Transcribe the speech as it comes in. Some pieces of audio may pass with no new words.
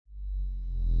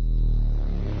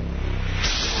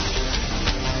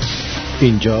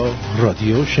اینجا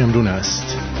رادیو شمرون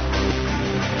است.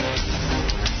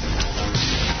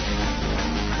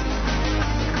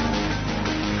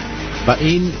 و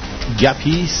این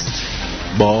گپیست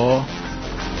با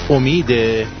امید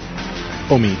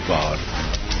امیدوار.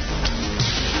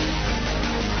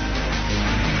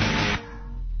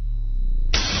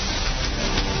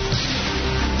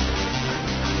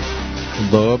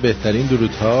 با بهترین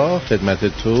درودها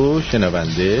خدمت تو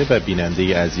شنونده و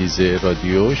بیننده عزیز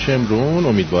رادیو شمرون.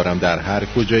 امیدوارم در هر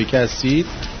کجایی که هستید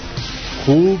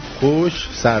خوب، خوش،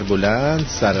 سربلند،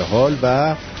 سرحال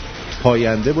و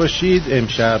پاینده باشید.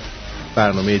 امشب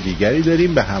برنامه دیگری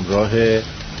داریم به همراه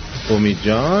امید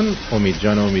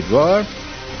جان امیدوار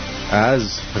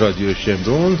از رادیو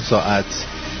شمرون. ساعت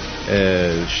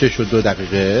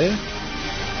 6:02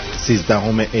 13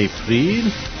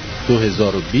 اپریل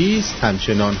 2020.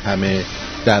 همچنان همه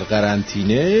در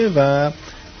قرنطینه و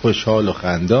خوشحال و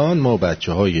خندان. ما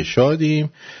بچه های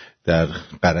شادیم، در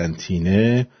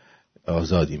قرنطینه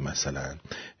آزادیم. مثلا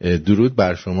درود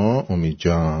بر شما امید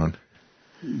جان.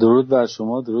 درود بر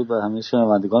شما، درود بر همه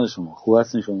شنوندگان شما. خوب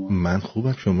هستین شما؟ من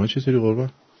خوبم، شما چطوری قربان؟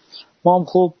 ما هم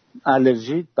خوب.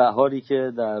 الرژی بهاری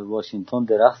که در واشنگتن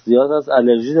درخت زیاد است،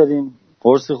 الرژی داریم،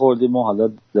 قرصی خوردیم و حالا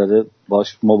داره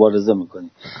باش مبارزه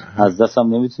میکنیم. از دست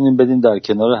هم نمیتونیم بدیم، در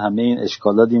کنار همه این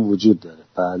اشکالات این وجود داره.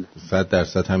 بله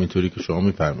 100% همینطوری که شما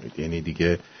میفرمایید، یعنی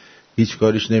دیگه هیچ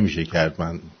کاریش نمیشه کرد.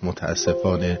 من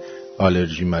متاسفانه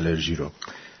آلرژی رو.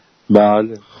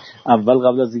 بله اول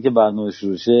قبل از اینکه برنامه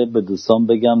شروع شه به دوستان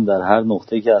بگم در هر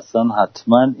نقطه‌ای که هستن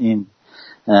حتما این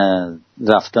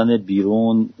رفتن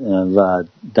بیرون و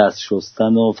دست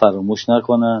شستن رو فراموش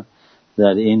نکنن. در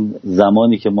این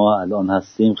زمانی که ما الان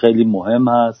هستیم خیلی مهم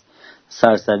هست،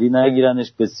 سرسری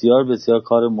نگیرنش. بسیار بسیار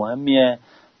کار مهمیه.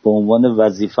 به عنوان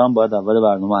وظیفه‌ام باید اول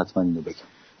برنامه حتما اینو بگم.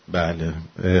 بله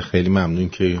خیلی ممنون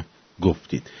که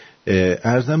گفتید.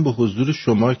 عرضم به حضور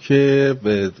شما که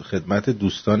به خدمت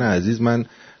دوستان عزیز من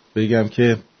بگم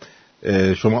که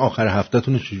شما آخر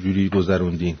هفته‌تون رو چجوری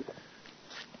گذروندین؟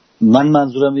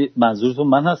 منظورتون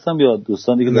من هستم یا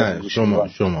دوستان دیگه؟ نه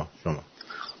شما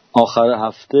آخر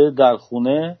هفته در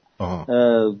خونه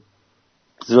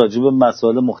راجع به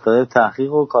مسائل مختلف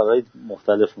تحقیق و کارهای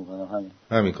مختلف میکنم.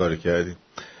 همین کارو کردیم.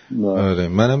 آره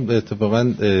منم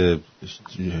اتفاقا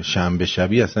شنبه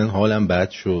شبی اصلا حالم بد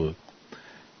شد،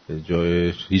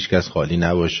 جای هیچ کس خالی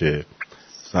نباشه.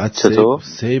 ساعت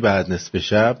 3 بعد نصف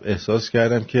شب احساس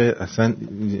کردم که اصلا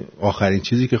آخرین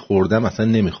چیزی که خوردم اصلا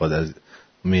نمیخواد از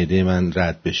معده من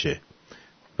رد بشه.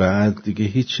 بعد دیگه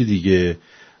هیچی دیگه،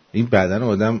 این بدن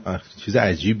آدم چیز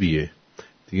عجیبیه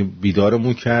دیگه.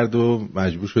 بیدارمون کرد و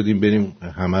مجبور شدیم بریم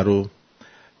همه رو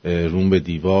روم به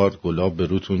دیوار، گلاب به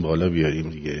روتون بالا بیاریم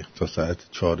دیگه تا ساعت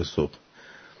 4 صبح.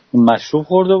 مشروب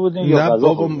خورده بودین یا غذا؟ نه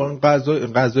بابا،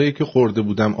 غذایی که خورده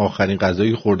بودم، آخرین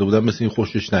غذایی که خورده بودم مثل این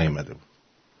خوشش نیومده بود.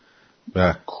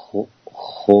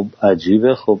 خب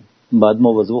عجیبه. خب باید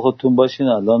مواظب خودتون باشین.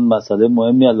 الان مسئله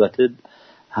مهمی، البته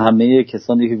همه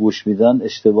کسانی که گوش میدن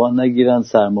اشتباه نگیرن،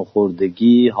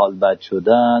 سرماخوردگی، حال بد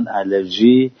شدن،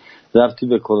 الرژی ربطی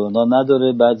به کرونا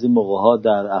نداره. بعضی موقع‌ها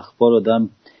در اخبار آدم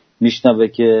میشنوه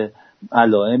که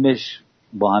علائمش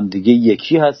با هم دیگه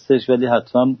یکی هستش، ولی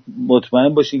حتما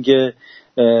مطمئن باشین که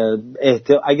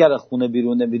اگر از خونه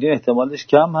بیرون نمیرین احتمالش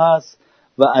کم هست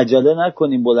و عجله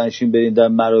نکنین بلندشین برین در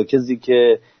مراکزی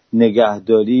که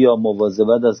نگهداری یا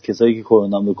مواظبت از کسایی که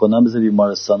کرونا میکنن مثل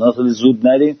بیمارستان‌ها. خیلی زود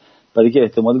نرین برای که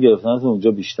احتمال گرفتنتون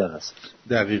اونجا بیشتر هست.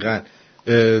 دقیقاً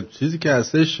چیزی که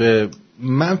هستش،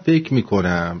 من فکر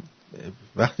میکنم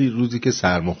وقتی روزی که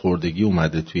سرماخوردگی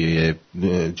اومده توی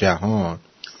جهان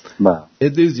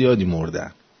عده زیادی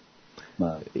مردن.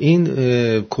 این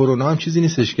کرونا هم چیزی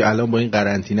نیستش که الان با این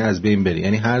قرنطینه از بین بره،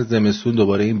 یعنی هر زمستون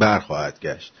دوباره این برخواهد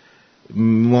گشت.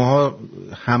 ما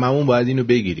هممون باید اینو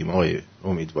بگیریم آقای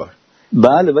امیدوار.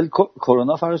 بله ولی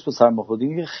کرونا فرض با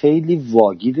سرماخوردگی خیلی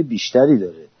واگیر بیشتری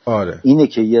داره. آره. اینه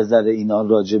که یه ذره اینا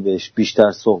راجبش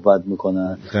بیشتر صحبت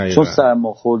میکنن. چون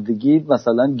سرماخوردگی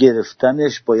مثلا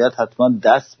گرفتنش باید حتما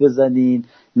دست بزنین،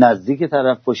 نزدیک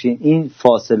طرف باشین، این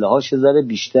فاصله هاش یه ذره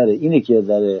بیشتره. اینه که یه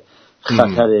ذره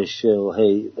خطرش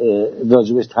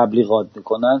راجبش تبلیغات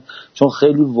میکنن، چون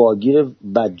خیلی واگیر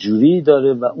بدجوری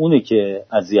داره و اونه که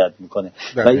اذیت میکنه.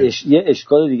 و یه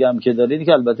اشکال دیگه هم که داره اینه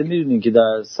که البته میدونین که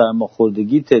در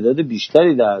سرماخوردگی تعداد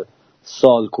بیشتری در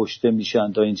سال کشته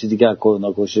میشن تا این چیزی که از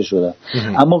کرونا کشته شدن.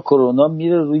 اما کرونا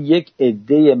میره روی یک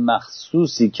عده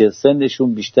مخصوصی که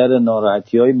سنشون بیشتر،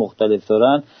 ناراحتی‌های مختلف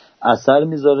دارن، اثر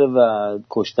میذاره و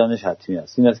کشتنش حتمی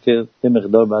است. این است که به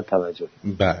مقدار باید توجه.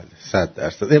 بله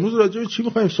 100%. امروز راجع به چی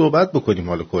می‌خوایم صحبت بکنیم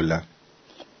حالا کلا؟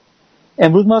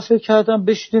 امروز من فکر کردم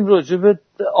بشینیم راجع به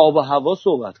آب و هوا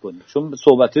صحبت کنیم، چون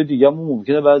صحبت‌های دیگه‌مون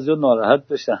ممکنه بعضیا ناراحت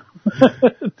بشن.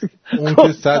 اون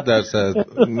که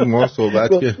 100% ما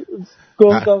صحبت که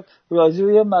گفتم راجع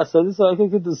به یه مسئله صحبت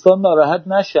کنیم که دوستان ناراحت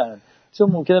نشن،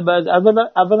 چون ممکنه بعد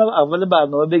اول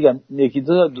برنامه بگم یکی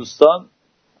دو تا دوستان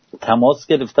تماس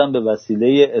گرفتن به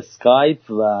وسیله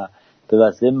اسکایپ و به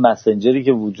وسیله مسنجری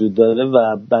که وجود داره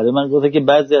و برای من گفته که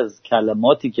بعضی از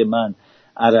کلماتی که من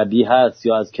عربی هست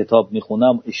یا از کتاب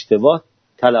میخونم اشتباه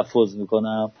تلفظ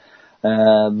میکنم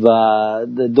و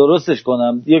درستش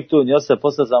کنم. یک دنیا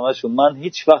سپاس از همشون. من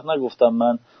هیچ وقت نگفتم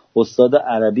من استاد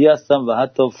عربی هستم و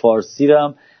حتی فارسی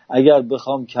رم اگر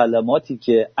بخوام کلماتی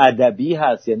که ادبی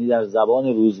هست یعنی در زبان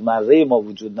روزمره ما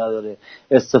وجود نداره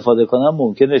استفاده کنم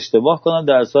ممکن اشتباه کنم.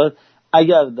 در صورت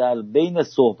اگر در بین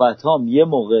صحبت هام یه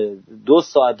موقع 2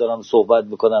 ساعت دارم صحبت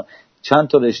میکنم چند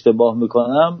تا اشتباه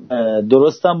میکنم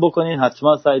درستم بکنین،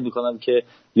 حتما سعی میکنم که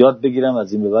یاد بگیرم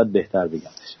از این به بعد بهتر بگم.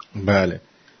 بله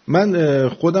من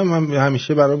خودم هم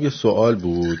همیشه برام یه سوال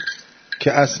بود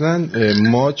که اصلا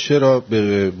ما چرا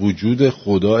به وجود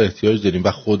خدا احتیاج داریم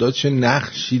و خدا چه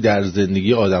نقشی در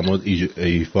زندگی آدم‌ها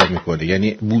ایفا میکنه،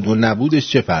 یعنی بود و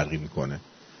نبودش چه فرقی میکنه.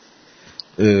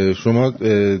 شما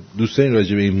دوست دارین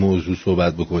راجع به این موضوع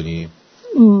صحبت بکنیم؟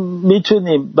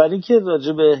 میتونیم. برای اینکه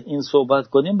راجع به این صحبت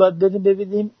کنیم باید بریم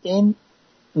ببینیم این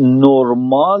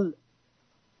نرمال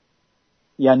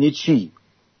یعنی چی.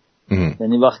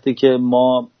 یعنی وقتی که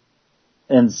ما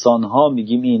انسان ها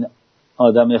میگیم این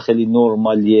آدم خیلی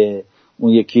نرمالیه،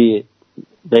 اون یکی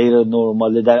غیر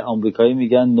نرماله، در آمریکایی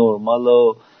میگن نرمال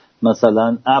و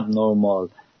مثلا اب نرمال،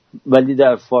 ولی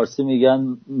در فارسی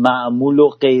میگن معمول و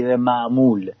غیر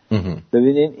معمول.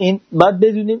 ببینین این بعد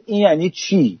بدونیم این یعنی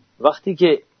چی. وقتی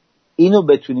که اینو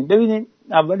بتونیم ببینین،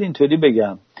 اول اینطوری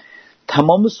بگم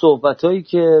تمام صحبتایی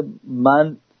که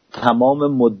من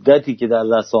تمام مدتی که در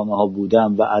رسانه ها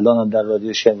بودم و الان در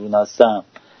رادیو شمرون هستم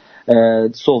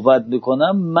صحبت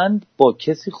میکنم، من با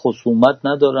کسی خصومت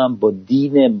ندارم، با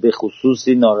دین به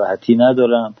خصوصی ناراحتی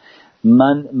ندارم،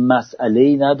 من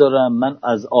مسئله‌ای ندارم، من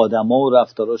از آدما و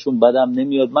رفتاراشون بدم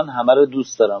نمیاد، من همه رو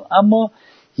دوست دارم. اما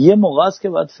یه موقع است که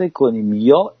باید فکر کنیم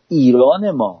یا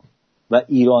ایران ما و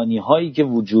ایرانی هایی که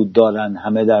وجود دارن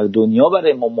همه در دنیا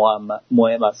برای ما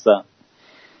مهم هستن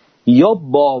یا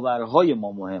باورهای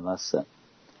ما مهم هستن.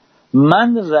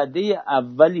 من رده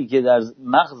اولی که در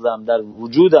مغزم در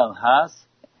وجودم هست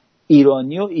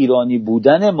ایرانی و ایرانی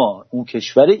بودن ما، اون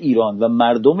کشور ایران و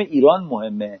مردم ایران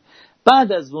مهمه.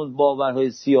 بعد از اون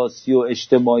باورهای سیاسی و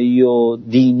اجتماعی و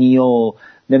دینی و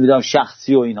نمیدونم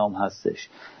شخصی و اینا هم هستش.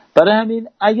 برای همین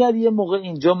اگر یه موقع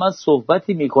اینجا من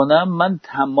صحبتی میکنم، من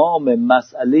تمام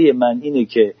مسئله من اینه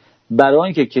که برای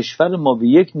اینکه کشور ما به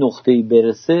یک نقطه‌ای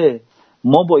برسه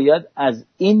ما باید از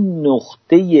این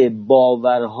نقطه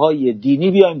باورهای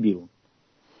دینی بیایم بیرون.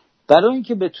 برای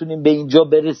اینکه بتونیم به اینجا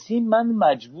برسیم من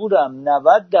مجبورم 90%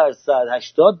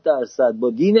 80% با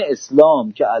دین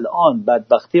اسلام که الان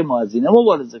بدبختی ما از اینه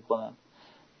مبارزه کنم،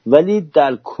 ولی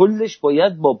در کلش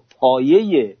باید با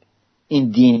پایه این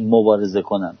دین مبارزه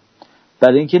کنم.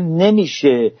 برای اینکه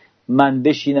نمیشه من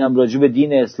بشینم راجع به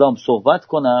دین اسلام صحبت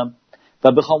کنم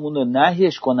و بخوام اون رو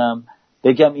نهیش کنم،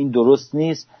 بگم این درست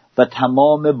نیست و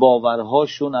تمام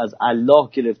باورهاشون از الله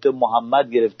گرفته،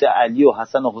 محمد گرفته، علی و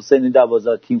حسن و حسین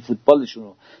 12 تیم فوتبالشون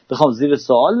رو بخوام زیر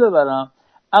سوال ببرم،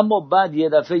 اما بعد یه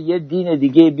دفعه یه دین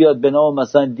دیگه بیاد به نام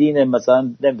مثلا دین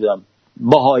مثلا نمیدونم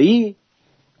بهایی،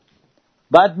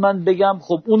 بعد من بگم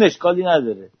خب اون اشکالی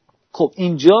نداره. خب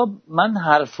اینجا من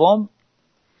حرفام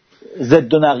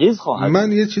ضد و نقیض خواهد.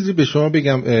 من یه چیزی به شما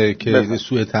بگم که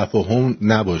سوء تفاهم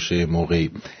نباشه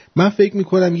موقعی. من فکر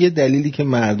میکنم یه دلیلی که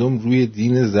مردم روی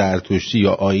دین زرتشتی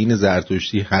یا آیین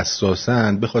زرتشتی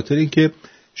حساسن به خاطر اینکه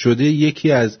شده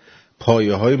یکی از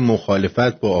پایه‌های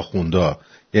مخالفت با آخوندا،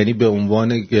 یعنی به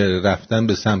عنوان رفتن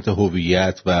به سمت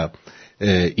هویت و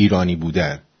ایرانی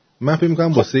بودن. من فکر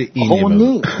میکنم واسه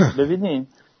اینه. ببینیم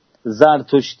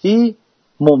زرتشتی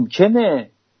ممکنه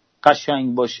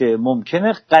قشنگ باشه،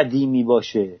 ممکنه قدیمی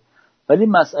باشه، ولی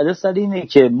مسئله سر اینه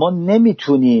که ما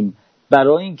نمیتونیم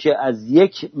برای اینکه از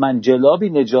یک منجلابی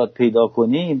نجات پیدا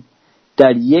کنیم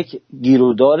در یک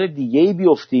گیرودار دیگه‌ای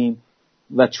بیفتیم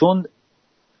و چون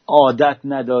عادت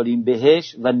نداریم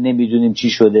بهش و نمیدونیم چی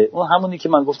شده. اون همونی که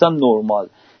من گفتم نرمال.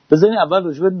 بذارین اول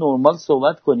راجع به نرمال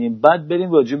صحبت کنیم، بعد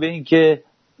بریم راجع به این که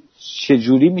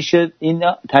چجوری میشه این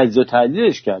تجزیه و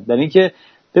تحلیلش کرد. در این که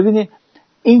ببینید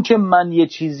این که من یه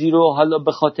چیزی رو حالا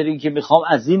به خاطر اینکه میخوام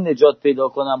از این نجات پیدا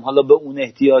کنم حالا به اون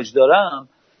احتیاج دارم،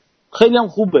 خیلی هم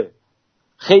خوبه،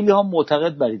 خیلی هم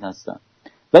معتقد بر این هستن،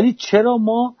 ولی چرا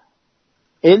ما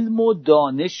علم و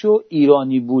دانش و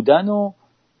ایرانی بودن و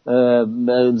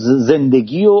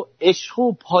زندگی و عشق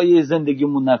و پای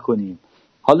زندگیمون نکنیم.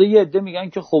 حالا یه عده میگن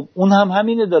که خب اون هم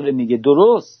همینه داره میگه،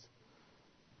 درست،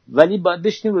 ولی باید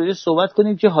بشینیم روی صحبت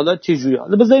کنیم که حالا چجوری.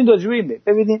 حالا بذاریم راجع به این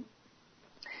ببینیم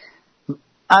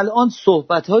الان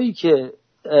صحبت هایی که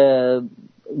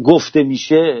گفته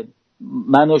میشه،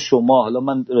 من و شما، حالا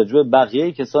من راجع به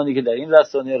بقیه کسانی که در این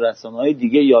رسانه‌های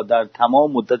دیگه یا در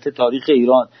تمام مدت تاریخ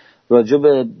ایران راجع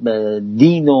به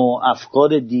دین و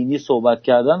افکار دینی صحبت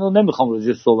کردن و نمیخوام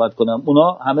راجع صحبت کنم،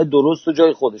 اونا همه درست و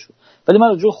جای خودشون، ولی من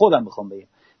راجع خودم میخوام بگم.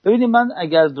 ببینید من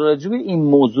اگر راجع به این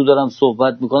موضوع دارم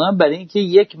صحبت میکنم برای اینکه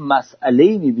یک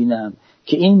مسئله‌ای میبینم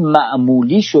که این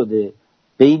معمولی شده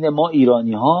بین ما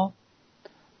ایرانی ها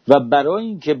و برای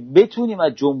اینکه بتونیم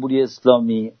از جمهوری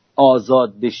اسلامی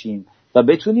آزاد بشیم و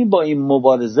بتونیم با این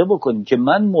مبارزه بکنیم، که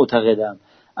من معتقدم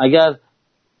اگر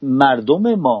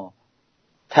مردم ما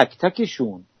تک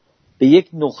تکشون به یک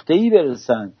نقطه‌ای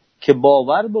برسن که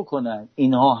باور بکنن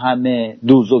اینها همه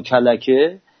دوز و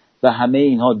کلکه و همه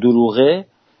اینها دروغه،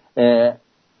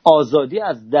 آزادی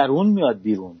از درون میاد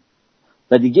بیرون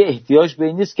و دیگه احتیاج به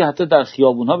این نیست که حتی در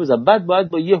خیابون‌ها بزن. بعد باید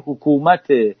با یه حکومت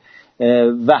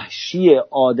وحشی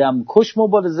آدم کش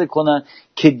مبارزه کنن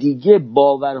که دیگه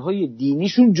باورهای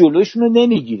دینیشون جلوشون رو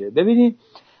نمیگیره. ببینید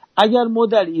اگر ما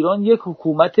در ایران یک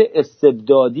حکومت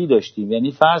استبدادی داشتیم،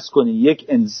 یعنی فرض کنید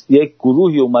یک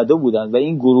گروهی اومده بودن و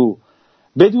این گروه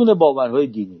بدون باورهای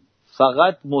دینی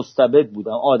فقط مستبد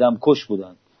بودن، آدم کش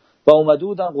بودن و اومده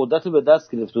بودن قدرت رو به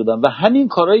دست گرفته بودن و همین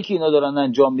کارهایی که اینا دارن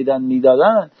انجام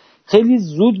میدادن خیلی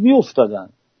زود میافتادن.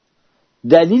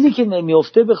 دلیلی که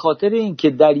نمیافته به خاطر این که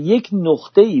در یک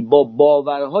نقطه‌ای با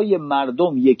باورهای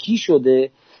مردم یکی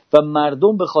شده و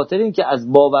مردم به خاطر این که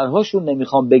از باورهاشون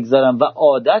نمیخوان بگذرن و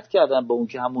عادت کردن به اون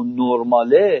که همون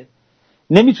نرماله،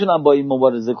 نمیتونن با این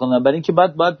مبارزه کنن، برای اینکه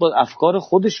باید با افکار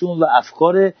خودشون و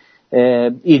افکار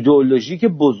ایدئولوژیک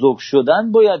بزرگ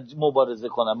شدن باید مبارزه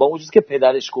کنن. با اون چیزی که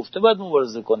پدرش گفته باید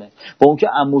مبارزه کنه، با اون که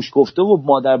عموش گفته و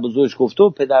مادر بزرگش گفته و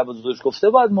پدر بزرگش گفته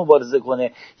باید مبارزه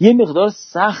کنه. یه مقدار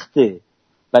سخته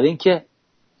برای اینکه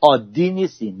عادی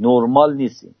نیستی، نرمال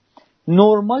نیستی.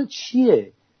 نرمال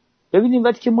چیه؟ ببینیم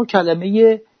وقتی که ما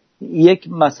کلمه یک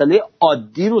مسئله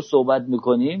عادی رو صحبت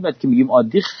میکنیم، وقتی که میگیم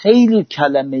عادی خیلی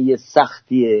کلمه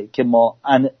سختیه که ما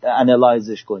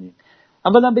انالایزش کنیم.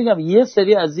 اولا بگم یه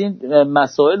سری از این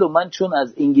مسائل رو من چون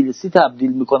از انگلیسی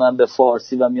تبدیل میکنم به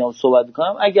فارسی و میام صحبت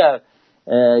میکنم، اگر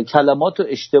کلمات رو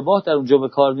اشتباه در اونجا به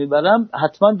کار میبرم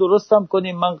حتما درستم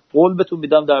کنیم. من قول بهتون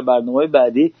میدم در برنامه‌های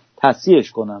بعدی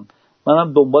تصحیحش کنم.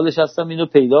 منم دنبالش هستم اینو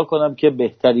پیدا کنم که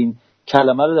بهترین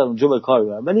کلمه رو در اونجا به کار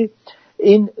ببرم. ولی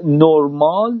این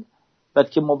نرمال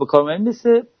وقتی که ما به کار میبریم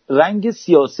مثل رنگ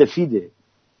سیاه‌سفیده.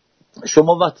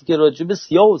 شما وقتی که راجع به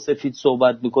سیاه و سفید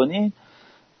صحبت میکنین،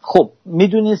 خب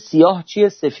میدونین سیاه چیه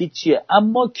سفید چیه،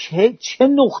 اما چه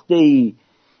نقطه‌ای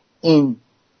این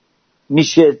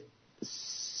میشه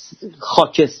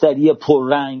خاکستری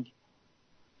پررنگ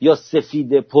یا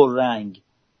سفید پررنگ؟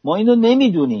 ما اینو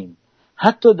نمیدونیم.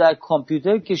 حتی در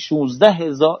کامپیوتر که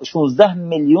 16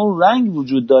 میلیون رنگ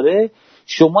وجود داره،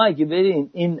 شما اگه برین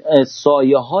این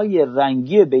سایه های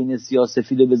رنگی بین سیاه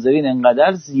سفید رو بذارین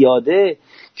انقدر زیاده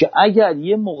که اگر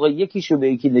یه موقع یکیشو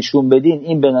به یکی نشون بدین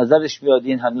این به نظرش میاد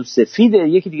این هنوز سفیده،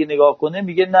 یکی دیگه نگاه کنه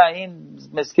میگه نه این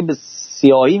مثل که به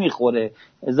سیاهی میخوره،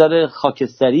 ذره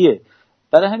خاکستریه.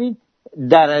 برای همین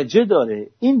درجه داره.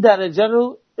 این درجه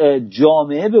رو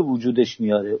جامعه به وجودش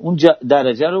میاره، اون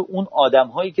درجه رو اون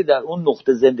آدم‌هایی که در اون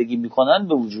نقطه زندگی میکنن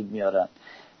به وجود میارن.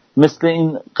 مثل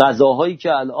این غذاهایی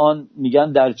که الان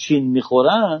میگن در چین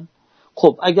میخورن،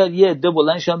 خب اگر یه عده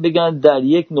بلندشن بگن در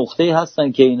یک نقطه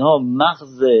هستن که اینها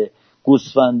مغز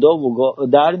گوسفندا و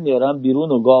در میارن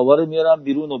بیرون و گاوا رو میارن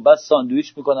بیرون و بعد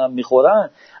ساندویچ میکنن میخورن،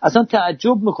 اصلا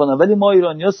تعجب میکنن. ولی ما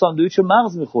ایرانی‌ها ساندویچ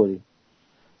مغز میخوریم،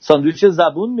 ساندویچ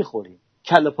زبون میخوریم،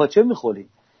 کله پاچه میخوریم.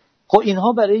 خب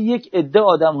اینها برای یک عده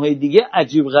آدم‌های دیگه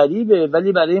عجیب غریبه،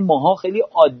 ولی برای ماها خیلی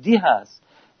عادی هست.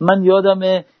 من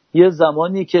یادمه یه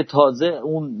زمانی که تازه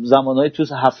اون زمانهای تو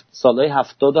سالهای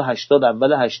 70 و 80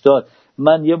 اول 80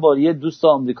 من یه بار یه دوست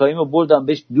آمریکایی رو بردم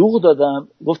بهش دوغ دادم،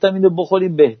 گفتم اینو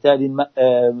بخوریم بهترین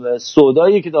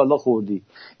سودایی که تا حالا خوردی.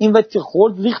 این وقت که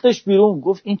خورد ریختش بیرون،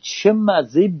 گفت این چه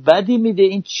مزه بدی میده،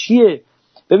 این چیه؟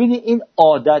 ببینید این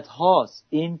عادت هاست،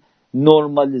 این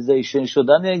نورمالیزیشن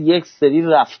شدن یک سری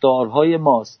رفتارهای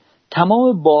ماست.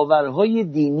 تمام باورهای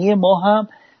دینی ما هم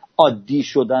عادی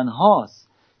شدن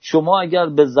هاست. شما اگر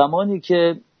به زمانی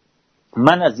که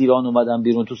من از ایران اومدم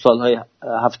بیرون تو سالهای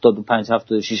 75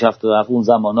 76 77 اون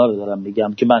زمانا رو دارم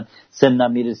میگم که من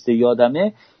سنم میرسه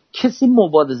یادمه، کسی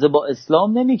مبارزه با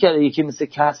اسلام نمیکرده. یکی مثل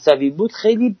کسروی بود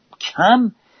خیلی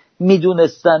کم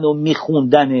میدونستن و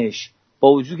میخوندنش.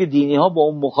 با وجود که دینی ها با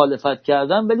اون مخالفت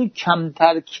کردن، ولی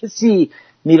کمتر کسی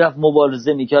میرفت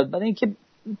مبارزه میکرد، برای اینکه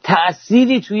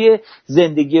تأثیری توی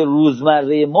زندگی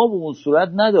روزمره ما به اون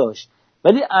صورت نداشت.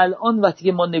 ولی الان وقتی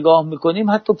که ما نگاه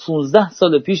میکنیم، حتی 15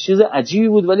 سال پیش چیز عجیبی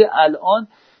بود، ولی الان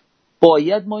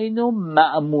باید ما اینو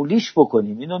معمولیش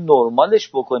بکنیم، اینو نرمالش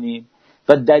بکنیم.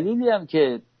 و دلیلی هم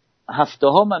که هفته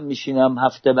ها من میشینم،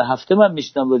 هفته به هفته من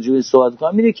میشینم راجع به صحبت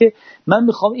کنم، اینه که من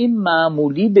میخوام این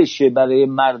معمولی بشه برای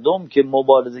مردم که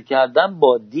مبارزه کردن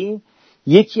با دین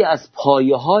یکی از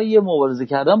پایه‌های مبارزه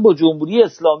کردن با جمهوری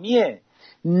اسلامیه.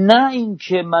 نه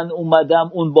اینکه من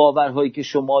اومدم اون باورهایی که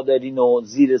شما دارین رو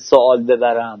زیر سوال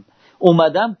ببرم،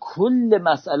 اومدم کل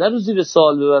مسئله رو زیر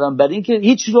سوال ببرم، برای اینکه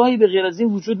هیچ راهی به غیر از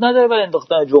این وجود نداره برای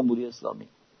انداختن جمهوری اسلامی.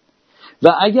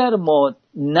 و اگر ما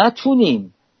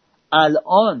نتونیم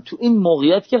الان تو این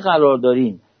موقعیت که قرار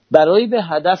داریم برای به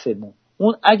هدفمون،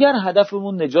 اون اگر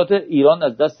هدفمون نجات ایران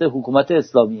از دست حکومت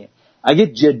اسلامیه، اگه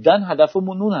جدا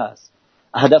هدفمون اون هست،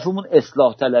 هدفمون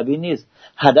اصلاح طلبی نیست،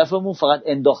 هدفمون فقط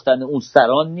انداختن اون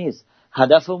سران نیست،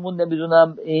 هدفمون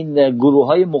نمیدونم این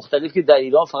گروه‌های مختلف که در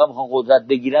ایران فقط میخوان قدرت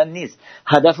بگیرن نیست،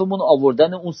 هدفمون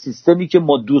آوردن اون سیستمی که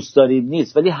ما دوست داریم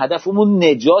نیست، ولی هدفمون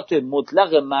نجات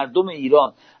مطلق مردم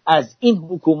ایران از این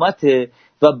حکومت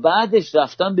و بعدش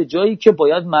رفتن به جایی که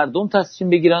باید مردم تصمیم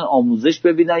بگیرن، آموزش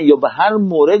ببینن یا به هر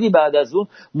موردی بعد از اون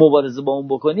مبارزه با اون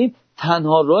بکنیم.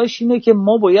 تنها راهش اینه که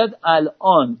ما باید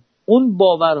الان اون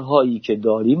باورهایی که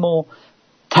داریم و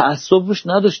تعصب روش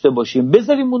نداشته باشیم،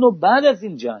 بذاریم اونو بعد از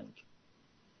این جنگ.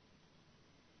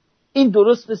 این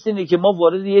درست مثل اینه که ما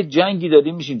وارد یه جنگی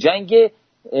داریم میشیم، جنگ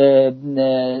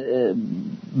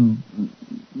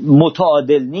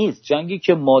متعادل نیست، جنگی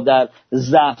که ما در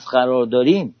ضعف قرار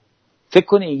داریم. فکر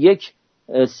کنید یک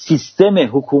سیستم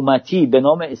حکومتی به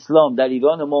نام اسلام در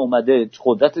ایران ما اومده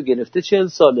قدرت رو گرفته 40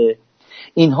 ساله.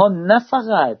 اینها نه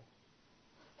فقط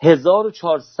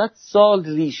 1400 سال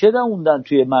ریشه دووندن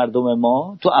توی مردم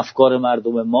ما، تو افکار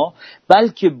مردم ما،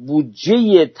 بلکه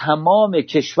بودجه تمام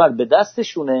کشور به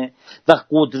دستشونه و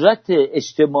قدرت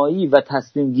اجتماعی و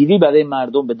تصمیم گیری برای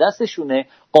مردم به دستشونه،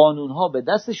 قانونها به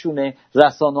دستشونه،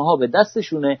 رسانه‌ها به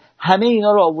دستشونه، همه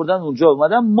اینا رو آوردن اونجا.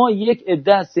 اومدن ما یک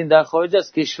عده هستیم در خارج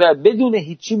از کشور بدون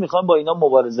هیچی میخوایم با اینا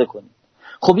مبارزه کنیم.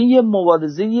 خب این یه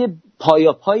مبارزه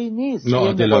پایاپایی نیست، یه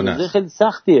مبارزه خیلی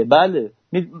سختیه. بله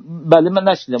من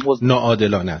نشیدم.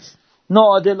 ناعادلانه است.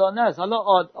 ناعادلانه است. حالا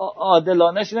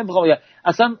عادلانه‌اش نمیخوام بگم،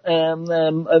 اصلا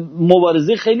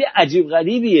مبارزه خیلی عجیب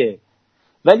غریبیه.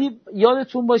 ولی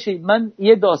یادتون باشه من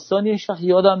یه داستانی هیچ وقت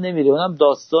یادم نمیره، اونم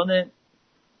داستان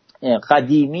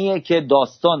قدیمیه که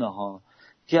داستانه ها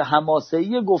که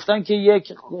حماسه‌ای گفتن که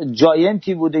یک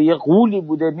جاینتی بوده، یک غولی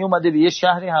بوده، می اومده به یه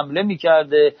شهری حمله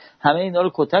میکرده، همه اینا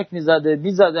رو کتک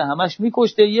میزده، همش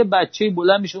میکشته. یه بچه‌ای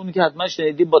بلند میشه، اونی که حتما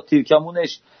شنیدی، با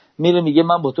تیرکمونش میره میگه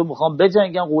من با تو میخوام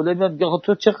بجنگم. غوله میاد میگه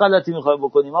تو چه غلطی میخوای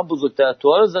بکنی؟ من بزرگتر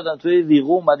تو رو زدم، توی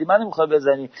ریغو اومدی منو میخوای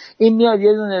بزنی. این میاد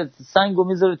یه دونه سنگو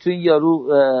میذاره توی یارو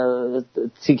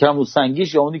تیرکمون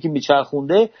سنگیش یا اونی که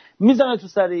میچرخونده، میزنه تو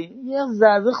سر این، یه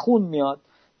ذره خون میاد،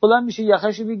 بلند میشه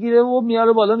یخشو بگیره و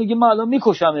میاره بالا میگه من الان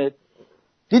میکشمت.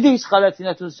 دیدی هیچ غلطی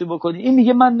نتونستی بکنی؟ این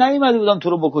میگه من نیومده بودم تو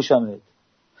رو بکشمت،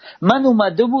 من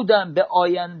اومده بودم به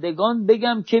آیندگان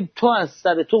بگم که تو از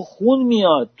سر تو خون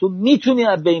میاد، تو میتونی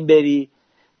از بین بری،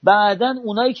 بعدن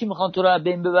اونایی که میخوان تو رو از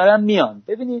بین ببرن میان.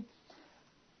 ببینید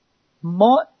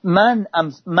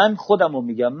من خودم رو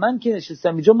میگم، من که نشستم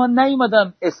اینجا، من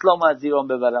نیومدم اسلام از ایران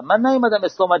ببرم، من نیومدم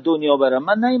اسلام از دنیا برم،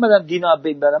 من نیومدم دین رو از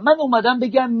بین برم، من اومدم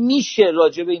بگم میشه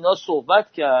راجع به اینا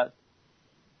صحبت کرد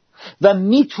و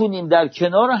میتونیم در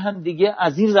کنار هم دیگه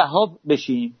از این رها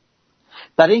بشیم.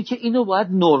 برای اینکه اینو باید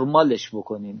نرمالش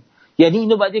بکنیم، یعنی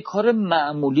اینو باید یک کار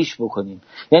معمولیش بکنیم،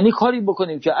 یعنی کاری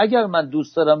بکنیم که اگر من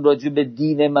دوست دارم راجع به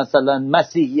دین مثلا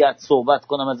مسیحیت صحبت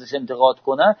کنم، ازش انتقاد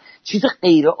کنم، چیز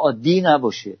غیر عادی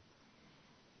نباشه.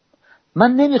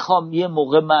 من نمیخوام یه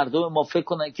موقع مردم ما فکر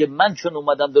کنن که من چون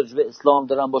اومدم راجع به اسلام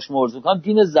دارم باش مبارزه کنم،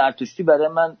 دین زرتشتی برای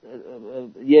من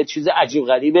یه چیز عجیب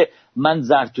غریبه، من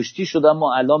زرتشتی شدم و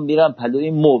الان میرم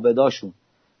پلوی موبداشون.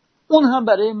 اون هم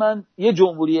برای من یه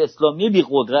جمهوری اسلامی بی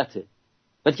قدرته،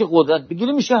 وقتی که قدرت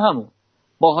بگیره میشه همون،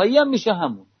 باهایی هم میشه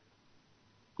همون،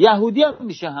 یهودی هم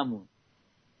میشه همون،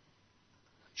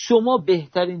 شما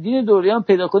بهترین دین دوریان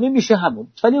پیدا کنید میشه همون،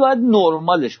 ولی باید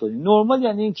نرمالش کنید. نرمال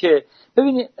یعنی این که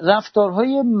ببینید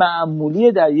رفتارهای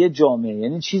معمولی در یه جامعه،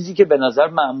 یعنی چیزی که به نظر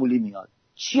معمولی میاد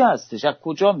چی هستش، از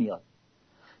کجا میاد.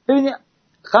 ببینید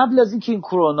قبل از اینکه این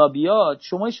کرونا بیاد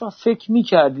شما هیچ وقت فکر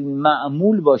میکردین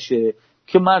معمول باشه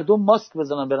که مردم ماسک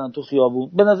بزنن برن تو خیابون؟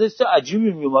 به نظر چیز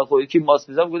عجیبی میومد. خب یکی ماسک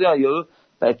میزنه گفت یارو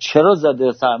چرا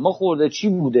زده، سرما خورده، چی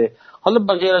بوده؟ حالا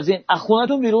به غیر از این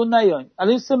اخونتون بیرون نیاین.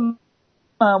 الان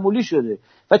معمولی شده.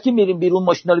 وقتی میریم بیرون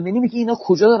ماشینا رو میبینیم که اینا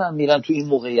کجا دارن میرن تو این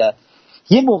موقعیت.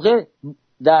 یه موقع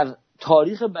در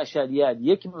تاریخ بشریت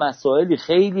یک مسائلی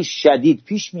خیلی شدید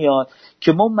پیش میاد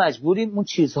که ما مجبوریم اون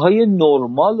چیزهای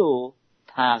نرمال رو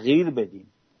تغییر بدیم.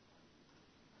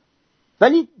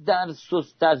 ولی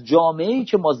در جامعه‌ای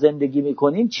که ما زندگی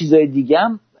میکنیم چیزهای دیگه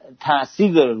هم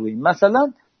تأثیر داره روی این.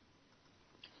 مثلا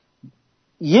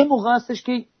یه موقع هستش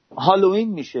که هالووین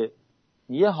میشه،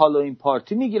 یه هالووین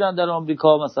پارتی میگیرن در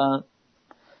آمریکا مثلا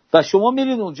و شما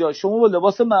میرین اونجا، شما با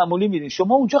لباس معمولی میرین،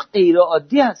 شما اونجا غیر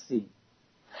عادی هستین.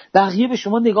 بقیه به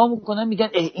شما نگاه میکنن میگن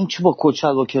این چه با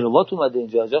کچل و کراوات اومده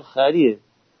اینجا، عجب خریه.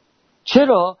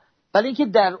 چرا؟ برای اینکه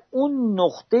در اون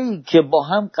نقطه‌ای که با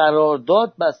هم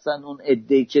قرارداد بستن اون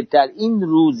عده‌ای که در این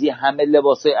روزی همه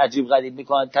لباسای عجیب غریب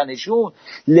میکنن تنشون،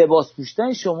 لباس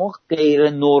پوشیدن شما غیر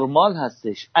نرمال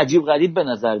هستش، عجیب غریب به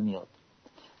نظر میاد.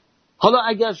 حالا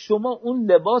اگر شما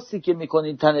اون لباسی که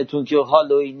میکنین تنتون که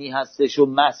هالووینی هستش و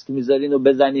ماسک میذارین و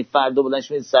بزنین فردا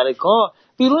بلنش میرین سر کار،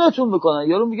 بیرونتون میکنن.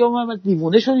 یارو میگه من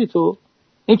دیوونه شدی تو؟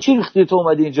 این چی ریختی تو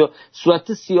اومدی اینجا؟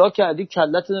 صورت سیاه کردی،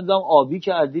 کلت نمیدونم آبی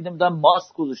کردی، نمیدونم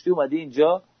ماسک گذاشتی اومدی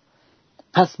اینجا.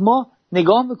 پس ما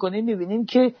نگاه میکنیم میبینیم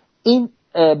که این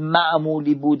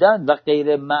معمولی بودن و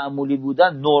غیر معمولی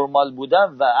بودن، نرمال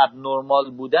بودن و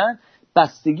ابنرمال بودن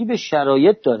بستگی به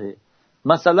شرایط داره.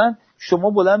 مثلا شما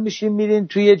بلند میشین میرین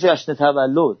توی جشن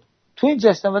تولد، تو این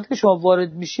جشن تولد که شما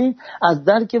وارد میشین، از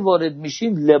در که وارد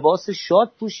میشین لباس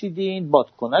شاد پوشیدین،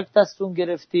 بادکنک دستون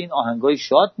گرفتین، آهنگای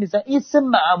شاد میزن، این سه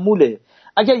معموله.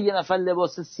 اگر یه نفر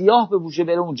لباس سیاه بپوشه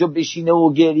بره اونجا بشینه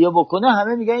و گریه بکنه،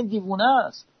 همه میگن این دیوونه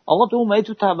است. آقا تو اومدی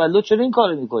تو تولد چرا این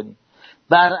کارو میکنی؟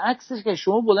 برعکسش که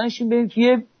شما بلند شین برین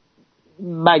توی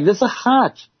مجلس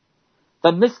ختم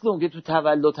و مثل اون که تو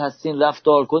تولد هستین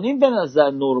رفتار کنین، به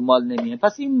نظر نرمال نمیاد.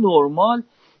 پس این نرمال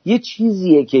یه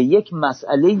چیزیه که یک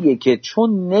مسئله‌ایه که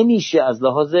چون نمیشه از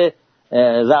لحاظ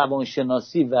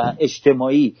روانشناسی و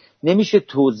اجتماعی نمیشه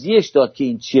توضیحش داد که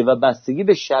این چیه و بستگی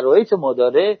به شرایط ما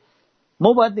داره،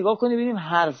 ما باید نگاه کنیم ببینیم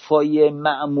حرفای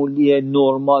معمولی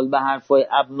نرمال و حرفای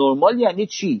ابنرمال یعنی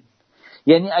چی.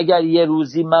 یعنی اگر یه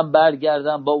روزی من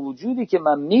برگردم با وجودی که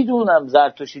من میدونم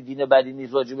زرتشتی دین بدی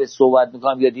نیست، راجع به صحبت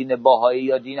میکنم، یا دین باهایی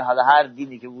یا دین حالا هر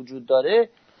دینی که وجود داره،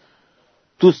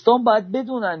 دوستان باید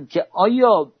بدونن که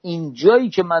آیا این جایی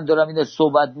که من دارم اینو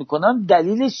صحبت میکنم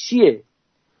دلیلش چیه.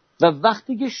 و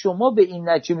وقتی که شما به این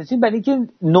نتیجه میرسید، برای اینکه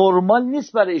نرمال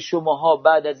نیست برای شماها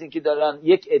بعد از اینکه دارن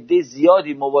یک عده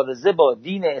زیادی مبارزه با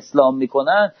دین اسلام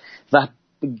میکنن و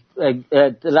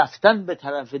رفتن به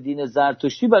طرف دین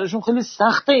زرتشتی، برایشون خیلی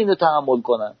سخته اینو تحمل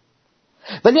کنن.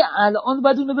 ولی الان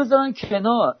باید اونو بذارن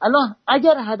کنار. الان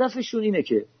اگر هدفشون اینه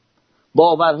که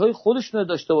باورهای خودشون رو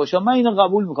داشته باشن، من اینو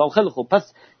قبول میکنم، خیلی خوب،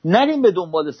 پس نریم به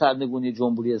دنبال سرنگونی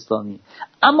جمهوری اسلامی.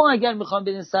 اما اگر میخوام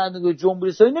برین سرنگونی جمهوری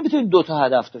اسلامی، نمیتونین دو تا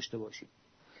هدف داشته باشید.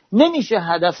 نمیشه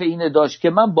هدف اینه داشت که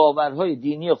من باورهای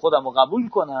دینی خودم رو قبول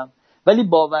کنم ولی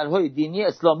باورهای دینی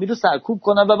اسلامی رو سرکوب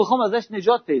کنم و بخوام ازش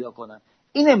نجات پیدا کنم.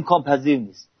 این امکان پذیر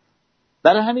نیست.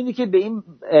 برای همینی که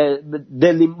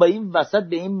به این وسط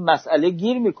به این مسئله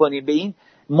گیر میکنیم، به این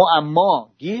معما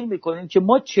گیر میکنیم که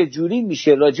ما چجوری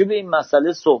میشه راجع به این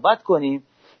مسئله صحبت کنیم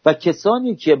و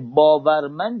کسانی که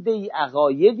باورمند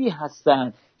عقایدی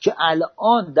هستن که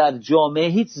الان در جامعه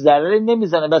هیچ ضرری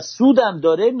نمیزنه و سودم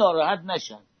داره ناراحت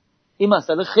نشن. این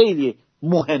مسئله خیلی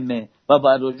مهمه و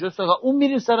باید راجعش اون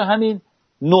میریم سر همین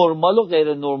نرمال و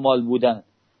غیر نرمال بودن.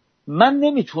 من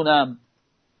نمیتونم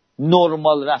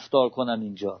نرمال رفتار کنم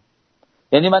اینجا،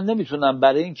 یعنی من نمیتونم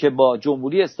برای این که با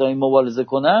جمهوری اسلامی مبارزه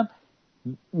کنم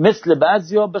مثل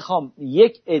بعضیا بخوام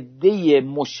یک عده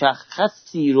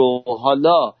مشخصی رو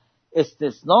حالا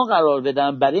استثناء قرار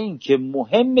بدم، برای این که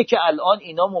مهمه که الان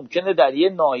اینا ممکنه در یه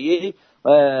ناحیه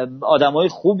آدمای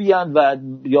خوبی هن و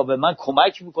یا به من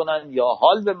کمک میکنن یا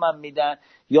حال به من میدن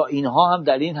یا اینها هم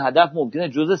در این هدف ممکنه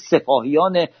جزء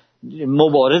سپاهیان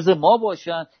مبارز ما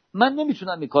باشن. من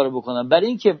نمیتونم این کارو بکنم، برای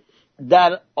اینکه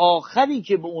در آخری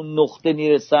که به اون نقطه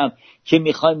میرسم که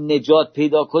میخوایم نجات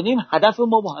پیدا کنیم، هدف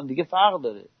ما با هم دیگه فرق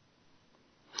داره.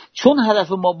 چون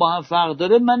هدف ما با هم فرق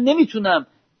داره، من نمیتونم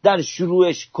در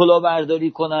شروعش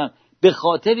کلاهبرداری کنم به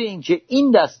خاطر اینکه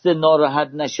این دسته ناراحت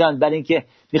نشن، برای اینکه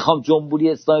میخوام جمهوری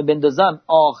اسلامی بندازم،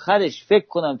 آخرش فکر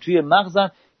کنم توی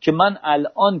مغزم که من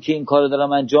الان که این کارو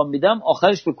دارم انجام میدم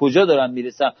آخرش به کجا دارم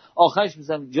میرسم. آخرش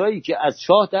میرسم جایی که از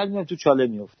چاه در میام تو چاله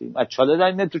میافتیم، از چاله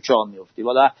در میام تو چاه میافتیم.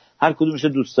 والا هر کدومش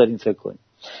دوست داریم فکر کنیم.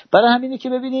 برای همینه که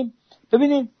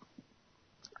ببینیم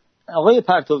آقای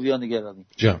پرتویان گرامی،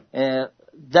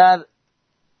 در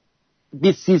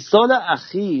 20 سال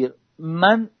اخیر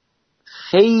من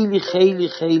خیلی خیلی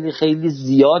خیلی خیلی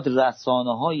زیاد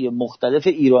رسانه‌های مختلف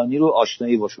ایرانی رو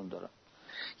آشنایی باشون دارم.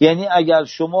 یعنی اگر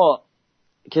شما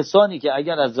کسانی که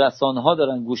اگر از رسانه‌ها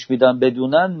دارن گوش میدن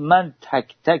بدونن، من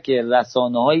تک تک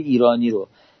رسانه‌های ایرانی رو،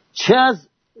 چه از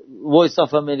وایس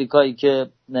آف امریکایی که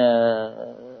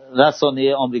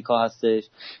رسانه آمریکا هستش،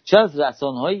 چه از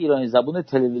رسانه‌های ایرانی زبان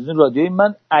تلویزیون رادیویی،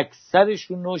 من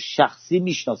اکثرشون رو شخصی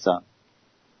میشناسم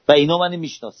و اینا منو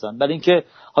میشناسن، برای اینکه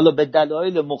حالا به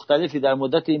دلایل مختلفی در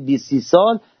مدت این 20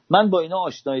 سال من با اینا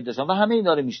آشنایی داشتم و همه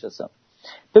اینا رو میشناسم.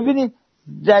 ببینید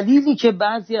دلیلی که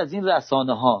بعضی از این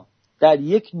رسانه‌ها در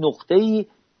یک نقطه‌ای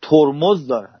ترمز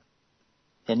دارن،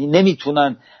 یعنی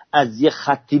نمیتونن از یه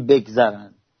خطی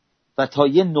بگذرن و تا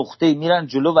یه نقطه‌ای میرن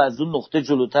جلو و از اون نقطه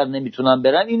جلوتر نمیتونن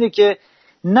برن، اینه که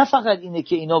نه فقط اینه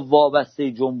که اینا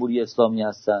وابسته جمهوری اسلامی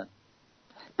هستن،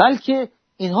 بلکه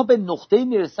اینها به نقطه‌ای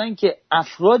میرسن که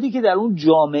افرادی که در اون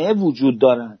جامعه وجود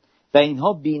دارن و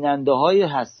اینها بیننده‌های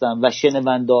هستن و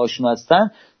شنونده‌هاشون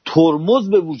هستن، ترمز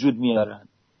به وجود میارن.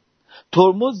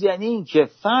 ترمز یعنی این که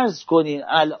فرض کنین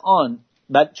الان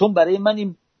چون برای من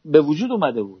این به وجود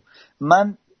اومده بود،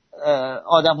 من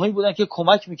آدم‌هایی بودن که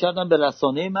کمک میکردن به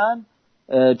رسانه من،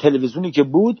 تلویزیونی که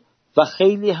بود، و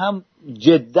خیلی هم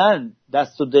جداً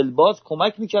دست و دلباز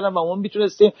کمک میکردن و ما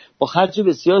میتونستیم با خرج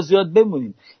بسیار زیاد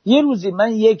بمونیم. یه روزی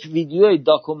من یک ویدیوی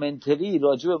داکومنتری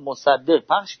راجع به مصدق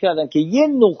پخش کردم که یه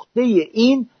نقطه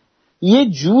این یه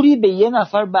جوری به یه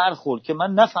نفر برخورد که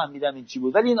من نفهمیدم این چی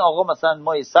بود، ولی این آقا مثلا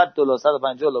ماهی $100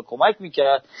 $150 کمک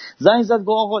میکرد. زنگ زد گفت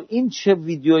آقا این چه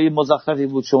ویدیوی مزخرفی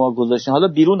بود شما گذاشتین، حالا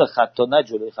بیرون خط تا نه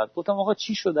جلوی خط. گفتم آقا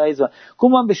چی شده عزیزم؟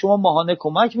 گفت من به شما ماهانه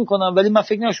کمک میکنم ولی من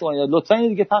فکر نشون لطفا این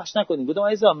دیگه پخش نکنید. گفتم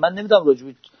عزیزم من نمیدونم راجع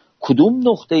به کدوم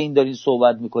نقطه این دارین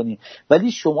صحبت میکنین،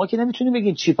 ولی شما که نمیتونید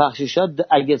بگین چی پخش شد.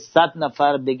 اگه 100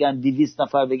 نفر بگن، 200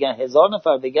 نفر بگن، 1000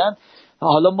 نفر بگن،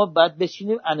 حالا ما باید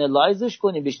بشینیم انالایزش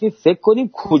کنیم، بشینیم فکر کنیم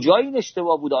کجا این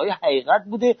اشتباه بوده، آیا حقیقت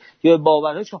بوده یا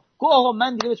باورهای شما. گفت آقا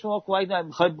من دیگه به شما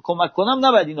کمک کنم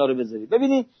نباید اینا رو بذارید.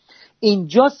 ببینید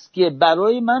اینجاست که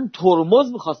برای من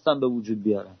ترمز میخواستم به وجود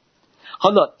بیارم.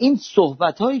 حالا این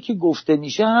صحبت‌هایی که گفته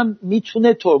میشه هم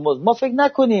میتونه ترمز. ما فکر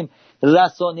نکنیم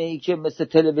رسانه‌ای که مثل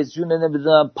تلویزیون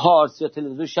نمیدونم پارس یا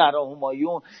تلویزیون شهر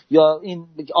همایون یا این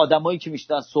آدمایی که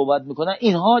میشنن صحبت میکنن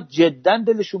اینها جدا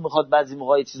دلشون میخواد بعضی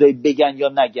موقع چیزایی بگن یا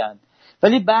نگن،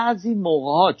 ولی بعضی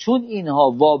موقع‌ها چون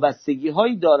اینها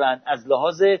وابستگی‌هایی دارن از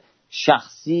لحاظ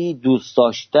شخصی، دوست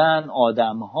داشتن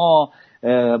آدم‌ها،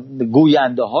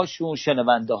 گوینده هاشون،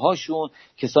 شنونده هاشون،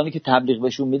 کسانی که تبلیغ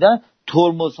بهشون میدن،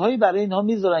 ترمزهایی برای اینها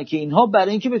میذارن که اینها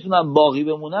برای اینکه بتونن باقی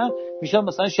بمونن میشن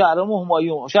مثلا شهرام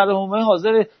همایون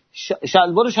حاضر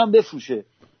شلوارش هم بفروشه.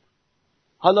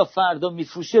 حالا فردا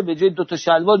میفروشه به جای 2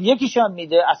 شلوار یکیش هم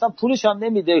میده، اصلا پولش هم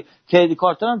نمیده، کریدیت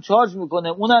کارت هم چارج میکنه،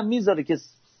 اونم میذاره که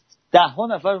 10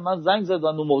 نفر من زنگ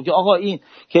زدن اون موقع که آقا این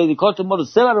کریدیت کارت ما رو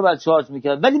 3 برابر چارج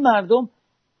میکرد، ولی مردم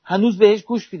هنوز بهش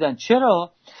گوش میدن.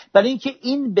 چرا؟ برای اینکه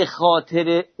این به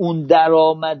خاطر اون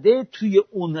درآمده توی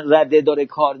اون رده داره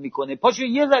کار میکنه. پاشو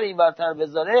یه ذره اینورتر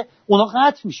بذاره اونا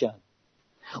قطع میشن.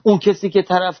 اون کسی که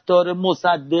طرفدار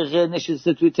مصدق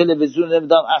نشسته توی تلویزیون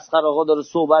نمیدونم اصغر آقا داره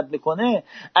صحبت میکنه،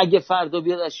 اگه فردا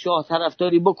بیاد از شاه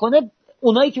طرفداری بکنه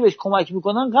اونایی که بهش کمک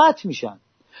میکنن قطع میشن.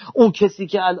 اون کسی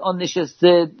که الان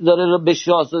نشسته داره به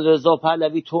شاهزاده رضا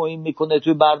پهلوی توهین میکنه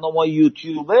توی برنامه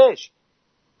یوتیوبش،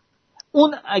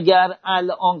 اون اگر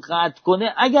الان قطع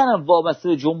کنه، اگر وابسته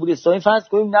به جمهوری اسلامی فرض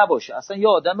کنیم نباشه، اصلا یه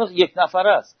آدم یک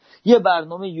نفره است، یه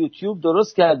برنامه یوتیوب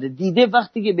درست کرده، دیده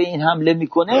وقتی که به این حمله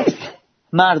میکنه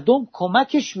مردم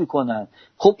کمکش میکنن.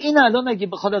 خب این الان اگه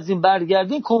بخواد از این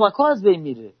برگردین کمک ها از بین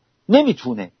میره،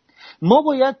 نمیتونه. ما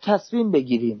باید تصمیم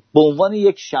بگیریم به عنوان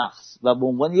یک شخص و به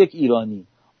عنوان یک ایرانی،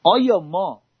 آیا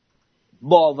ما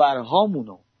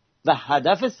باورهامونو و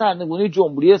هدف سرنگونی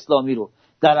جمهوری اسلامی رو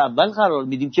در اول قرار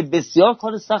میدیم که بسیار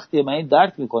کار سختیه، من این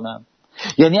درک میکنم.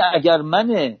 یعنی اگر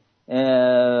من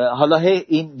حالا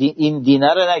این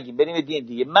دینه رو نگیم بریم دین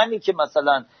دیگه، منی که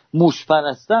مثلا موش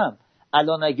پرستم،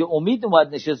 الان اگه امید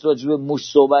اومد نشست راجع به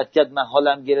موش صحبت کرد من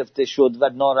حالم گرفته شد و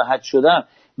ناراحت شدم،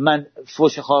 من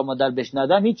فوش خواهر مادر بهش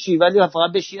ندم هیچی، ولی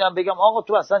فقط بشینم بگم آقا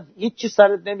تو اصلا هیچ چی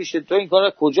سرت نمیشه، تو این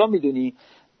کارا کجا میدونی،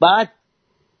 بعد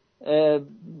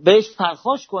بهش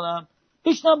پرخاش کنم،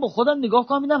 بشنم با خودم نگاه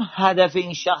کنم ببینم هدف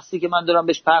این شخصی که من دارم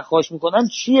بهش پرخاش میکنم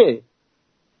چیه.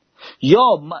 یا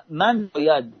من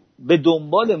باید به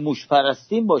دنبال موش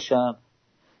پرستیم باشم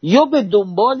یا به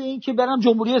دنبال این که برم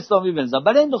جمهوری اسلامی بنزم.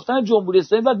 برای این دختر جمهوری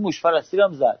اسلامی باید موش پرستی رو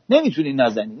هم زد، نمیتونی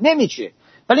نزنی، نمیشه.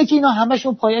 ولی که اینا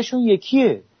همشون پایشون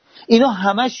یکیه، اینا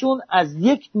همشون از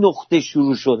یک نقطه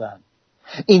شروع شدن،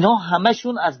 اینا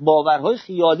همشون از باورهای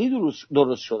خیالی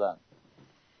درست شدن.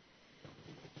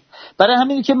 برای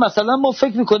همینی که مثلا ما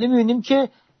فکر میکنیم میبینیم که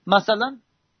مثلا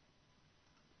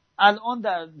الان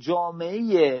در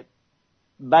جامعه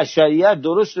بشریت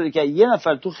درست شده که یه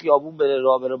نفر تو خیابون بره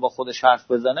راه بره با خودش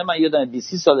حرف بزنه. من یادم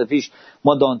 20 سال پیش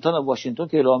ما دانتون واشنگتن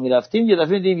که راه میرفتیم یه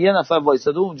دفعه دیدیم یه نفر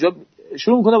وایساده اونجا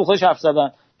شروع میکنه با خودش حرف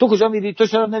زدن. تو کجا میری؟ تو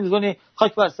چرا نمی‌کنی؟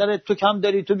 خاک بر سرت، تو کم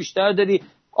داری، تو بیشتر داری،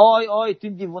 آی تو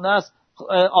دیوونه است،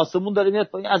 آسمون داره میاد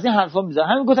پایین. از این حرفا میزنه.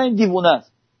 همین گفتن این دیوونه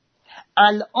است.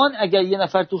 الان اگر یه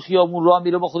نفر تو خیابون راه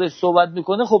میره با خودش صحبت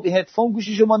میکنه، خب هدفون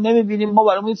گوشیشو ما نمیبینیم، ما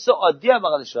برامون این چیز عادی از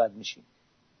بغلش رد میشیم.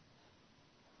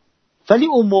 ولی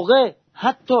اون موقع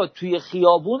حتی توی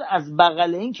خیابون از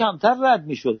بغل این کمتر رد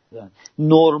میشدن.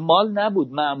 نرمال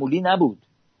نبود، معمولی نبود.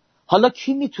 حالا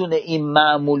کی میتونه این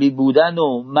معمولی بودن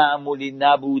و معمولی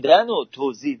نبودن رو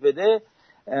توضیح بده؟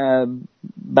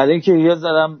 برای اینکه یه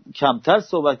ذرم کمتر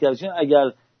صحبت کردیم،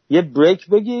 اگر یه بریک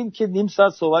بگیریم که نیم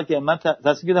ساعت صحبت کردیم، من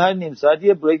تصمیم گرفتم هر نیم ساعت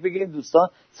یه بریک بگیریم دوستان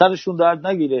سرشون درد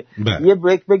نگیره. یه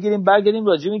بریک بگیریم برگردیم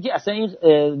راجع به اینکه اصلا این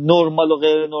نرمال و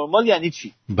غیر نرمال یعنی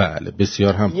چی. بله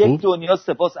بسیار هم خوب. یک دنیا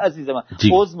سپاس عزیز من.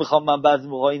 عذر میخوام من بعضی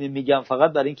موقع اینو میگم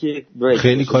فقط برای اینکه بریک.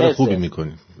 خیلی کار خوبی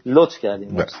میکنید. لطف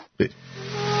کردیم.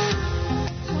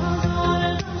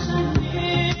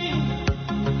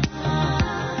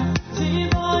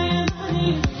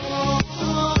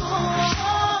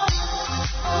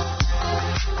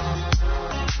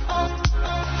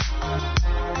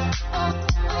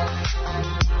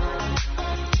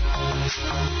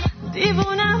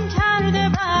 دیوونم کرده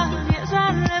بعد یه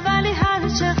ذره ولی هر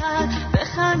چقدر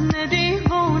بخنده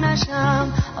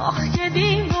دیوونشم، آخ که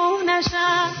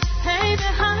دیوونشم. هی به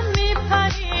هم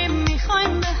میپریم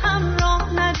میخوایم به هم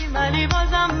راه ندیم، ولی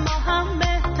بازم با هم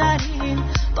بهتریم،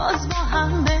 باز با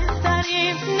هم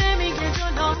بهتریم. نمیگه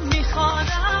جدا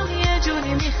میخوادم، یه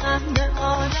جوری میخنده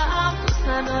آدم، دوست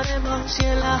نداره باش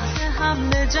یه لحظه هم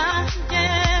به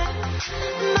جنگه.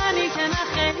 منی که نه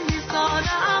خیلی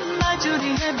سادم،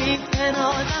 مجوریه بی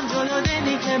ارادم، جلو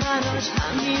دلی که براش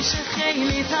همیشه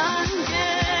خیلی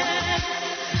تنگه.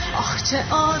 آخ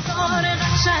چه آزار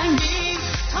قشنگی،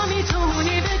 تا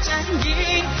میتونی به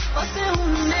جنگی واسه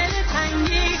اون دل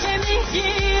تنگی که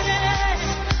میگیره.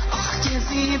 آخ که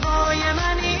زیبای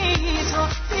منی تو،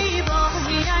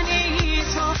 زیبایی یعنی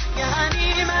تو،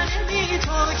 یعنی من بی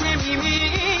تو که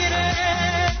میمیره.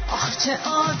 آخ چه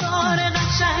آزار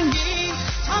قشنگی،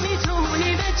 تا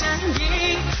میتونی به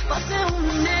جنگی واسه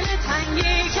اون دل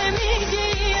تنگی که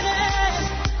میگیره.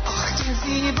 آخ که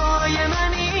زیبای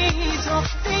منی تو،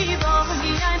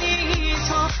 زیبایی یعنی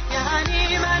تو،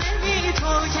 یعنی من بی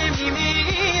تو که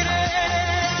میمیره.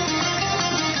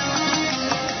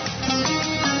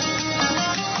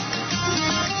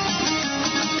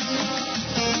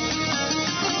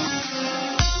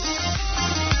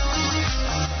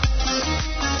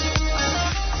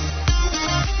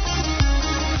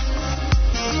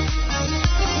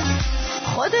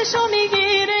 خودشو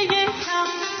میگیره یکم،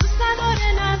 دوست نداره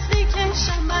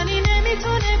نزدیکشم، ولی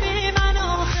نمیتونه بی من،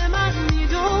 آخه من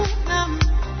میدونم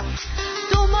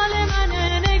دنبال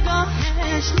منه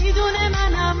نگاهش، میدونه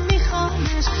منم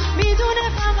میخوامش، میدونه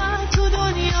فقط تو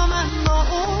دنیا من با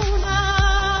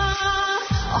اونم.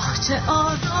 آخ چه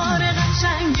آزار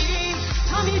قشنگی،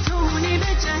 تا میتونی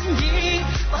به جنگی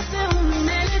واسه اون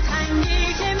دل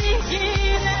تنگی که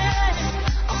میگیره.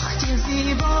 آخ که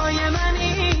زیبای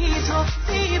منی تو،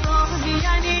 زیبایی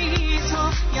یعنی تو،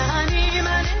 یعنی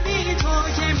من بی تو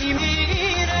که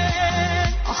میمیره.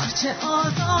 آخ چه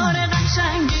آزار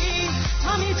قشنگی،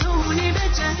 تا میتونی به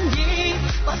جنگی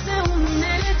واسه اون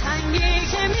دل تنگی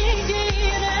که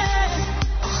میگیره.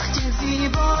 آخ که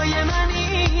زیبای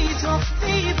منی تو،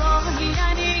 زیبایی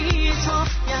یعنی تو،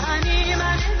 یعنی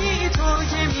من بی تو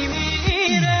که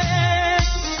میمیره.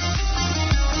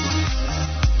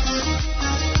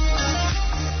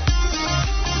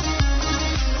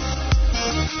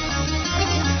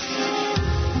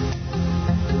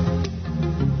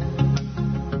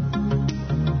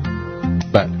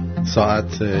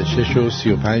 ساعت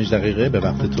 6:35 به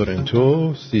وقت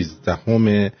تورنتو،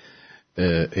 13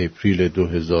 اپریل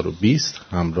 2020.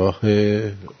 همراه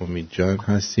امید جان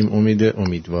هستیم،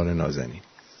 امیدوار نازنین.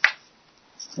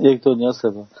 یک دنیا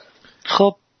سپاس.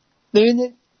 خب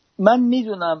ببینید، من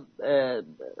میدونم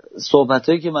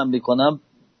صحبتایی که من میکنم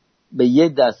به یه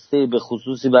دسته به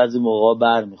خصوصی بعضی موقع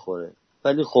بر میخوره،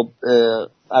 ولی خب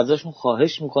ازشون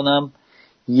خواهش میکنم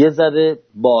یه ذره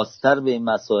بازتر به این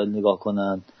مسائل نگاه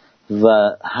کنن و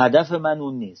هدف من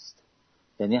اون نیست.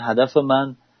 یعنی هدف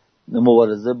من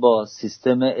مبارزه با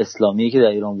سیستم اسلامی که در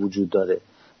ایران وجود داره،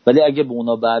 ولی اگه به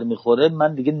اونا برمیخوره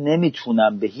من دیگه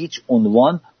نمیتونم به هیچ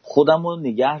عنوان خودم رو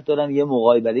نگه دارم یه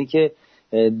موقعی، برای که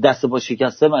دست با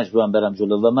شکسته مجبورم برم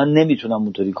جلو و من نمیتونم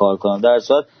اونطوری کار کنم. در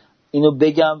صورت اینو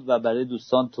بگم و برای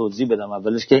دوستان توضیح بدم.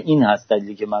 اولش که این هست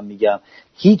دلیلی که من میگم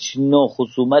هیچ نوع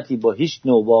خصومتی با هیچ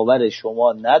نوع باور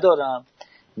شما ندارم،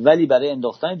 ولی برای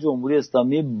انداختن جمهوری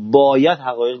اسلامی باید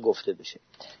حقایق گفته بشه.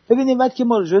 ببینید وقتی که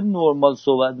ما راجع به نرمال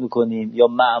صحبت میکنیم یا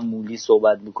معمولی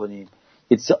صحبت میکنیم،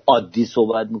 یه چیز عادی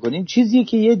صحبت میکنیم، چیزی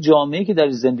که یه جامعه که در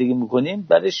زندگی میکنیم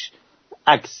برش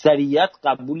اکثریت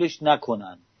قبولش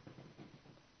نکنن،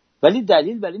 ولی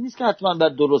دلیل برای نیست که حتما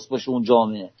باید درست باشه اون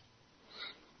جامعه.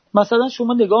 مثلا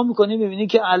شما نگاه میکنید میبینید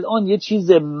که الان یه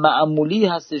چیز معمولی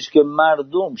هستش که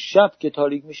مردم شب که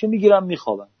تاریک میشه میگیرن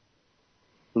میخوابن،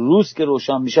 روز که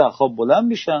روشن میشه خواب بلند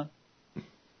میشن،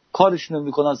 کارشونو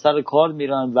میکنن، سر کار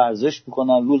میرن، ورزش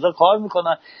میکنن، روزا کار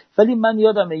میکنن. ولی من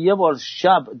یادمه یه بار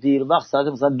شب دیر وقت ساعت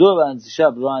مثلا 2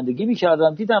 شب رانندگی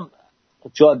میکردم، دیدم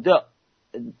جاده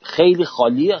خیلی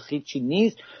خالیه، هیچی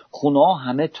نیست، خونه ها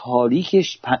همه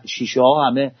تاریکش، شیشه ها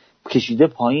همه کشیده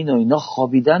پایین و اینا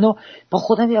خوابیدن. و با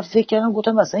خودم یه فکر کردم،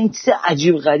 گفتم مثلا این چیز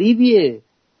عجیب غریبیه،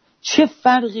 چه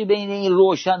فرقی بین این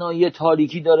روشنایی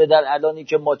تاریکی داره در الانی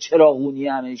که ما چراغونی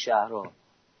همه شهرها،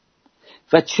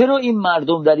 و چرا این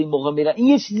مردم در این موقع میرن؟ این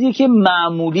یه چیزیه که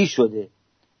معمولی شده.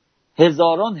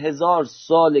 هزاران هزار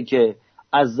ساله که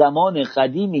از زمان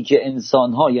قدیمی که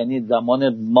انسان‌ها، یعنی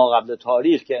زمان ما قبل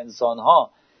تاریخ، که انسان‌ها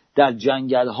در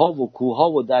جنگل‌ها و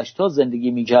کوه‌ها و دشت‌ها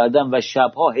زندگی می‌کردن و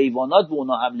شب‌ها حیوانات به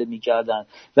اونها حمله می‌کردن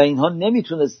و اینها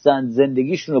نمی‌تونستن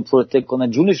زندگیشون رو پروتکت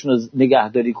کنن، جونشون رو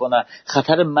نگهداری کنن،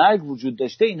 خطر مرگ وجود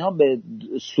داشته، اینها به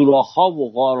سوراخ‌ها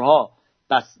و غارها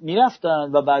بس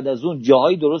می‌رفتن و بعد از اون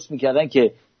جاهایی درست می‌کردن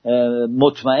که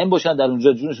مطمئن باشن در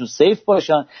اونجا جونشون سیف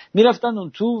باشن، میرفتن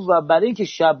اون تو و برای اینکه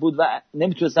شب بود و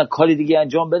نمیتونستن کاری دیگه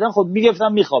انجام بدن، خب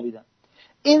میگفتن میخوابیدن.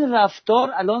 این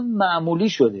رفتار الان معمولی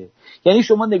شده. یعنی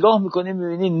شما نگاه میکنید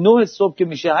میبینید 9 صبح که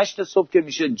میشه، 8 صبح که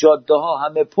میشه، جاده ها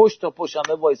همه پشت تا پشت،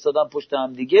 همه وایسادن پشت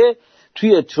هم دیگه،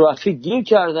 توی ترافیک گیر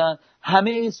کردن، همه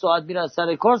این ساعت میرن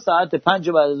سر کار، ساعت 5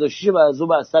 بعد از 6 بعد از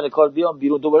ظهر سر کار بیان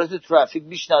بیرون، دوباره تو ترافیک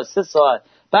بیشتر 3 ساعت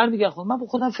برمیگردن. خب من با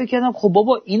خودم فکر کردم خب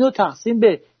بابا اینو تقسیم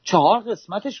به 4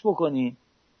 قسمتش بکنی،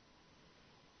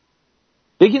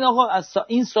 بگین آقا از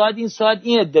این ساعت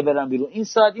این عده برن بیرون، این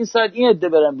ساعت این عده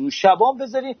برن بیرون، شبام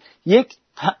بذارید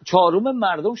 1/4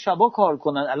 مردم شبا کار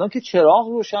کنن. الان که چراغ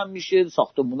روشن میشه،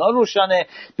 ساختمونا روشنه،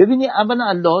 ببینید اولا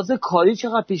از لحاظ کاری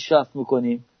چقدر پیشرفت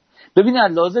میکنیم، ببینید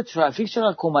از لحاظ ترافیک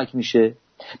چقدر کمک میشه،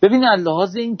 ببینید از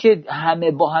لحاظ این که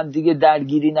همه با هم دیگه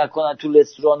درگیری نکنن تو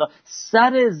رستورانا،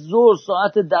 سر ظهر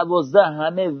ساعت 12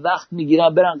 همه وقت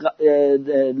میگیرن برن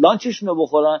لانچشون رو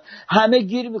بخورن، همه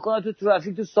گیر میکنن تو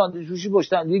ترافیک، تو ساندویچ فروشی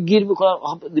پشتن گیر میکنن.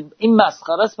 این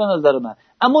مسخره است به نظر من،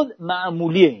 اما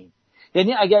معمولیه این.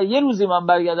 یعنی اگر یه روزی من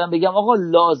برگردم بگم آقا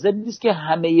لازم نیست که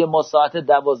همه ما ساعت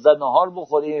 12 نهار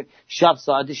بخوریم، شب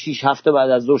ساعت 6 7 بعد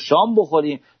از ظهر شام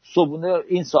بخوریم، صبحونه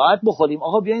این ساعت بخوریم،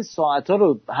 آقا بیا این ساعت‌ها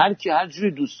رو هر کی هر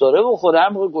جوری دوست داره بخوره، هر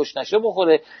موقع گشنشه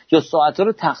بخوره، یا ساعت‌ها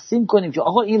رو تقسیم کنیم که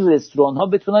آقا این رستوران‌ها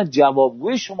بتونن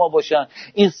جوابگوی شما باشن،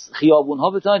 این خیابون‌ها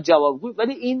بتونن جوابگوی.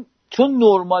 ولی این چون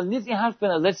نرمال نیست، این حرف به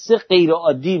نظر چیز غیر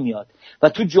عادی میاد و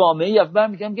تو جامعه اول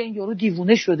میگم که این یارو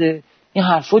دیوونه شده، این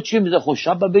حرفا چیه میزه، خوش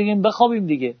شب بگیم بخوابیم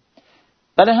دیگه.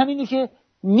 برای همینه که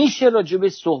میشه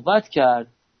راجبش صحبت کرد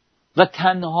و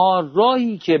تنها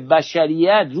راهی که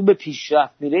بشریت رو به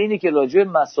پیشرفت میره اینه که راجب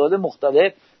مسائل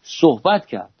مختلف صحبت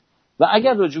کرد و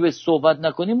اگر راجبش صحبت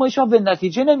نکنیم ما هیچ به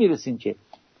نتیجه نمیرسیم. که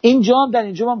اینجا هم در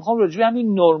اینجا من میخوام راجب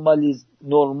همین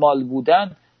نرمال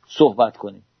بودن صحبت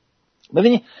کنیم.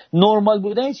 ببینید نرمال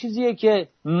بودن یه چیزیه که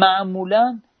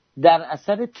معمولا در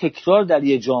اثر تکرار در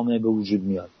یه جامعه به وجود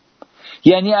میاد.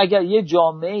 یعنی اگر یه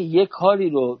جامعه یک کاری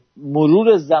رو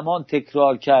مرور زمان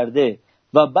تکرار کرده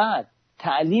و بعد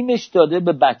تعلیمش داده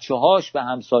به بچه‌هاش، به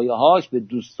همسایه‌هاش، به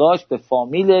دوستاش، به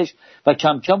فامیلش و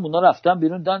کم کم اونا رفتن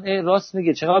بیرون دیدن راست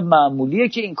میگه، چقدر معمولیه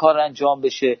که این کار انجام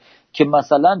بشه، که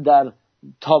مثلا در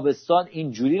تابستان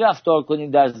اینجوری رفتار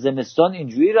کنیم، در زمستان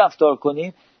اینجوری رفتار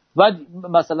کنیم، و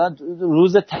مثلا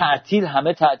روز تعطیل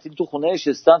همه تعطیل تو خونه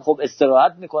نشستن، خب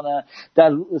استراحت میکنن،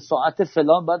 در ساعت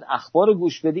فلان بعد اخبار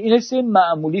گوش بدی. اینا چیز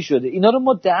معمولی شده. اینا رو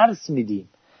ما درس میدیم،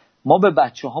 ما به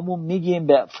بچه هامون میگیم،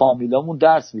 به فامیلامون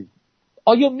درس میدیم.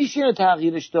 آیا میشه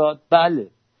تغییرش داد؟ بله.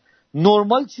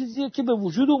 نرمال چیزیه که به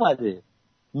وجود اومده.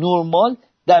 نرمال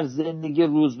در زندگی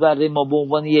روزمره ما به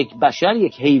عنوان یک بشر،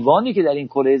 یک حیوانی که در این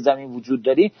کره زمین وجود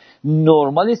داریم،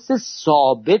 نرمال است،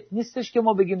 ثابت نیستش که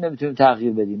ما بگیم نمیتونیم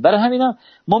تغییر بدیم. برای همینم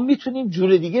ما میتونیم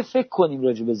جور دیگه فکر کنیم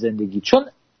راجع به زندگی،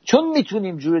 چون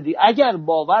میتونیم جور دیگه اگر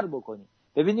باور بکنیم.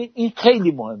 ببینید این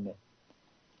خیلی مهمه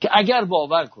که اگر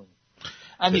باور کنیم.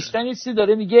 انیشتین یه چیزی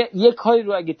داره میگه یک کاری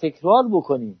رو اگه تکرار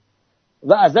بکنیم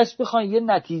و ازش بخواین یه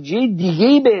نتیجه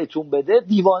دیگه‌ای بهتون بده،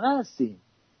 دیوانه هستین.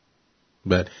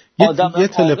 بله. یه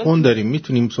تلفن داریم،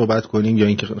 میتونیم صحبت کنیم یا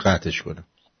اینکه قطعش کنیم؟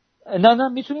 نه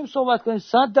میتونیم صحبت کنیم، 100%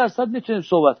 میتونیم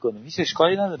صحبت کنیم، هیچ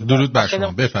اشکالی نداره. درود بر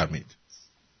شما، بفرمایید.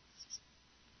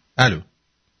 الو،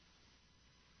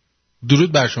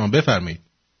 درود بر شما، بفرمایید.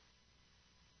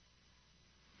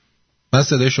 من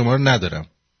صدای شما رو ندارم.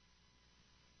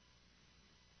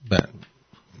 بله.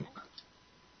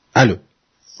 الو.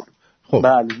 خب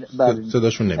بله.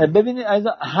 صداشون نمیاد. ببینید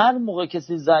عزیزان، هر موقع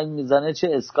کسی زنگ میزنه چه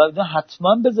اسکایپ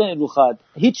حتما بزنید رو خط،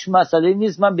 هیچ مسئله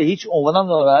نیست، من به هیچ عنوانم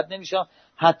ناراحت نمیشم،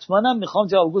 حتما هم میخوام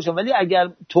جواب گوشم، ولی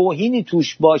اگر توهینی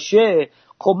توش باشه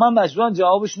خب من مجبورم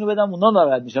جوابشونو بدم، اونا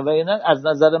ناراحت میشن. و یعنی از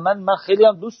نظر من خیلی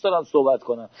هم دوست دارم صحبت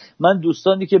کنم. من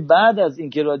دوستانی که بعد از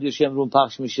اینکه رادیو شمرون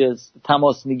پخش میشه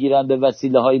تماس میگیرن به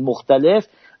وسیله‌های مختلف،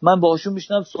 من باهاشون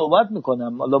میشنم صحبت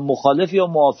میکنم، حالا مخالف یا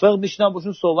موافق میشنم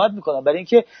باهاشون صحبت میکنم، برای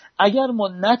اینکه اگر ما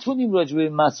نتونیم راجع به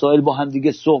مسائل با هم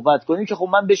دیگه صحبت کنیم که خب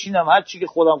من بشینم هر چی که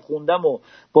خودم خوندم و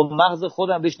با مغز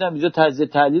خودم بشینم اینجا تجزیه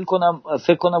تحلیل کنم،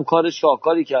 فکر کنم کار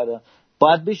شاهکاری کردم.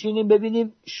 باید بشینیم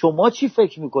ببینیم شما چی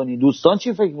فکر میکنین، دوستان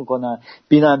چی فکر میکنن،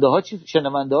 بیننده ها چی،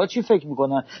 شنونده ها چی فکر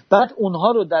میکنن، بعد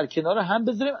اونها رو در کنار هم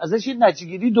بذاریم ازش یه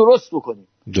نتیجه‌گیری درست بکنیم.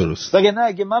 درست. وگرنه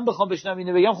اگه من بخوام بشنم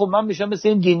اینو بگم خب من میشم مثل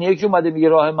این دینیه که اومده میگه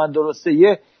راه من درسته،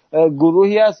 یه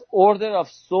گروهی از Order of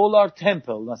Solar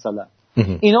Temple مثلا،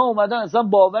 اینا اومدن اصلا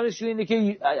باورشون اینه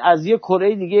که از یه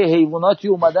کره دیگه حیواناتی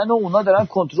اومدن و اونا دارن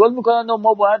کنترل میکنن و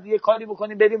ما باید یه کاری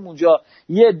بکنیم بریم اونجا.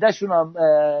 یه عده‌شون هم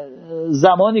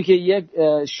زمانی که یک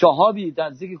شهابی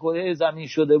نزدیک کره زمین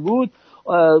شده بود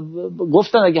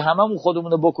گفتن اگه هممون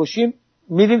خودمون رو بکشیم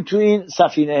میریم تو این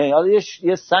سفینه. حالا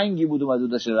یه سنگی بود اومده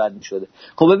داشت رد میشده.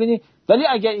 خب ببینید، ولی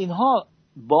اگر اینها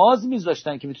باز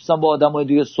میذاشتن که میتونن با آدمای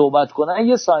دیگه صحبت کنن،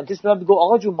 یه ساینتیست میاد میگه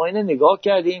آقا جون ما اینو نگاه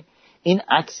کردیم، این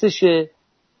عکسشه،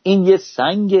 این یه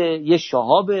سنگ، یه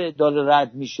شهاب داره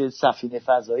رد میشه، سفینه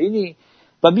فضایی نی،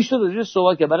 و میشه راجعش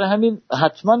صحبت کرد. برای همین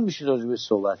حتما میشه راجعش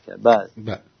صحبت کرد.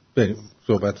 بله بریم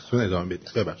صحبتتون ادامه بدید.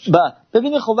 ببخشید.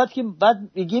 ببینید خب وقتی که بعد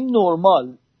میگیم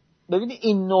نرمال، ببینید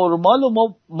این نرمال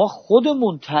رو ما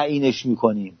خودمون تعیینش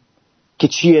میکنیم که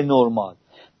چیه نرمال.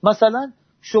 مثلا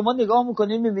شما نگاه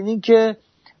میکنین میبینین که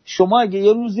شما اگه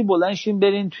یه روزی بلند شین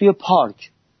برین توی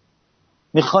پارک،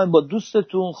 میخواین با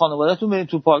دوستتون خانواده‌تون برین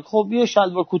تو پارک، خب یه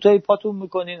شلوار کوتاهی پاتون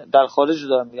میکنین، در خارج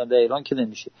دارم میگم، در ایران که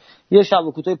نمیشه، یه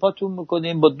شلوار کوتاهی پاتون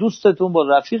میکنین با دوستتون با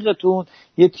رفیقتون،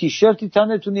 یه تیشرتی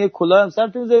تنتون، یه کلاه هم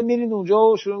سرتون میذارین، میرین اونجا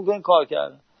و شروع میکنین کار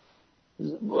کردن،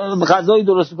 غذایی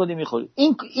درست میکنین میخورین.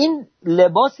 این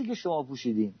لباسی که شما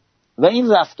پوشیدین و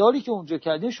این رفتاری که اونجا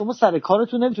کردین شما سر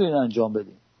کارتون نمیتونین انجام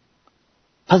بدین،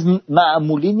 پس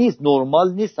معمولی نیست،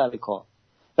 نرمال نیست سر کار.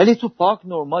 ولی تو پارک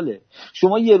نرماله.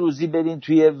 شما یه روزی برین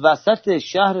توی وسط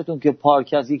شهرتون که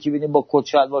پارک هست، یکی ببینین با کت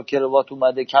شلوار کراوات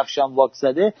اومده، کفشم واکس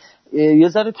زده، یه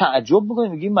ذره تعجب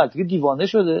میکنین، میگین مرد دیوانه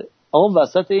شده، آقا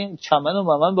وسط این چمن و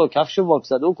ممن با کفش واکس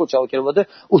زده و کت شلوار کراوات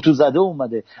اتو زده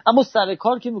اومده، اما سر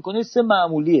کار که میکنه سه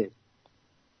معمولیه.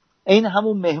 این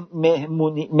همون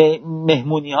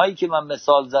مهمونی هایی که من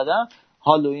مثال زدم،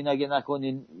 هالووین اگه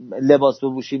نکنین لباس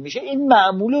بپوشین میشه، این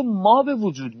معمول ما به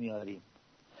وجود میاریم.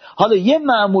 حالا یه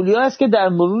معمولی هست که در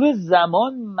مرور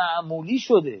زمان معمولی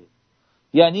شده،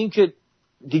 یعنی این که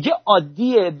دیگه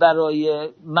عادیه برای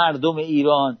مردم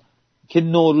ایران که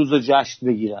نوروز رو جشن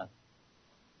بگیرن.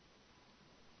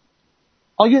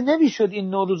 آیا نمیشد این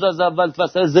نوروز از اول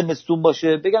فصل زمستون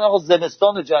باشه بگن آقا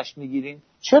زمستان رو جشن میگیرین؟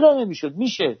 چرا نمیشد؟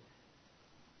 میشه،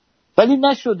 ولی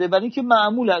نشده، برای اینکه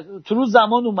معمول تو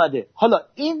زمان اومده. حالا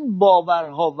این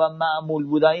باورها و معمول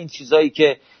بودن، این چیزایی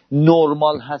که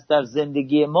نرمال هست در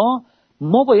زندگی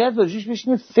ما باید راجعش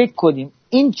بشینیم فکر کنیم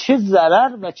این چه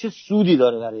ضرر و چه سودی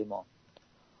داره برای ما.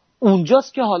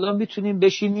 اونجاست که حالا میتونیم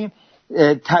بشینیم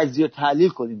تجزیه و تحلیل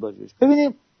کنیم راجعش.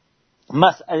 ببینیم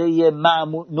مسئله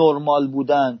نرمال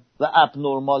بودن و اب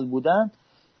نرمال بودن،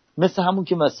 مثل همون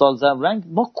که مثال زدم رنگ،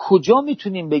 ما کجا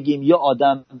میتونیم بگیم یا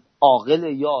آدم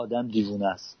عاقله یا آدم دیوونه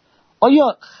است؟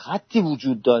 آیا خطی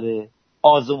وجود داره؟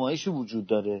 آزمایشی وجود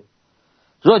داره؟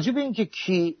 راجع به این که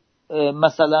کی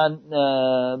مثلا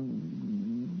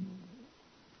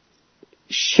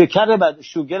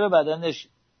شوگر بدنش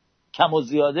کم و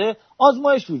زیاده،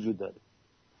 آزمایش وجود داره.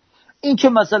 این که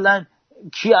مثلا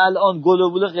کی الان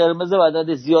گلوبول قرمز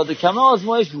بدنش زیاد و کمه،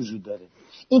 آزمایش وجود داره.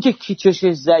 این که کی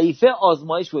چشش ضعیفه،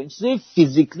 آزمایش وجود. این چیزای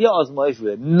فیزیکلی آزمایش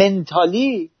وجود.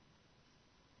 منتالی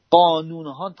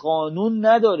قانون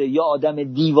نداره، یا آدم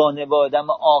دیوانه و آدم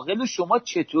عاقل شما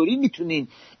چطوری میتونین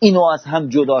اینو از هم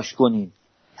جداش کنین؟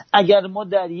 اگر ما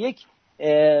در یک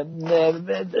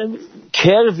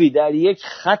کروی، در یک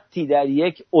خطی، در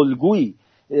یک الگویی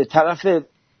طرف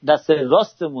دست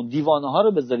راستمون دیوانه ها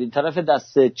رو بذاریم، طرف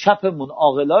دست چپمون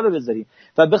عاقلا رو بذاریم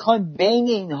و بخوایم بین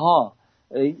اینها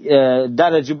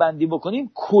درجه بندی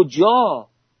بکنیم، کجا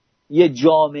یه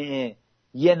جامعه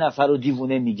یه نفر رو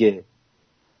دیوونه میگه؟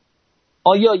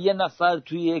 آیا یه نفر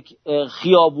توی یک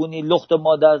خیابونی لخت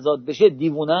مادرزاد بشه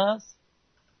دیوونه است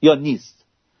یا نیست؟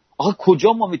 آخه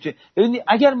کجا ما میتونیم؟ ببینید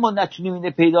اگر ما نتونیم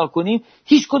اینو پیدا کنیم،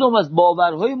 هیچ کدوم از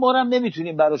باورهای ما رو هم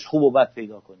نمیتونیم براش خوب و بد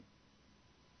پیدا کنیم.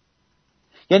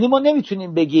 یعنی ما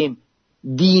نمیتونیم بگیم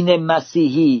دین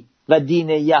مسیحی و دین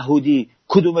یهودی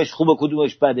کدومش خوبه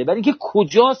کدومش بده، برای اینکه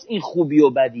کجاست این خوبی و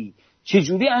بدی؟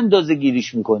 چجوری اندازه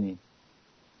گیریش میکنیم؟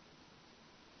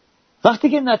 وقتی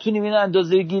که نتونیم این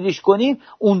اندازه گیریش کنیم،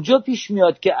 اونجا پیش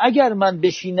میاد که اگر من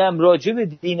بشینم راجع به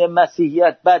دین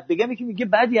مسیحیت بد بگم، یکی میگه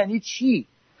بد یعنی چی؟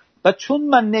 و چون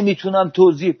من نمیتونم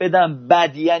توضیح بدم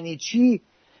بد یعنی چی،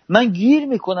 من گیر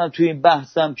میکنم توی این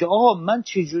بحثم که آقا من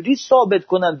چجوری ثابت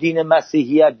کنم دین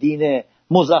مسیحیت دین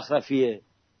مزخرفیه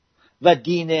و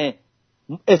دین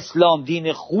اسلام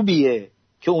دین خوبیه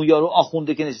که اون یارو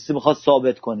آخونده که نشسته میخواد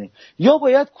ثابت کنه. یا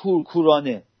باید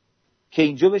کورکورانه که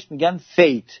اینجا بهش میگن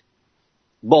فیت،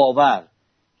 باور،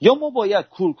 یا ما باید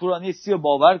کورکورانه سی رو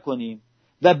باور کنیم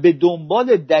و به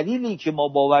دنبال دلیلی که ما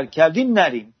باور کردیم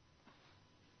نریم.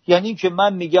 یعنی که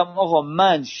من میگم آقا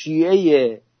من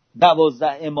شیعه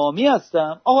 12 امامی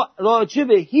هستم، آقا راجع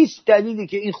به هیچ دلیلی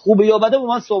که این خوبه یا بده با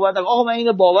من صحبت نکن. آقا من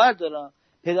اینو باور دارم،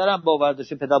 پدرم باور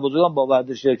داشته، پدر بزرگم باور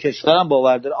داشته، کشورم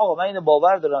باور داره، آقا من اینو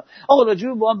باور دارم. آقا راجع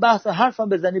به با هم بحث حرفم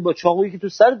بزنی با چاقویی که تو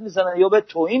سرت میزنن یا به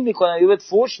توهین میکنن یا به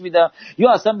فحش میدن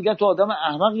یا اصلا میگن تو آدم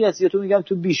احمقی هستی یا تو میگم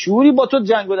تو بیشوری، با تو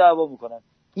جنگ و دعوا میکنن.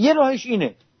 یه راهش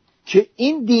اینه که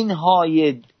این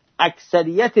دینهای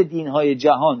اکثریت دینهای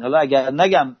جهان، حالا اگر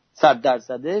نگم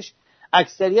 100%،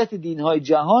 اکثریت دینهای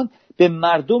جهان به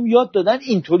مردم یاد دادن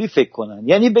اینطوری فکر کنن.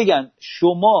 یعنی بگن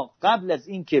شما قبل از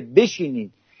این که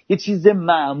بشینید یه چیز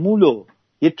معمول و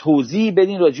یه توضیح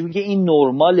بدین راجع به که این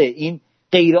نرماله، این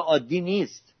غیر عادی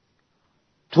نیست،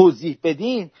 توضیح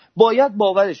بدین، باید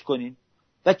باورش کنین.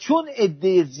 و چون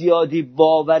عده زیادی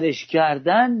باورش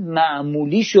کردن،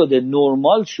 معمولی شده،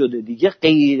 نرمال شده دیگه،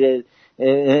 غیر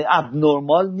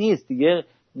ابنرمال نیست دیگه،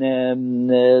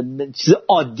 چیز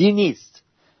عادی نیست.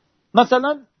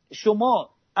 مثلا شما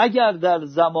اگر در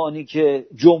زمانی که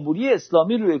جمهوری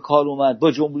اسلامی روی کار اومد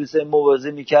با جمهوری اسلامی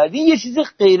مبارزه می‌کردین، یه چیز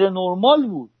غیر نرمال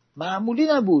بود، معمولی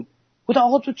نبود. گفتن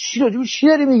آقا تو چی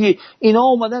داری میگی؟ اینا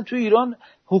اومدن تو ایران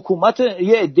حکومت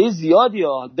یه عده زیادی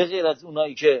ها، به غیر از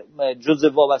اونایی که جزء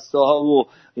وابسته ها و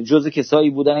جزء کسایی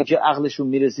بودن که عقلشون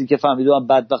میرسید که فهمیدن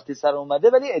بدبختی سر اومده،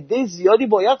 ولی عده زیادی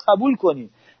باید قبول کنین.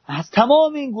 از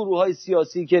تمام این گروه‌های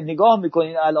سیاسی که نگاه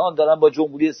میکنین الان دارن با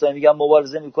جمهوری اسلامی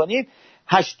مبارزه میکنین،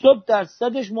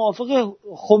 80% موافق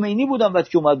خمینی بودن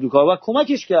وقتی که اومد رو کار و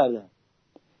کمکش کردن.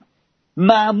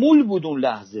 معمول بود اون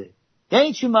لحظه.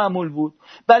 یعنی چی معمول بود؟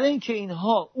 برای اینکه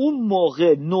اینها اون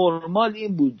موقع نرمال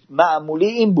این بود، معمولی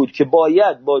این بود که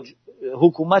باید با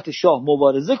حکومت شاه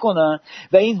مبارزه کنن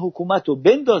و این حکومت رو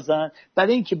بندازن،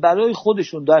 برای اینکه برای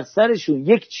خودشون در سرشون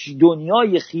یک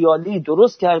دنیای خیالی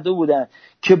درست کرده بودن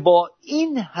که با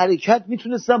این حرکت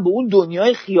میتونستن به اون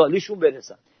دنیای خیالیشون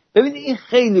برسن. ببینید این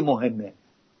خیلی مهمه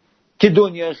که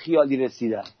دنیای خیالی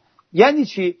رسیدن. یعنی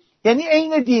چی؟ یعنی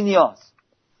عین دینیاست.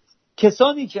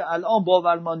 کسانی که الان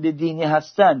باورمند دینی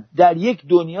هستن در یک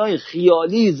دنیای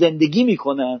خیالی زندگی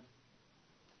میکنن،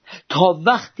 تا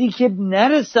وقتی که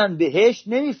نرسن بهش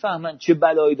نمیفهمن چه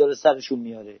بلایی داره سرشون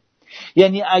میاره.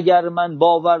 یعنی اگر من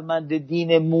باورمند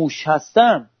دین موش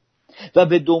هستم و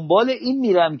به دنبال این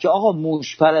میرم که آقا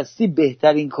موش پرستی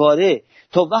بهترین کاره،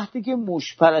 تا وقتی که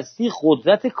موش پرستی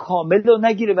قدرت کامل رو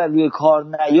نگیره و روی کار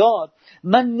نیاد،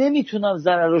 من نمیتونم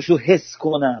ضررش رو حس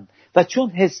کنم و چون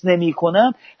حس نمی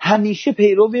کنم همیشه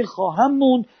پیرو خواهم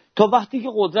موند تا وقتی که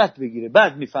قدرت بگیره.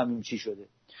 بعد میفهمیم چی شده.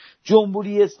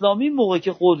 جمهوری اسلامی موقع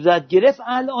که قدرت گرفت،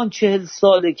 الان 40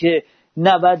 ساله که 99%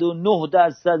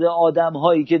 آدم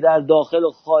هایی که در داخل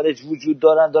و خارج وجود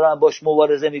دارن باش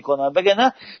مبارزه میکنن. بگه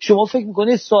نه شما فکر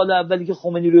میکنید سال اولی که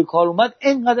خمینی روی کار اومد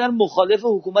اینقدر مخالف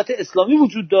حکومت اسلامی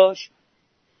وجود داشت؟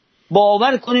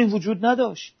 باور کنین وجود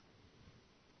نداشت.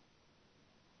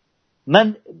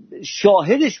 من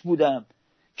شاهدش بودم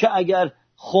که اگر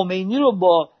خمینی رو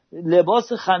با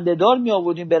لباس خنده‌دار می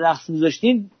آوردین به رقص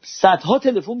می‌ذاشتین، صدها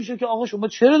تلفن میشه که آقا شما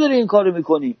چرا داری این کارو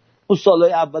میکنی اون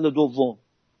سالهای اول و دوم.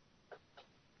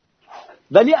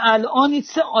 ولی الان این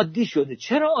عادی شده.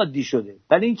 چرا عادی شده؟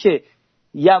 برای اینکه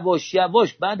یواش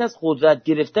یواش بعد از قدرت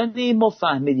گرفتن این ما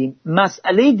فهمیدیم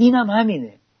مسئله دین هم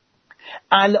همینه.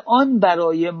 الان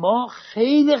برای ما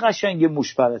خیلی قشنگ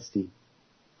موش پرستی.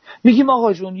 میگیم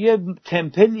آقا جون یه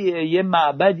تمپلیه، یه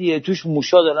معبدیه، توش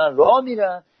موشا دارن راه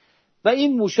میرن و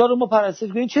این موشا رو ما پرستش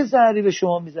کنیم، چه ضرری به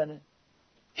شما میزنه؟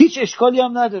 هیچ اشکالی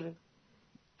هم نداره.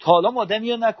 تا حالا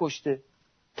آدمی رو نکشته.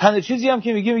 تنها چیزی هم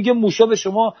که میگه موشا به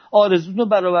شما آرزوتون رو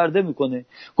برآورده میکنه.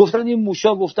 گفتن این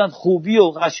موشا گفتن خوبی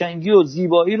و قشنگی و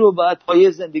زیبایی رو باید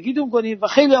پایه زندگیتون کنید و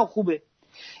خیلی هم خوبه.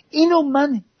 اینو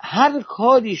من هر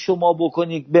کاری شما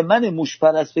بکنید به من موش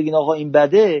پرست بگین آقا این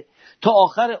بده، تا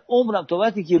آخر عمرم تا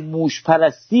وقتی که موش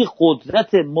پرستی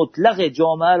قدرت مطلق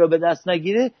جامعه رو به دست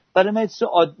نگیره، برای من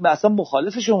اصلا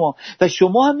مخالف شما و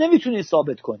شما هم نمیتونید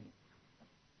ثابت کنید.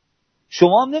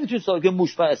 شما هم نمیتونید ثابت کنید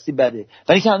موش پرستی بده،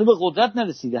 ولی که هنوز به قدرت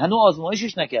نرسیده، هنوز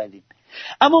آزمایشش نکردیم.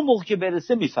 اما موقع که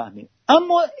برسه میفهمیم.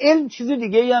 اما علم چیز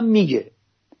دیگه هم میگه.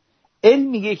 علم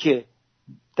میگه که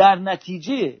در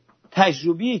نتیجه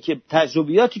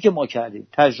تجربیاتی که ما کردیم،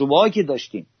 تجربه‌هایی که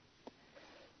داشتیم،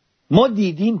 ما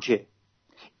دیدیم که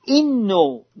این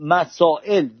نوع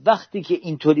مسائل وقتی که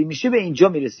اینطوری میشه به اینجا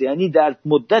میرسه. یعنی در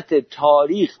مدت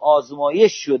تاریخ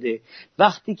آزمایش شده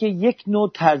وقتی که یک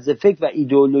نوع طرز فکر و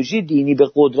ایدئولوژی دینی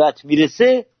به قدرت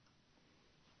میرسه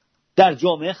در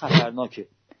جامعه خطرناکه.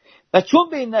 و چون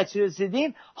به این نتیجه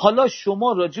رسیدیم، حالا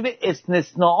شما راجع به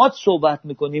استثناءات صحبت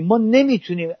میکنیم. ما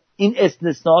نمیتونیم این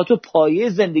استثناءات رو پایه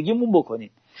زندگیمون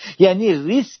بکنیم. یعنی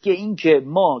ریسک این که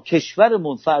ما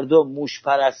کشورمون فردا موش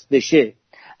پرست بشه،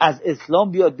 از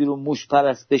اسلام بیاد بیرون موش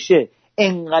پرست بشه،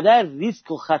 انقدر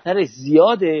ریسک و خطرش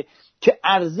زیاده که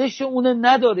ارزش اونه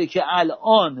نداره که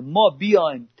الان ما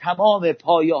بیایم تمام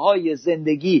پایه‌های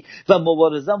زندگی و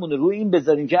مبارزمون رو این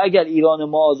بذاریم که اگر ایران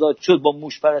ما آزاد شد با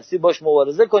موش پرستی باش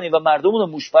مبارزه کنیم و مردمون رو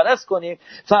موش پرست کنیم،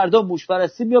 فردا موش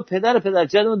پرستی میاد پدر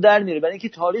جدمون در میره، برای اینکه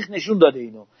تاریخ نشون داده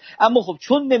اینو. اما خب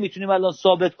چون نمیتونیم الان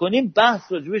ثابت کنیم،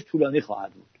 بحث راجبش طولانی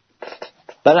خواهد بود.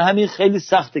 برای همین خیلی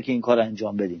سخته که این کار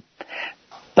انجام بدیم.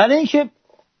 برای اینکه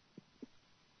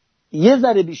یه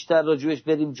ذره بیشتر راجبش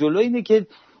بریم جلو، اینه که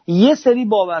یه سری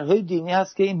باورهای دینی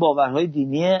هست که این باورهای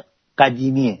دینی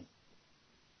قدیمیه.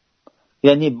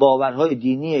 یعنی باورهای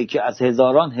دینیه که از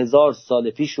هزاران هزار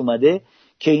سال پیش اومده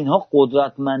که اینها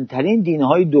قدرتمندترین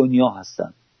دینهای دنیا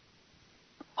هستن.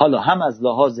 حالا هم از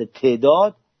لحاظ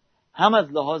تعداد، هم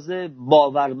از لحاظ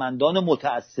باورمندان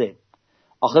متعصب.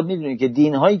 آخه میدونید که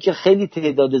دینهایی که خیلی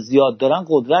تعداد زیاد دارن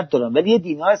قدرت دارن، ولی یه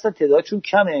دینهایی هستن تعدادشون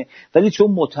کمه ولی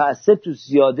چون متعصب تو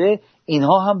زیاده،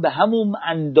 اینها هم به همون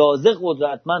اندازه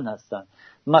قدرتمند هستن.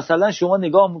 مثلا شما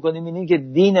نگاه میکنید میبینید که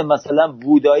دین مثلا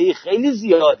بودایی خیلی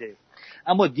زیاده،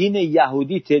 اما دین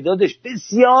یهودی تعدادش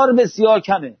بسیار بسیار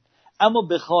کمه، اما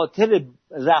به خاطر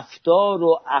رفتار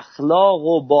و اخلاق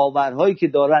و باورهایی که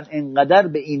دارن انقدر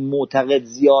به این معتقد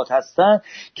زیاد هستن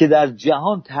که در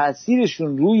جهان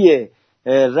تأثیرشون روی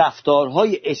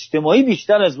رفتارهای اجتماعی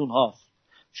بیشتر از اونهاست.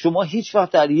 شما هیچ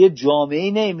وقت در یه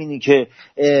جامعه‌ای نمی‌بینی که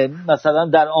مثلا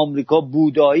در آمریکا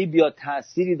بودایی بیاد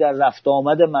تأثیری در رفت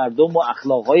آمد مردم و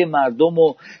اخلاقهای مردم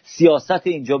و سیاست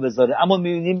اینجا بذاره، اما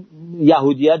می‌بینیم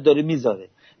یهودیت داره میذاره.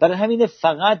 برای همین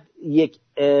فقط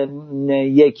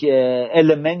یک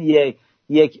المنت،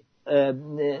 یک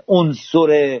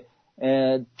عنصر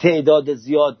تعداد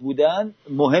زیاد بودن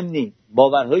مهم نیست،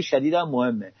 باورهای شدید هم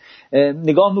مهمه.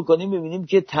 نگاه میکنیم میبینیم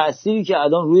که تأثیری که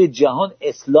الان روی جهان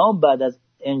اسلام بعد از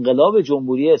انقلاب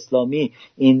جمهوری اسلامی،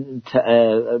 این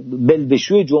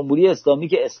بلبشوی جمهوری اسلامی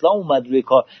که اسلام اومد روی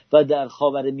کار و در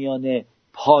خاورمیانه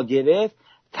پا گرفت،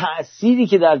 تأثیری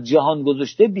که در جهان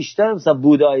گذاشته بیشتر مثلا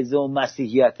بوداییسم و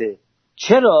مسیحیته.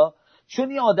 چرا؟ چون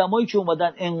این آدمایی که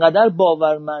اومدن انقدر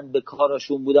باورمند به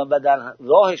کاراشون بودن و در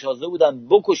راهش حاضر بودن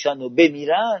بکشن و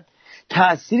بمیرن،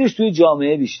 تأثیرش توی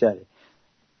جامعه بیشتره.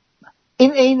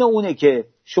 این عین اونه که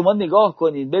شما نگاه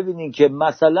کنید ببینید که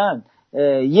مثلا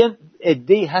یه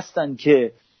عده‌ای هستن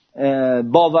که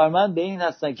باورمند به این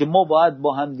هستن که ما باید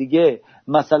با هم دیگه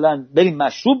مثلا بریم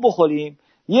مشروب بخوریم،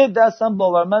 یه عده هستن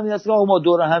باورمند این هستن که ما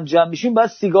دور هم جمع میشیم باید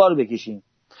سیگار بکشیم.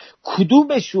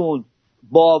 کدومشون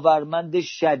باورمند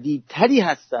شدیدتری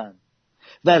هستن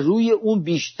و روی اون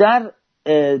بیشتر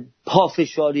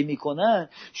پافشاری میکنن؟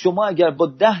 شما اگر با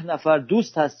 10 نفر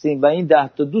دوست هستین و این 10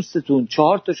 تا دوستتون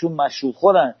 4 تاشون مشروب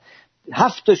خورن،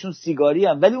 7 تاشون سیگاری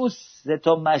هم، ولی اون 3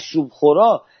 تا مشروب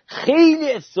خورا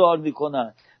خیلی اصرار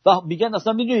میکنن و میگن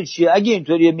اصلا میدونید چیه، اگه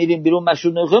اینطوریه میریم بیرون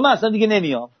مشروب نمیخوریم من اصلا دیگه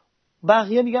نمیام.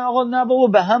 بقیه میگن آقا نه بابا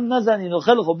به هم نزنین و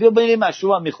خیلی خب بیا بریم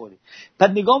مشروب هم میخوریم.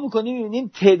 بعد نگاه میکنیم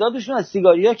میبینیم تعدادشون از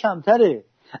سیگاریا کمتره،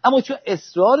 اما چون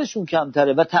اصرارشون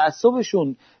کمتره و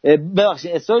تعصبشون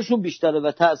اصرارشون بیشتره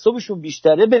و تعصبشون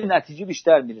بیشتره، به نتیجه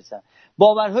بیشتر میرسن.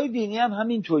 باورهای دینی هم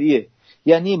همینطوریه.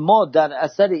 یعنی ما در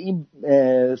اثر این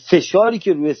فشاری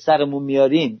که روی سرمون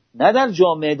میاریم، نه در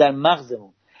جامعه، در مغزمون،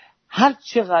 هر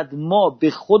چقدر ما به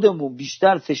خودمون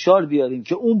بیشتر فشار بیاریم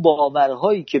که اون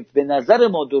باورهایی که به نظر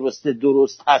ما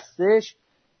درست هستش،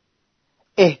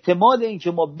 احتمال این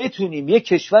که ما بتونیم یک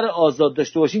کشور آزاد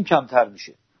داشته باشیم کمتر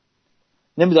میشه.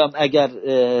 نمیدونم اگر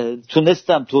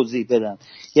تونستم توضیح بدم.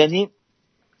 یعنی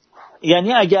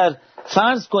یعنی اگر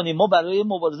فرض کنیم ما برای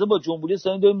مبارزه با جمهوری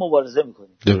اسلامی داریم مبارزه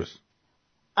میکنیم، درست،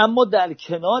 اما در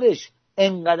کنارش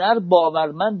انقدر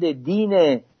باورمند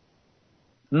دین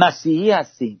مسیحی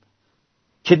هستیم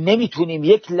که نمیتونیم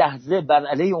یک لحظه بر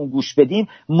علیه اون گوش بدیم،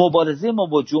 مبارزه ما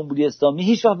با جمهوری اسلامی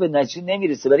هیچ وقت به نتیجه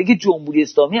نمیرسه، برای اینکه جمهوری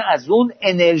اسلامی از اون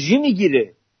انرژی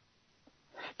میگیره.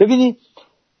 ببینید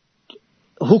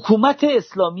حکومت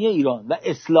اسلامی ایران و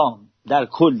اسلام در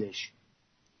کلش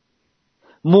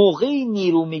موقعی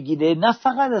نیرو میگیره نه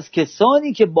فقط از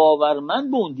کسانی که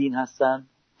باورمند به اون دین هستن،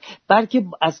 بلکه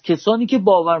از کسانی که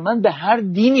باورمند به هر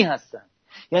دینی هستن.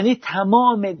 یعنی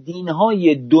تمام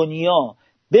دینهای دنیا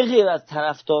به غیر از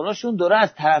طرفداراشون داره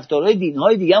از طرفدارای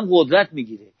دینهای دیگه هم قدرت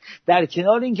میگیره، در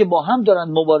کنار اینکه با هم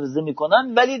دارن مبارزه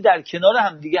میکنن ولی در کنار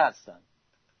هم دیگه هستن.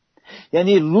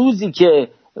 یعنی روزی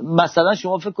که مثلا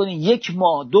شما فکر کنید 1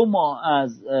 ماه 2 ماه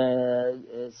از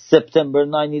سپتامبر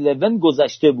 9/11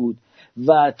 گذشته بود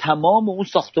و تمام اون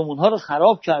ساختمون ها رو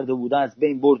خراب کرده بودن، از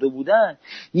بین برده بودن،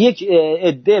 یک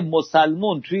عده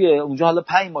مسلمون توی اونجا، حالا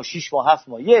 5 ماه 6 ماه 7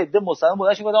 ماه، یه عده مسلمون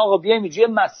بودن گفتن آقا بیایم اینجا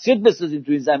مسجد بسازیم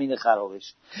توی زمین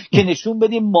خرابش که نشون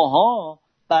بدیم ماها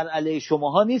بر علیه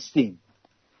شماها نیستیم.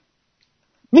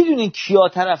 میدونین کیا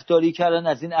طرفداری کردن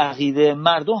از این عقیده؟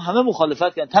 مردم همه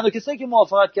مخالفت کردن. تنها کسایی که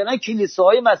موافقت کردن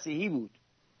کلیساهای مسیحی بود.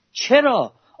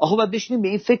 چرا؟ آخه باید بشینیم به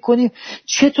این فکر کنیم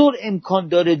چطور امکان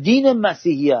داره دین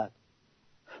مسیحیت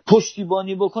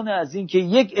پشتیبانی بکنه از این که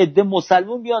یک عده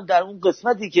مسلمان بیان در اون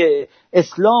قسمتی که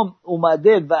اسلام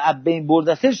اومده و بین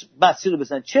بردتش مسجد رو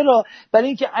بسن. چرا؟ برای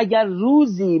اینکه اگر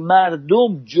روزی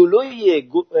مردم جلوی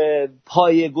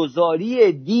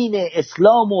پایه‌گذاری دین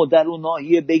اسلامو در اون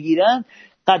ناحیه بگیرن،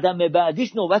 قدم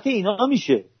بعدیش نوبت اینا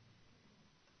میشه.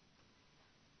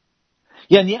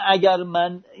 یعنی اگر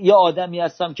من یه آدمی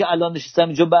هستم که الان نشستم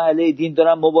اینجا به علیه دین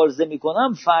دارم مبارزه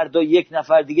میکنم، فردا یک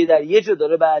نفر دیگه در یه جا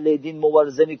داره به علیه دین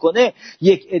مبارزه میکنه،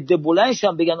 یک عده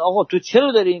بلندشن بگن آقا تو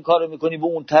چرا داری این کارو میکنی به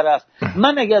اون طرف،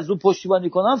 من اگه از اون پشتیبانی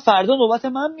کنم فردا نوبت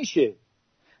من میشه.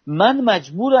 من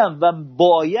مجبورم و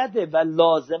باید و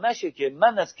لازمشه که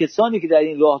من از کسانی که در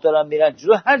این راه دارن میرن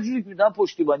جلو هر جوری که میتونم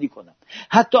پشتیبانی کنم،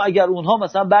 حتی اگر اونها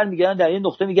مثلا برمیگردن در این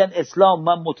نقطه میگن اسلام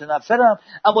من متنفرم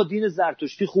اما دین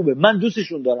زرتشتی خوبه، من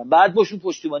دوستشون دارم، بعد باشون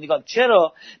پشتیبانی کنم.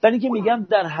 چرا؟ برای اینکه میگم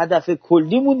در هدف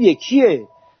کلیمون یکیه،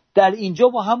 در اینجا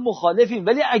با هم مخالفیم،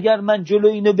 ولی اگر من جلو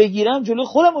اینو بگیرم جلو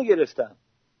خودم رو گرفتم.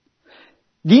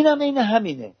 دینم این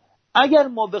همینه. اگر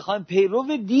ما بخوایم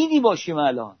پیرو دینی باشیم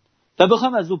الان و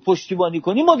بخوایم از اون پشتیبانی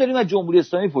کنیم، ما داریم از جمهوری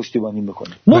اسلامی پشتیبانی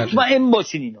میکنیم. مطمئن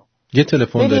باشین اینو. یه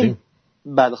تلفن داریم.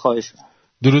 بله خواهش می‌کنم.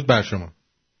 درود بر شما.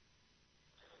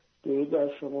 درود بر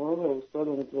شما و استاد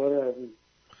امیدوار عزیز.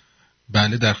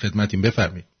 بله در خدمتیم،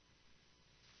 بفرمایید.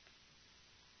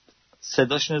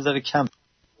 صداش نذاره کم.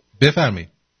 بفرمایید.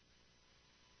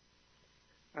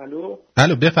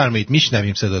 الو بفرمایید،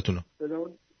 میشنویم صداتون رو.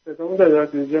 صدامو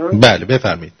دارید جان؟ بله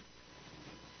بفرمایید.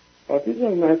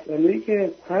 آفیزان مسئله‌ای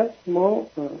که هست، ما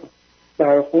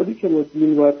برخوردی که با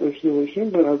دین باید داشته باشیم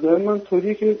به نظر من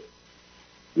طوریه که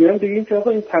میان بگیم که آقا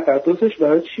این تقدسش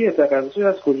برای چیه، تقدسش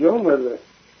از کجا اومده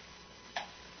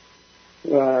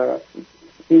و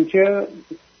اینکه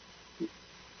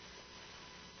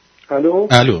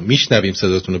الو میشنویم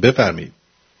صداتون رو، بفرمایید.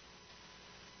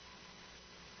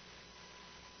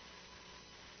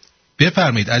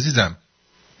 بفرمایید عزیزم.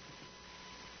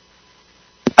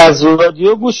 از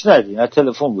رادیو گوش ندین، از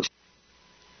تلفن گوش.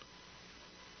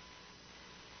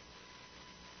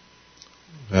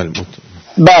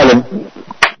 بله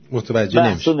متوجه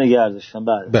نمیشه. بحثو نگردشتم.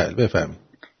 بله بفرمایید.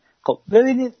 خب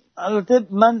ببینید، البته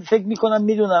من فکر میکنم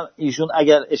میدونم ایشون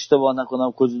اگر اشتباه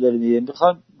نکنم کجا داره میگه،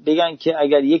 میخوام بگن که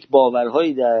اگر یک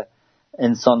باورهایی در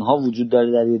انسان‌ها وجود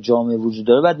داره، در یک جامعه وجود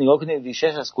داره، بعد نگاه کنید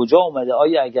ریشش از کجا اومده.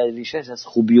 آیا اگر ریشش از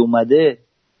خوبی اومده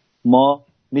ما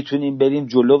میتونیم بریم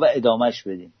جلو و ادامهش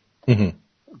بدیم.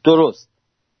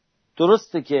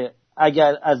 درسته که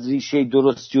اگر از ریشه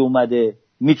درستی اومده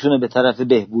میتونه به طرف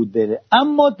بهبود بره،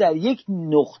 اما در یک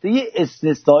نقطه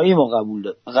استثنایی ما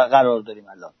قرار داریم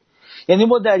الان. یعنی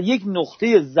ما در یک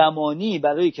نقطه زمانی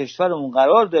برای کشورمون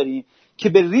قرار داریم که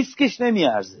به ریسکش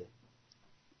نمیارزه.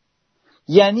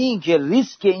 یعنی اینکه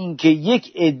ریسک اینکه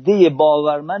یک عده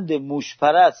باورمند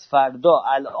موشپرست فردا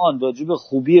الان راجب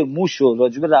خوبی موش و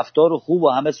راجب رفتار خوب و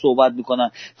همه صحبت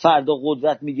میکنن، فردا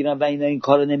قدرت میگیرن و اینا این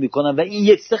کارو نمیکنن و این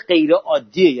یک چیز غیر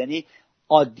عادیه. یعنی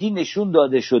عادی نشون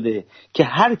داده شده که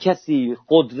هر کسی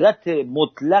قدرت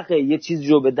مطلق یه چیز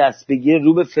رو به دست بگیره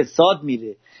رو به فساد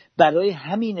میره برای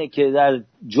همینه که در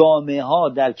جامعه ها،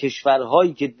 در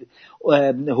کشورهایی که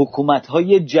حکومت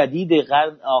های جدید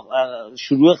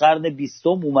شروع قرن 20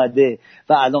 اومده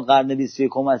و الان قرن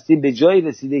 21 هستی، به جایی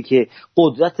رسیده که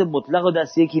قدرت مطلق و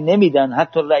دست یکی نمیدن.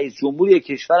 حتی رئیس جمهوری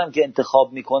کشورم که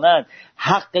انتخاب میکنن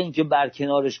حق این که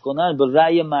برکنارش کنن به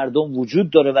رأی مردم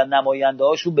وجود داره و نماینده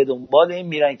هاشون به دنبال این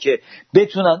میرن که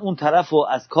بتونن اون طرف رو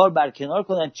از کار برکنار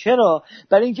کنن. چرا؟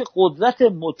 برای اینکه قدرت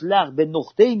مطلق به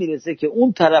نقطه‌ای میرسه که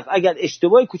اون طرف اگر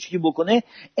اشتباه کوچیکی بکنه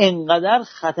انقدر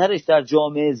خطرش در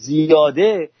جامعه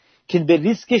زیاده که به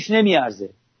ریسکش نمیارزه.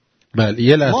 بله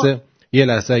یه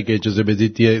لحظه اگه اجازه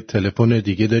بدید یه تلفن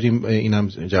دیگه داریم، اینم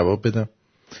جواب بدم.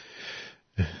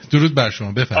 درود بر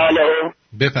شما،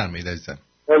 بفرمایید عزیزم.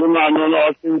 خیلی ممنون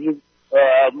آسین جون.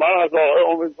 من از آقای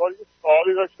امیدوار یه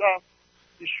سوالی داشتم.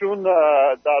 ایشون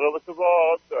در رابطه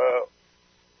با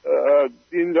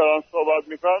دین دارن صحبت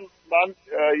میکنن. من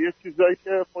یه چیزایی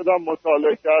که خودم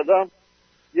مطالعه کردم،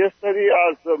 یه سری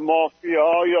از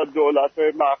مافیاها یا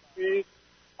دولت‌های مخفی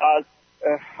از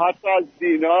حتی از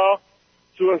دینا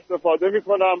سوء استفاده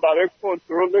میکنن برای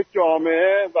کنترل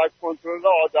جامعه و کنترل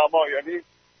آدما. یعنی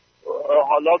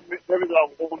حالا نمیدونم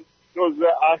اون جزء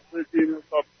اصل دین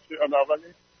حساب میشه یا نه،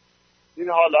 ولی این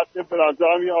حالت به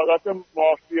نظرم یه حالت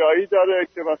مافیایی داره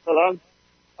که مثلا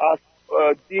از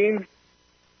دین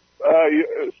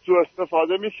سوء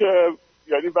استفاده میشه.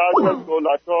 یعنی بعضی از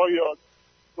دولت‌ها یا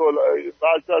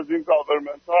بعضی از این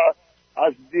گاورمنت ها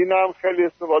از دین هم خیلی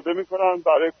استفاده میکنن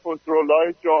برای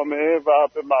کنترل‌های جامعه و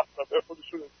به مقصد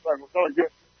خودشون استفاده میکنن. اگه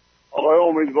آقای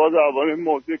امیدوار درباره این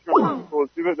موضوع که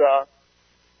توضیح بدن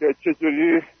که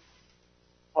چجوری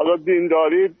حالا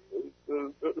دینداری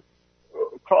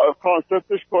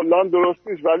کانسپتش کلا درست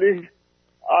نیست، ولی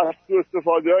از سوء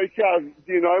استفاده هایی که از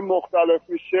دین‌های مختلف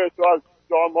میشه تو از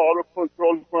جامعه ها رو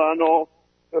کنترل کنن و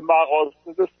به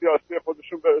مقاصد سیاسی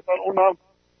خودشون برسن، اون هم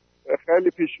خیلی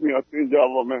پیش میاد تو این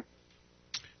جوامع.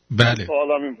 بله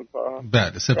سوالم این بود.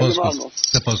 بله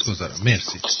سپاسگزارم.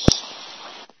 مرسی.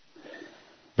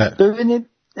 ببینید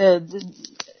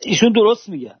ایشون درست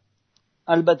میگن.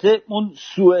 البته اون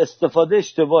سوء استفاده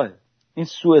اشتباهه. این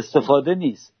سوء استفاده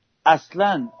نیست.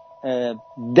 اصلا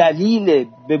دلیل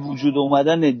به وجود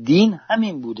اومدن دین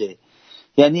همین بوده.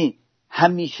 یعنی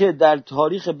همیشه در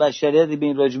تاریخ بشریت به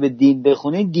این راجع به دین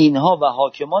بخونید، دینها و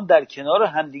حاکمان در کنار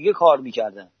همدیگه کار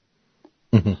میکردن.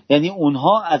 یعنی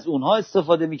اونها از اونها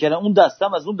استفاده میکردن، اون دسته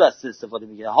هم از اون دسته استفاده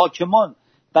میکردن. حاکمان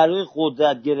برای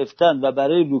قدرت گرفتن و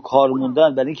برای رو کار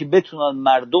موندن، برای اینکه بتونن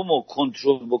مردم رو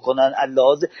کنترل بکنن.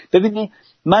 اللحاظ ببینید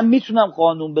من میتونم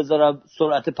قانون بذارم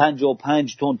سرعت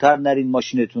 55 تندتر نرین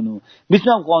ماشینتونو،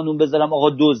 میتونم قانون بذارم آقا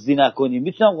دزدی نکنیم،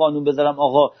 میتونم قانون بذارم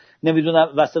آقا نمیدونم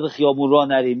وسط خیابون راه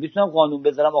نریم، میتونم قانون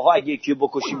بذارم آقا اگه یکی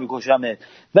بکشی میکشمت.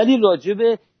 ولی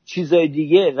راجب چیزای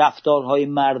دیگه، رفتارهای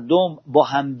مردم با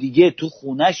همدیگه تو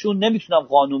خونهشون نمیتونم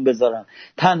قانون بذارم.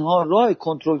 تنها راه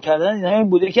کنترل کردن این همین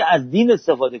بوده که از دین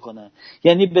استفاده کنن.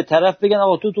 یعنی به طرف بگن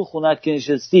آقا تو خونت که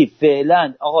نشستی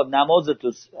فعلا آقا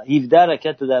نمازتو 17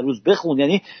 رکعت در روز بخون.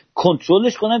 یعنی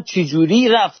کنترلش کنن چجوری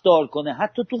رفتار کنه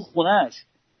حتی تو خونهش.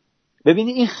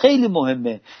 ببینید این خیلی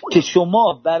مهمه که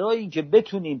شما برای اینکه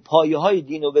بتونین پایه‌های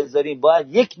دینو بذارین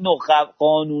باید یک نوع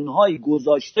قانون‌هایی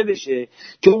گذاشته بشه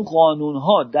که اون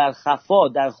قانون‌ها در خفا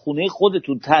در خونه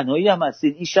خودتون تنهایی هم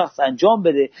هستین این شخص انجام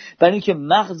بده، برای اینکه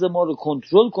مغز ما رو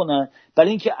کنترل کنن. برای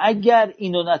اینکه اگر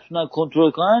اینو نتونن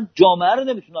کنترل کنن جامعه رو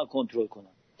نمیتونن کنترل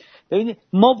کنن. ببینید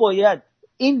ما باید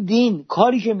این دین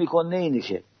کاری که میکنه اینه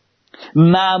که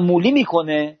معمولی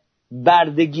میکنه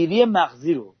بردهگیری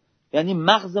مغزی رو، یعنی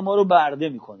مغز ما رو برده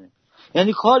میکنه.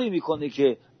 یعنی کاری میکنه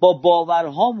که با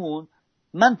باورهامون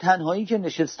من تنهایی که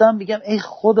نشستم بگم ای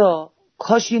خدا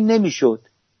کاش این نمیشد،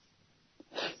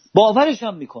 باورش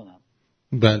هم میکنم.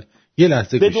 بله یه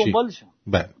لحظه به گوشی. دنبالشم.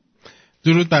 بله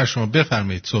درود بر شما،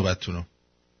 بفرمایید صحبتتون رو.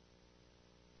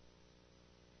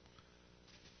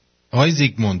 آقای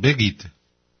زیگموند بگید،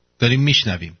 داریم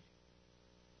میشنویم.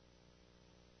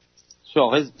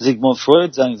 آقای زیگموند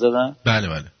فروید زنگ زدن؟ بله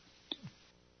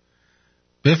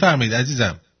بفرمایید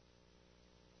عزیزم.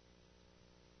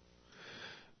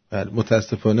 بله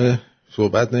متاسفانه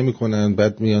صحبت نمی کنن،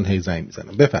 بعد میان هی زنگ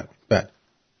میزنن. بفرمایید.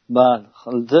 بله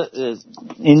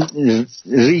این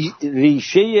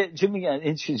ریشه چی میگن؟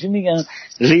 این چی میگن؟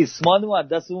 ریسمان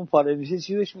مقدسمون پاره میشه،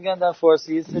 چی بهش میگن در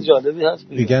فارسی؟ اسم جالبی هست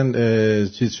میگن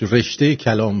چیز رشته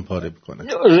کلام پاره میکنه.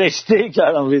 رشته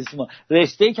کلام ریسمان،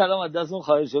 رشته کلام از دستمون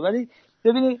خارج شد. ولی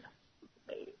ببینید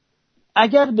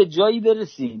اگر به جایی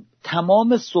برسیم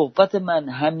تمام صحبت من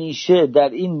همیشه در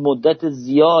این مدت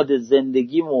زیاد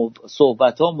زندگی و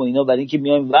صحبتام و اینا برای اینکه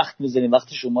میایم وقت میذاریم،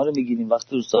 وقت شما رو میگیریم، وقت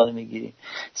دوستان رو میگیریم،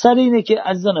 سر اینه که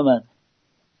عزیزان من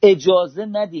اجازه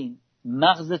ندین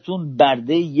مغزتون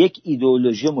برده یک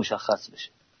ایدئولوژی مشخص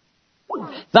بشه.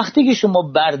 وقتی که شما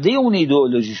برده اون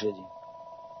ایدئولوژی شدین،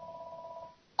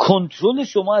 کنترل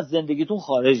شما از زندگیتون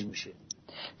خارج میشه.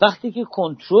 وقتی که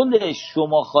کنترل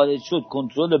شما خارج شد،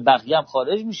 کنترل بقیه هم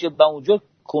خارج میشه و اونجا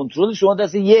کنترل شما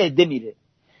دست یه عده میره،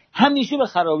 همیشه به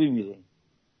خرابی میره.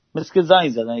 مثل که زنگ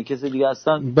زدن کسی دیگه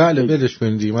هستن. بله ولش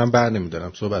کنید دیگه، من بر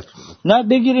نمیدارم صحبت کنم. نه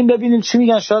بگیریم ببینیم چی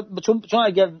میگن. شاید چون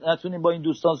اگر نتونیم با این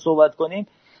دوستان صحبت کنیم،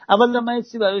 اولا من یه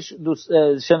چیزی برای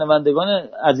شنوندگان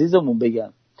عزیزمون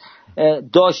بگم.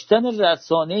 داشتن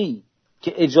رسانه‌ای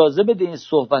که اجازه بده این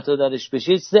صحبت‌ها درش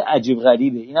بشه چیز عجیب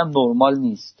غریبه، اینم نرمال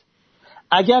نیست.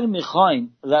 اگر میخواین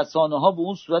رسانه‌ها به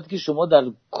اون صورتی که شما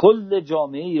در کل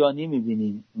جامعه ایرانی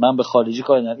میبینین، من به خارجی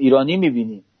کاری ندارم، ایرانی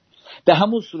میبینین، به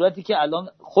همون صورتی که الان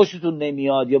خوشتون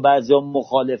نمیاد یا بعضیا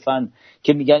مخالفن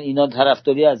که میگن اینا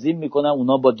طرفداری از این میکنن،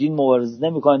 اونا با دین مبارزه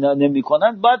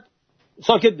نمیکنن، باید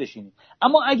ساکت بشینید.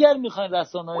 اما اگر میخواین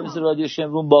رسانه‌های مثل رادیو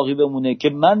شمرون باقی بمونه، که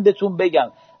من بهتون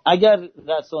بگم اگر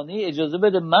رسانه اجازه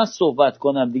بده من صحبت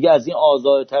کنم دیگه از این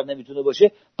آزادتر نمیتونه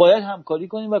باشه، باید همکاری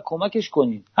کنیم و کمکش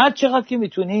کنیم هر چقدر که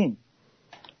میتونیم،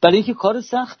 برای اینکه کار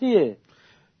سختیه.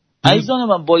 عزیزان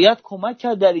من باید کمک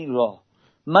کرد در این راه.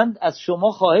 من از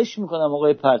شما خواهش میکنم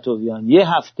آقای پرتویان،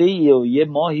 یه هفته‌ای و یه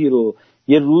ماهی رو،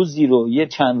 یه روزی رو، یه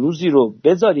چند روزی رو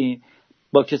بذارین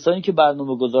با کسانی که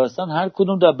برنامه گذارستن، هر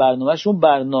کدوم در برنامهشون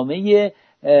برنامه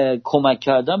کمک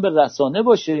کردن به رسانه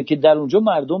باشه که در اونجا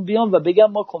مردم بیان و بگن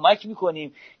ما کمک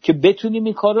میکنیم که بتونیم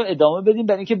این کار رو ادامه بدیم،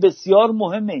 برای اینکه بسیار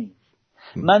مهمه این.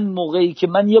 من موقعی که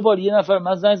من یه نفر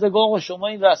من زنگ زد آقا شما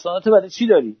این رسانات برای چی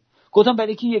داری؟ گفتم برای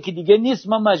اینکه یکی دیگه نیست،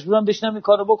 من مجبورم بشنم این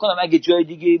کارو بکنم. اگه جای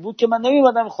دیگه ای بود که من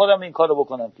نمی‌اومدم خودم این کارو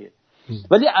بکنم که.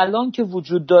 ولی الان که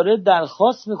وجود داره،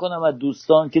 درخواست میکنم از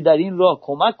دوستان که در این راه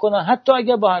کمک کنن، حتی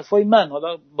اگر با حرفای من،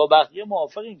 حالا با بقیه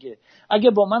موافقین که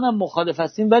اگه با منم مخالف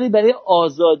هستین، ولی برای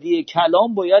آزادی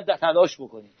کلام باید تلاش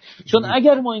بکنیم، چون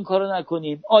اگر ما این کارو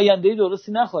نکنیم آینده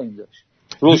درستی نخواهیم داشت،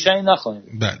 روشنی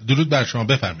نخواهیم. بله درود بر شما،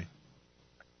 بفرمایید.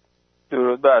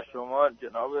 درود بر شما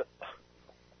جناب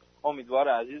امیدوار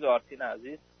عزیز، آرتین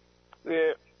عزیز.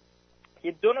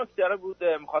 یه دو نکته رو بود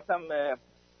می‌خواستم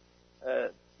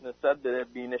نسبت به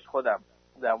بینش خودم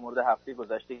در مورد هفته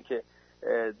گذشته که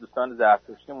دوستان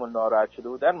زرتشتیمون ناراحت شده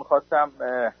بودن می‌خواستم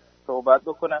صحبت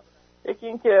بکنم. یکی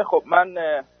این که خب من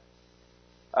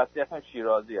اصلیتم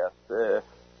شیرازی است،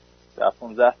 در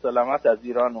 15 سالم از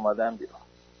ایران اومدم بیرون.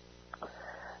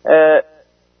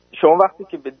 شما وقتی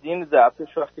که به دین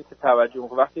زرتشت وقتی که توجه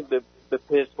می‌کنید، وقتی به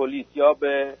پرسپولیس یا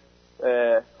به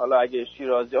حالا اگه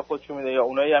شیرازی‌ها خودشون میدونن یا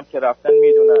اونایی هم که رفتن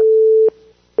میدونن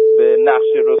به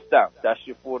نقش رستم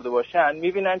تشریف برده باشن،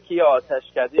 میبینن که یه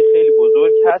آتشکده خیلی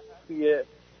بزرگ هست توی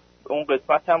اون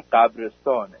قسمت، هم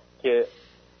قبرستانه که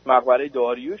مقبره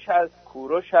داریوش هست،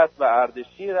 کوروش هست و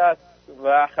اردشیر هست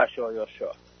و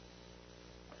خشایارشاه.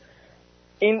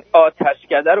 این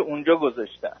آتشکده رو اونجا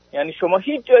گذاشتن. یعنی شما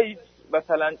هیچ جایی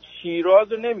مثلا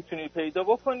شیراز رو نمیتونید پیدا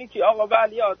بکنی که آقا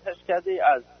بله یه آتشکده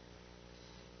از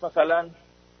مثلا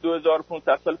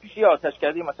 2500 سال پیش یه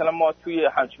آتشکده مثلا ما توی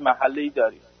همچین محله‌ای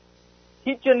داریم،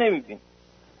 هیچ جا نمی‌بینیم.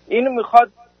 اینو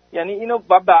میخواد، یعنی اینو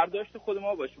با برداشت خود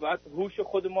ما باشه، باید هوش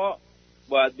خود ما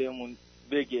باید بهمون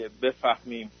بگه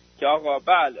بفهمیم که آقا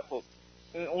بله خب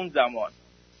اون زمان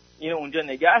اینو اونجا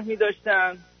نگه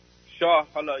می‌داشتن، شاه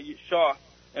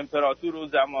امپراتور اون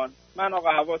زمان، من آقا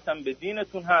حواسم به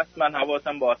دینتون هست، من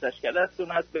حواسم به آتشکده‌تون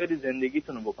هست، برید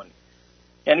زندگیتون رو بکنید.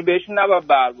 یعنی بهشون نباید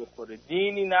بر بخوره.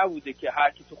 دینی نبوده که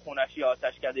هر کی تو خونش یه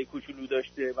آتشکده کوچولو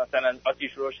داشته مثلا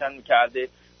آتیش روشن می‌کرده،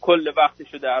 کل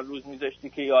وقتشو در روز می‌ذاشته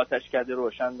که یه آتشکده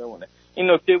روشن بمونه.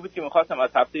 این نکته بود که می‌خواستم از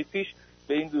هفته پیش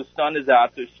به این دوستان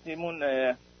زرتشتیمون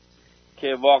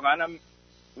که واقعا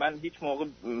من هیچ موقع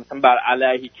مثلا بر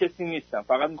علیه کسی نیستم،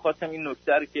 فقط می‌خواستم این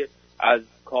نکته رو که از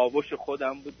کاوش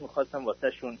خودم بود می‌خواستم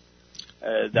واسهشون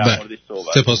در موردش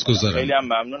صحبت. سپاسگزارم. خیلی هم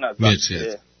ممنون از وقتی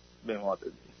به ما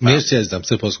دادید. مرسی عزیزم،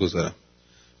 سپاسگزارم.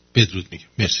 بدرود میگم.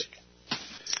 مرسی.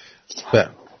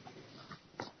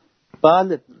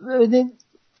 بله ببینید،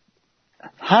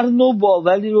 هر نوع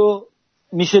باوری رو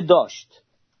میشه داشت،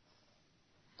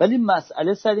 ولی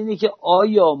مسئله سر اینه که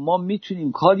آیا ما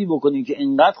میتونیم کاری بکنیم که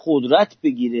انقدر قدرت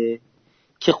بگیره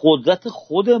که قدرت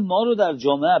خود ما رو در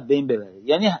جامعه بین ببره.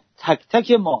 یعنی تک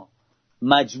تک ما،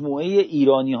 مجموعه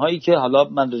ایرانی هایی که، حالا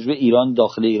من راجع به ایران،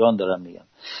 داخل ایران دارم میگم،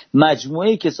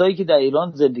 مجموعه کسایی که در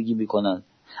ایران زندگی میکنن،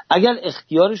 اگر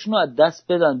اختیارشون رو از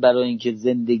دست بدن برای اینکه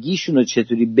زندگیشون رو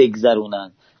چطوری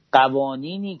بگذرونن،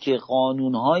 قوانینی که،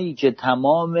 قانونهایی که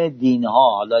تمام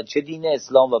دینها، حالا چه دین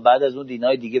اسلام و بعد از اون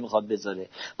دینهای دیگه میخواد بذاره،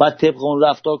 باید طبق اون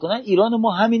رفتار کنن، ایران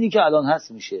ما همینی که الان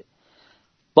هست میشه.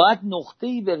 باید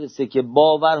نقطه‌ای برسه که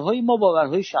باورهای ما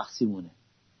باورهای شخصی مونه.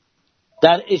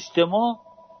 در اجتماع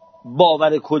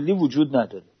باور کلی وجود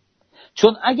نداره.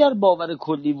 چون اگر باور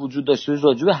کلی وجود داشته باشه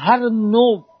راجع به هر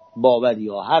نوع باوری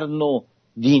ها، هر نوع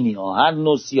دینی ها، هر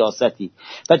نوع سیاستی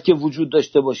بعد که وجود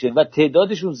داشته باشه و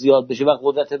تعدادشون زیاد بشه و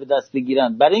قدرت به دست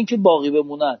بگیرن، برای اینکه باقی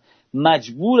بمونن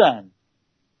مجبورن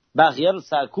بقیه رو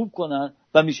سرکوب کنن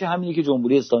و میشه همینی که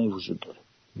جمهوری اسلامی وجود داره.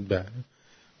 بله.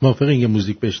 موافقین یه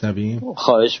موزیک بشنویم؟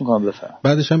 خواهش میکنم بفرمایید.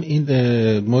 بعدش هم این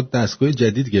ما دستگاه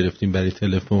جدید گرفتیم برای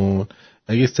تلفن،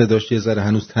 اگه صداش یه ذره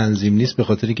هنوز تنظیم نیست به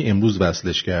خاطر اینکه امروز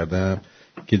وصلش کردم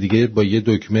که دیگه با یه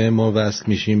دکمه ما وصل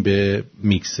میشیم به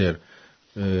میکسر.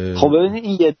 خب ببینید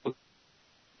این یه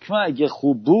دکمه اگه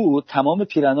خوب بود تمام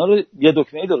پیرنا رو یه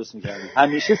دکمه‌ای درست می‌کردیم.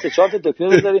 همیشه 3-4 تا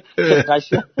دکمه بذاریم که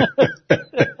قشنگ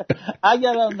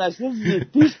اگر هم نشه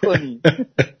زیدیش کنی.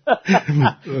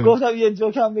 گفتم یه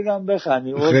جوک هم بگم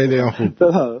بخندیم. خیلی هم خوب.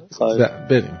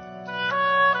 بریم.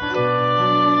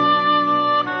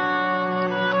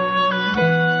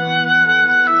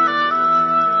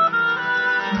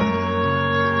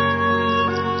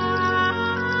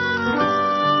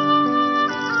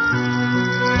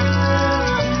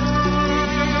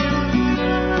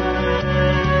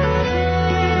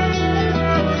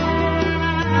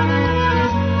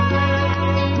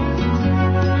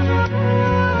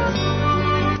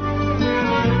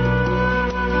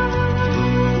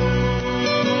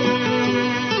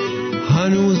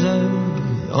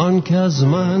 که از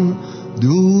من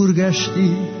دور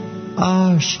گشتی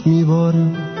عشق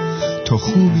میبارم، تو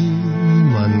خوبی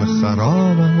من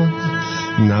خرابم،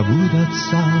 نبودت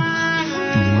سخت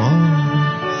بیمارم،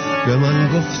 به من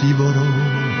گفتی برو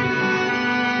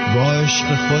با عشق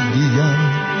خود دیگر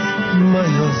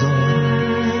میازار،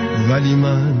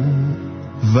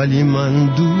 ولی من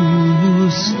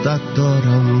دوستت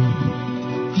دارم.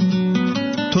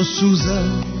 تو سوزه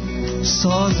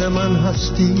ساز من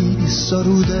هستی،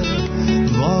 سروده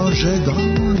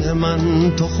واژگان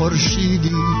من، تو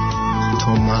خورشیدی،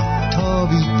 تو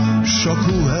مهتابی،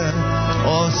 شکوه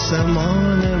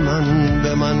آسمان من،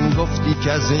 به من گفتی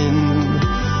که از این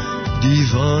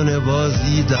دیوانه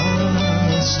بازی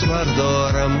دست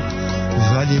بردارم،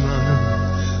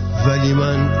 ولی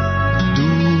من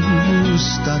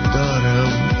دوستت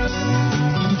دارم،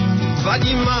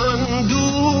 ولی من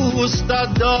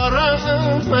دوستت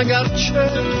دارم، اگرچه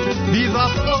بی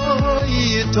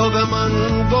وفایی تو به من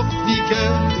گفتی که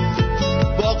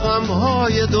با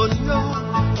غمهای دنیا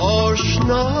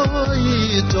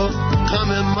آشنایی، تو غم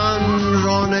من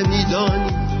را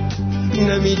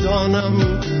نمیدانم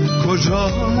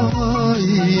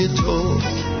کجایی، تو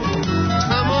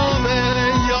تمام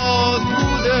یاد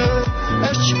بوده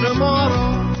عشق ما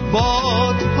را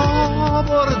بادها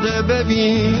برده،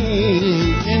 ببین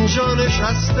اینجا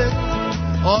نشسته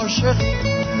عاشقی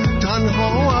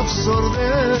تنها و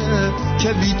افسرده،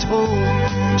 که بی تو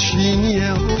چینی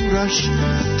عمرش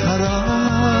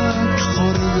ترک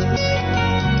خورده.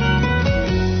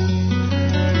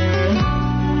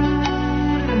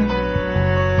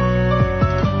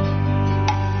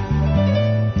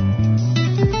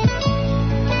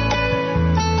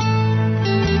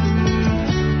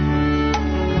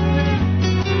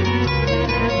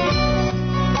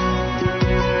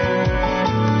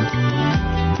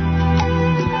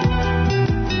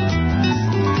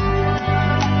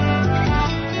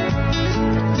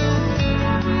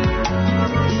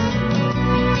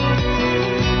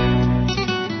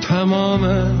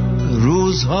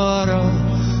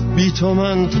 تو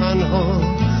من تنها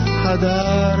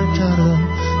هدر کردم،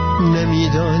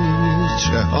 نمیدانی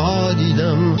چه ها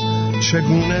دیدم،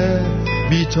 چگونه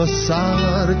بی تو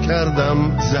سر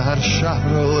کردم، زهر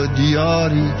شهر و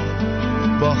دیاری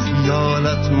با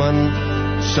خیالت من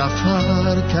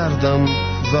سفر کردم،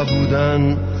 و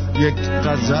بودن یک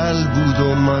غزل بود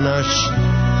و منش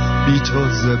بی تو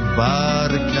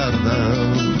زبر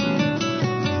کردم.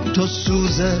 تو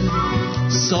سوزه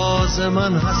ساز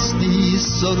من هستی،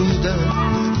 سروده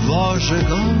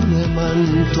واژگان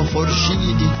من، تو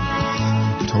خورشیدی،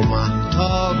 تو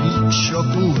مهتابی،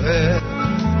 شکوه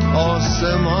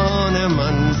آسمان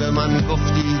من، به من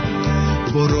گفتی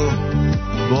برو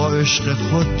با عشق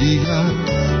خود دیگر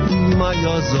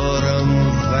میازارم،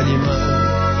 ولی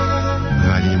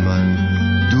من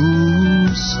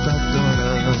دوستت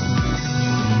دارم،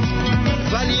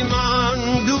 ولی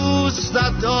من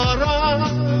دوستت دارم،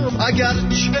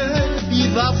 اگرچه بی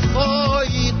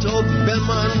وفایی تو به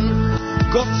من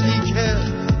گفتی که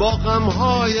با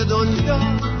غمهای دنیا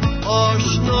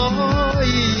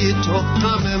آشنایی، تو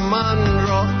غم من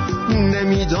را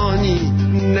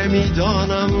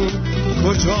نمیدانم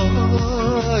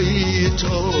کجایی،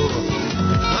 تو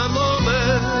تمام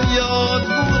یاد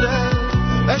بوده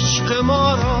عشق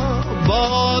ما را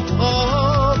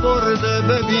بادها برده.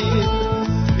 ببین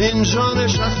اینجا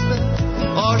نشسته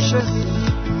عاشق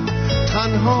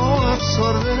تنها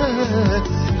افسرده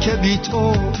که بی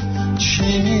تو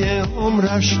چینی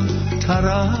عمرش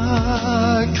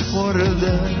ترک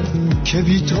خورده، که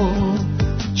بی تو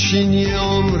چینی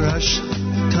عمرش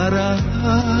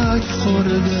ترک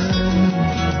خورده.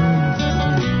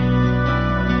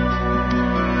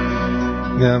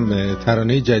 اینم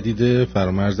ترانه جدید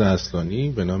فرامرز اصلانی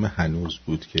به نام هنوز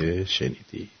بود که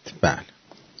شنیدید. بله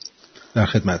در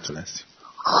خدمتتون هستیم.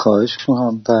 خواهش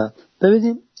می‌کنم.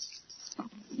 ببینیم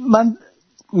من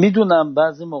میدونم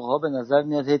بعضی موقع‌ها به نظر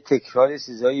میاد تکرار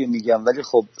چیزایی میگم، ولی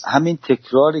خب همین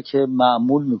تکراری که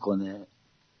معمول میکنه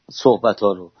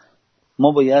صحبت‌ها رو،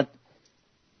 ما باید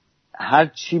هر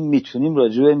چی میتونیم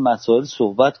راجع به این مسائل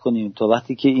صحبت کنیم تا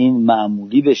وقتی که این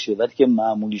معمولی بشه. وقتی که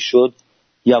معمولی شد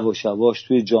یواش یواش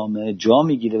توی جامعه جا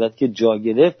میگیره. وقتی که جا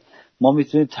گرفت ما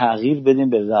میتونیم تغییر بدیم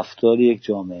به رفتار یک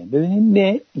جامعه.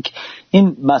 ببینیم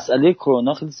این مسئله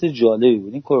کرونا خیلی جالبی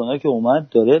بود. این کرونا که اومد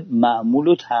داره معمول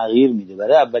رو تغییر میده.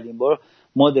 برای اولین بار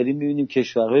ما داریم میبینیم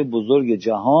کشورهای بزرگ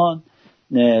جهان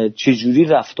چجوری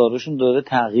رفتارشون داره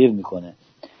تغییر میکنه.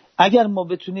 اگر ما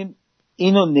بتونیم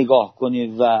اینو نگاه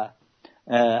کنیم و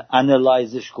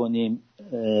انالایزش کنیم،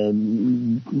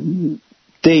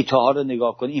 دیتا ها رو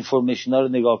نگاه کنیم، اینفورمیشن ها رو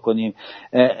نگاه کنیم،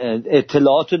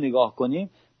 اطلاعات رو نگاه کنیم،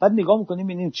 بعد نگاه میکنیم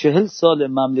ببینیم 40 سال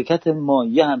مملکت ما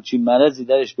یه همچین مرضی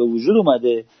درش به وجود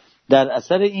اومده. در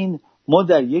اثر این ما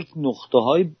در یک نقطه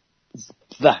های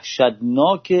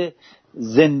وحشتناک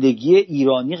زندگی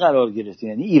ایرانی قرار گرفتیم.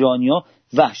 یعنی ایرانی‌ها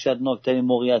وحشتناکترین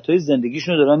موقعیت‌های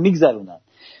زندگیشون رو دارن میگذرونن.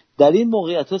 در این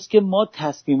موقعیت هست که ما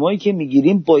تصمیمایی که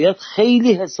میگیریم باید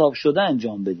خیلی حساب شده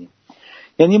انجام بدیم.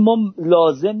 یعنی ما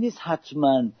لازم نیست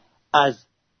حتما از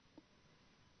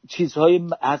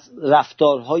از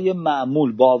رفتارهای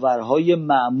معمول،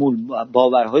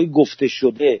 باورهای گفته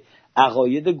شده،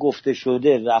 عقاید گفته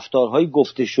شده، رفتارهای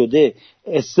گفته شده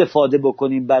استفاده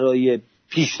بکنیم برای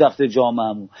پیشرفت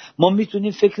جامعه‌مون. ما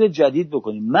میتونیم فکر جدید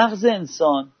بکنیم. مغز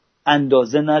انسان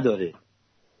اندازه نداره.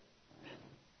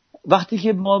 وقتی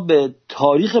که ما به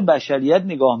تاریخ بشریت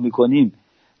نگاه میکنیم،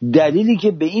 دلیلی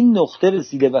که به این نقطه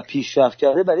رسیده و پیشرفت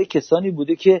کرده برای کسانی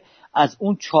بوده که از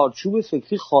اون چارچوب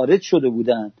فکری خارج شده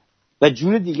بودن و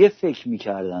جور دیگه فکر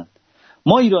میکردن.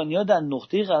 ما ایرانی‌ها در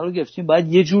نقطه‌ای قرار گرفتیم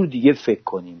باید یه جور دیگه فکر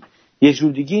کنیم. یه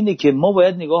جور دیگه اینه که ما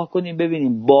باید نگاه کنیم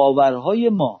ببینیم باورهای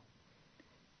ما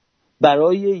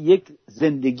برای یک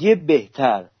زندگی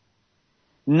بهتر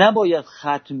نباید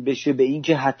ختم بشه به این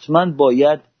که حتما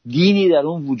باید دینی در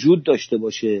اون وجود داشته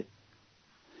باشه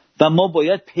و ما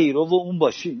باید پیرو اون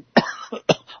باشیم.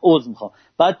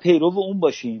 باید پیرو اون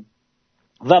باشیم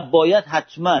و باید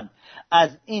حتما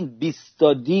از این 20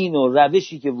 دین و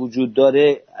روشی که وجود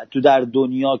داره تو در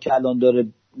دنیا که الان داره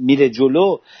میره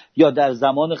جلو، یا در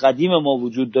زمان قدیم ما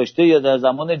وجود داشته یا در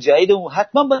زمان جدید،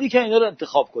 حتما باید که اینا رو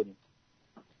انتخاب کنیم.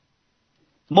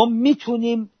 ما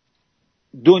میتونیم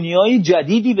دنیای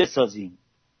جدیدی بسازیم.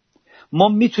 ما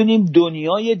میتونیم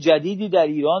دنیای جدیدی در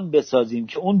ایران بسازیم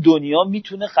که اون دنیا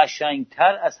میتونه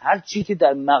قشنگتر از هر چی که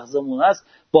در مغزمون هست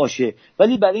باشه.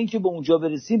 ولی برای اینکه به اونجا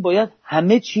برسیم باید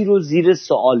همه چی رو زیر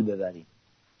سوال ببریم.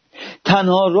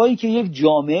 تنها راهی که یک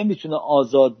جامعه میتونه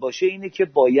آزاد باشه اینه که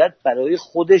باید برای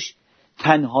خودش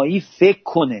تنهایی فکر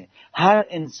کنه. هر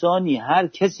انسانی، هر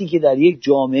کسی که در یک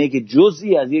جامعه که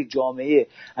جزئی از یک جامعه،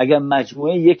 اگر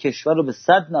مجموعه یک کشور رو به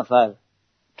 100 نفر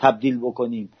تبدیل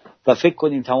بکنیم و فکر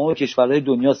کنیم تمام کشورهای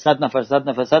دنیا 100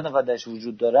 نفر درش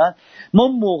وجود دارن، ما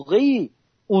موقعی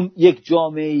اون یک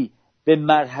جامعه به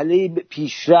مرحله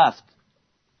پیشرفت،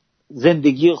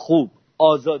 زندگی خوب،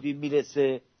 آزادی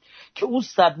میرسه که اون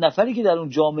 100 نفری که در اون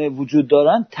جامعه وجود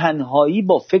دارن تنهایی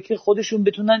با فکر خودشون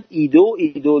بتونن ایده و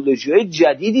ایدئولوژی‌های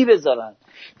جدیدی بذارن،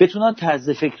 بتونن طرز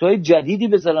فکرهای جدیدی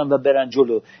بذارن و برن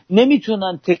جلو.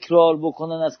 نمیتونن تکرار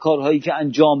بکنن از کارهایی که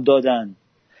انجام دادن.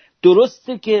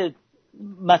 درسته که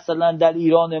مثلا در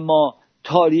ایران ما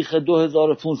تاریخ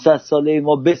 2500 ساله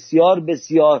ما بسیار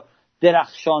بسیار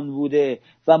درخشان بوده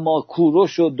و ما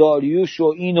کوروش و داریوش و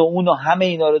این و اون و همه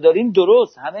اینا رو داریم،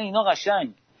 درست، همه اینا قشنگ،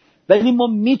 ولی ما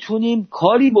میتونیم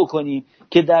کاری بکنیم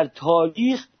که در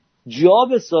تاریخ جا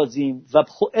بسازیم و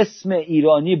اسم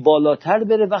ایرانی بالاتر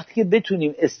بره وقتی که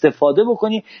بتونیم استفاده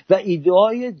بکنیم و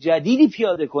ایده‌های جدیدی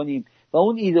پیاده کنیم و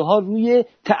اون ایده ها روی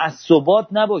تعصبات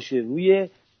نباشه، روی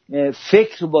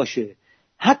فکر باشه.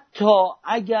 حتی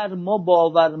اگر ما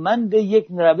باورمند یک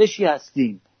روشی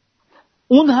هستیم،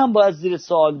 اون هم باید زیر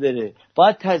سوال بره،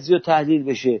 باید تجزیه و تحلیل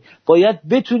بشه، باید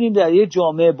بتونیم در یک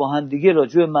جامعه با هم دیگه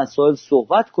راجع به مسائل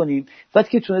صحبت کنیم. بعد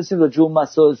که تونستیم راجع به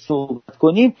مسائل صحبت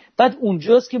کنیم، بعد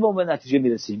اونجاست که ما به نتیجه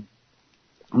میرسیم.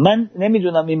 من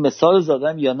نمیدونم این مثال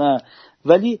زدم یا نه،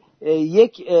 ولی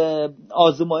یک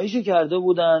آزمایشی کرده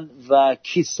بودن و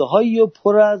کیسه هایی رو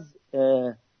پر از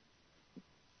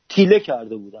تیله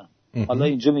کرده بودن. حالا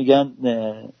اینجا میگن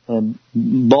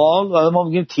بال، حالا ما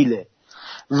میگیم تیله.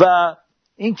 و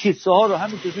این کیسه ها رو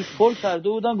همینطور توش پر کرده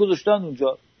بودن، گذاشتن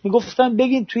اونجا. میگفتن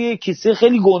بگین توی کیسه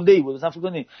خیلی گنده ای بود، مثلا فکر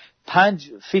کنید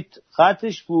 5 فیت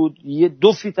قطرش بود،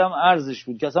 2 فیت هم عرضش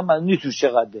بود که اصلا معلوم نیست توش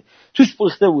چقدره، توش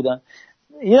پخته بودن.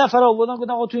 یه نفر آوردن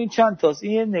گفتن آقا تو این چند تاست؟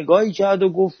 این نگاهی کرد و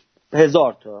گفت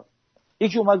 1000 تا.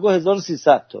 یکی اومد گفت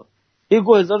 1300 تا، یکی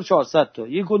گفت 1400 تا،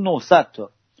 یکی گفت 900 تا.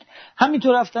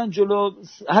 همینطور رفتن جلو.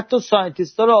 حتی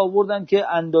ساینتیستا رو آوردن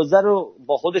که اندازه رو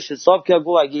با خودش حساب کرد،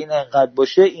 گفت اگه این انقدر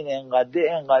باشه این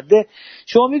انقدر.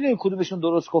 شما میدونید کدومشون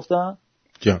درست گفتن؟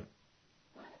 جان.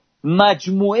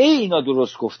 مجموعه اینا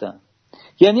درست گفتن.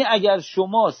 یعنی اگر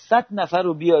شما 100 نفر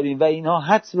رو بیارین و اینها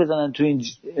حدس بزنن تو این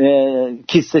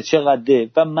کیسه چقدره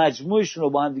و مجموعشون رو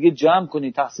با هم دیگه جمع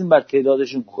کنین، تقسیم بر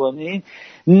تعدادشون کنین،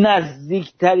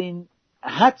 نزدیکترین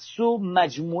حدس و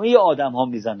مجموعه آدم ها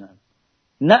میزنن،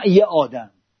 نه یه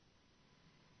آدم.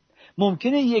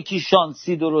 ممکنه یکی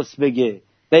شانسی درست بگه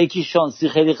و یکی شانسی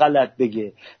خیلی غلط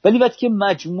بگه، ولی وقتی که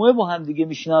مجموعه با هم دیگه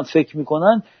میشینن فکر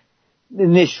میکنن،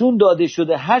 نشون داده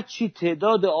شده هر چی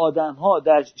تعداد آدم ها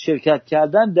در شرکت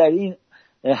کردن در این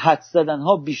حدس زدن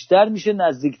ها بیشتر میشه،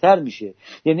 نزدیکتر میشه.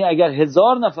 یعنی اگر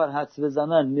 1000 نفر حدس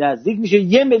بزنن نزدیک میشه،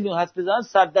 1 میلیون حدس بزنن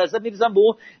 100% میرسن به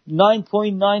اون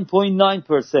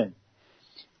 9.9.9%.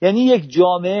 یعنی یک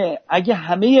جامعه اگه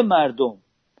همه مردم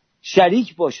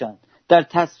شریک باشن در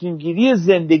تصمیم گیری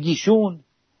زندگیشون،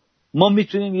 ما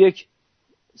میتونیم یک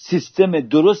سیستم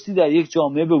درستی در یک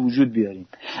جامعه به وجود بیاریم.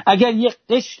 اگر یک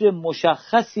قشر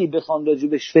مشخصی بخوان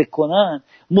راجبش فکر کنن،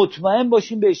 مطمئن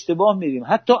باشیم به اشتباه میریم،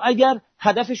 حتی اگر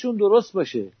هدفشون درست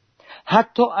باشه،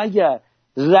 حتی اگر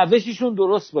روششون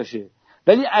درست باشه،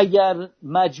 ولی اگر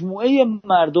مجموعه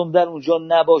مردم در اونجا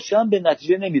نباشن به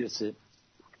نتیجه نمیرسه.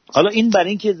 حالا این برای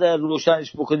این که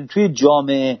روشنش بکنیم، توی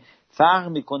جامعه فرق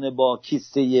میکنه با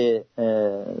کیسه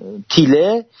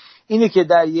تیله، اینه که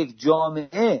در یک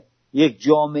جامعه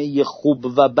خوب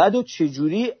و بد و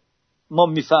چجوری ما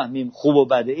میفهمیم خوب و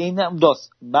بده. این هم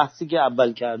بحثی که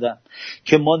اول کردم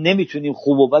که ما نمیتونیم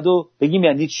خوب و بد رو بگیم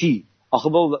یعنی چی. آخه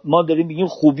ما داریم بگیم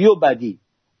خوبی و بدی.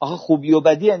 آخه خوبی و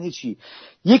بدی یعنی چی؟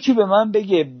 یکی به من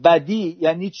بگه بدی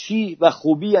یعنی چی و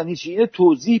خوبی یعنی چی، اینو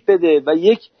توضیح بده و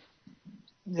یک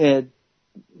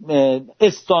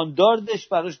استانداردش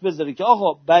براش بذاره که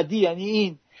آقا بدی یعنی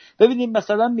این. ببینیم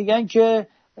مثلا میگن که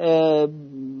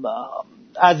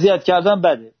اذیت کردن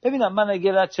بده. ببینم من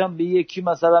اگه ردشم به یکی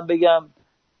مثلا بگم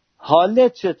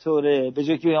حالت چطوره، به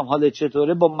جای که بگم حالت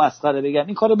چطوره با مسخره بگم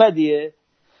این کار بدیه.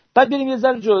 بعد بریم یه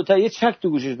ذره جلوتر یه چک تو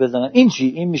گوشش بزنم، این چی؟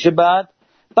 این میشه بعد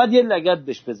یه لگد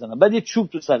بهش بزنم، بعد یه چوب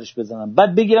تو سرش بزنم،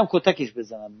 بعد بگیرم کتکش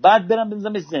بزنم، بعد برم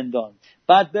بزنمش زندان،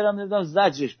 بعد برم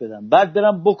زجرش بدم، بعد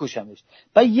برم بکشمش،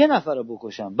 بعد 1 نفر رو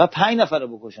بکشم، بعد 5 نفر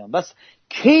رو بکشم. بس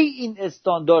کی این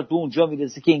استاندارد به اونجا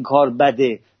میرسه که این کار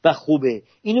بده و خوبه؟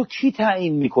 اینو کی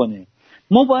تعیین میکنه؟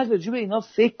 ما باید راجع به اینا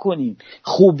فکر کنیم.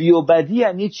 خوبی و بدی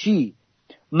یعنی چی؟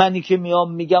 منی که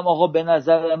میگم آقا به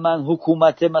نظر من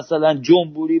حکومت مثلا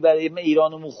جمهوری برای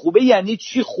ایرانمون خوبه، یعنی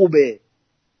چی خوبه؟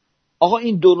 آقا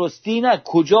این درستی نه،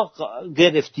 کجا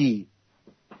گرفتی؟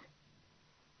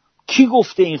 کی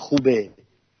گفته این خوبه؟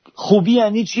 خوبی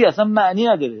یعنی چی؟ اصلا معنی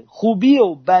نداره. خوبی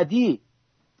و بدی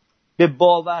به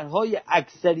باورهای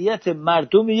اکثریت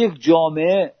مردم یک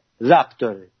جامعه ربط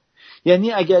داره.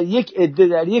 یعنی اگر یک عده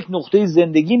در یک نقطه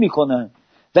زندگی میکنن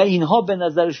و اینها به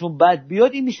نظرشون بد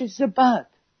بیاد، این میشه چیز بد.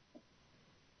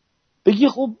 بگی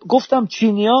خب گفتم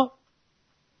چینیا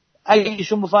اگه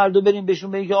شما فردا بریم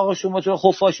بهشون بگید آقا شما چرا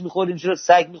خفاش میخورین، چرا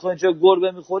سگ میخورین، چرا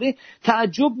گربه میخورین،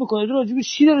 تعجب میکنید. راجع به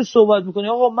چی داره صحبت میکنی؟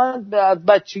 آقا من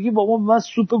بچگی بابام من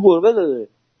سوپ گربه داده.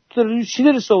 تو چی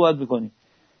داره صحبت میکنی؟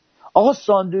 آقا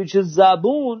ساندویچ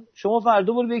زبون، شما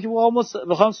فردا برو بگید آقا ما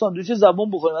میخوام ساندویچ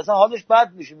زبون بخوریم، مثلا حالش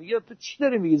بد میشه، میگه تو چی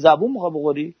داری میگی؟ زبون میخوای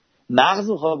بخوری؟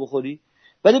 مغز میخوای بخوری؟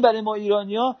 ولی برای ما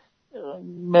ایرانی‌ها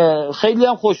خیلی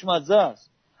هم خوشمزه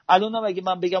است. الانم اگه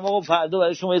من بگم آقا فردا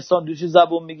برای شما ساندویچ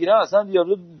زبون میگیرم، اصلا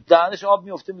یارو دهنش آب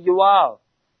میفته، میگه واو.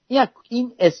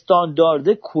 این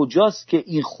استاندارد کجاست که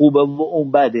این خوبه و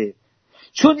اون بده؟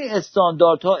 چون این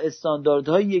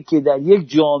استانداردهایی که در یک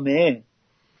جامعه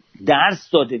درس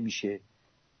داده میشه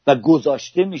و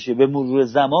گذاشته میشه به مرور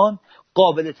زمان،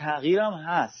 قابل تغییر هم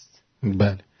هست.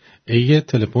 بله. یه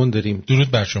تلفن داریم.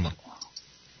 درود بر شما.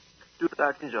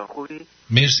 درود اینجا خوبی؟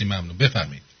 مرسی ممنون،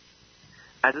 بفرمایید.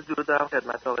 عزیز درود دارم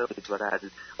خدمت آقای امیدوار عزیز.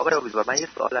 آقای امیدوار من یه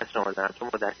سوال از شما دارم چون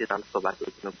مدتی دارم صحبتتون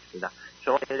رو گوش میدم.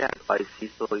 شما خیلی از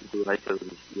آیسیس و گروه‌های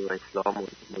تروریستی و اسلام و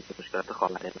مشکلات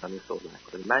خاورمیانه صحبت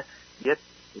می‌کنید. من یه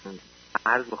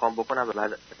عرض می‌خوام بکنم و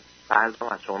بعد فرضم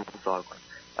از شما سوال کنم.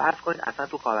 فرض کنید اصلا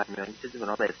تو خاورمیانه چیزی به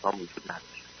نام اسلام وجود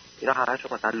نداشت. اینا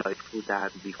همه‌شون مثلا لایک بودن،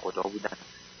 بی خدا بودن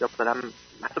یا مثلا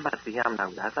حتی مسیحی هم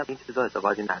نبودن. اصلا این چیزا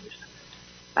اعتقادی نداشتن.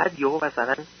 بعد یهو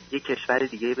مثلا یه کشور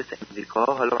دیگه مثل امریکا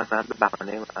حالا مثلا به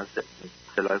بهانه مثلا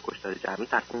سلاح کشتار جمعی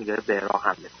تصمیم میگیره به عراق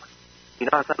حمله کنه.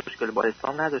 اینا اصلا مشکل با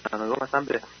اسلام نداشتن یا مثلا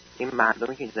به این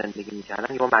مردمی که زندگی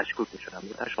میکردن یا مشکوک میشدن.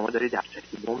 مثلا شما دارید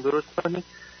دفترچه بمب درست کنید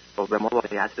و به ما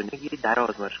واقعیت رو نگید، در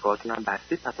آزمایشگاهتون هم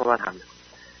بستید، پس ما باید حمله کنیم.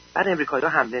 بعد امریکایی‌ها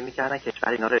حمله میکردن، کشور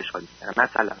اینا رو اشغال میکردن.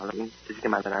 مثلا حالا این چیزی که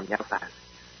من دارم میگم فرض.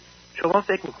 شما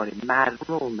فکر میکنید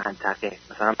مردم اون منطقه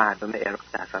مثلا مردم عراق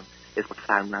اصلا اسم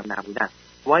فرمونم نبودن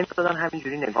وای میستادن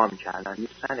همینجوری نگاه میکردن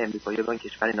میتونن امریکایی‌ها با این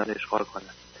کشور اینا رو اشغال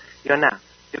کنن یا نه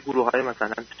یه گروه‌های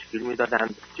مثلا تشکیل میدادن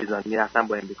چیزا میرفتن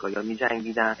با امریکایی‌ها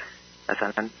میجنگیدن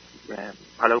مثلا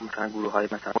حالا مثلا گروه‌های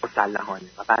مثلا مسلحانه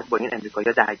و بعد با این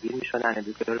امریکایی‌ها درگیر میشدن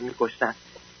امریکایی‌ها رو میکشتن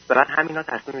و بعد همینا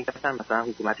تصمیم میگرفتن مثلا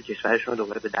حکومت کشورشون رو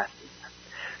دوباره به دست بگیرن.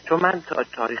 چون من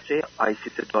تاریخچه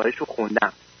آیسیس داعش رو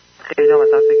خوندم خیلی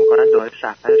مثلا فکر میکنن داعش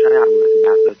رهبرش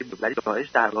ابوالقاسم بغدادی بود ولی داعش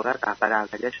در واقع رهبر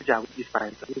اولیه‌اش جواد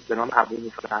 25 ساله به نام ابو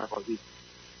موسی قرقاوی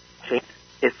که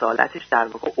اصالتش در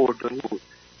واقع اردنی بود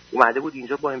اومده بود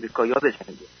اینجا با امریکایی‌ها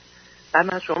بجنگه.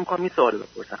 بعد من شما می‌خوام این سوال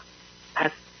بپرسم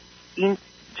پس این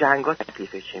جنگ‌ها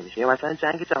تکلیفش چی میشه؟ یا مثلا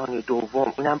جنگ جهانی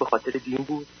دوم اینم به خاطر دین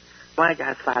بود؟ ما اگه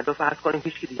از فردا فرض کنیم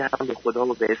هیچ کی دیگه هم به خدا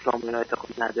و به اسلام اینا اعتقاد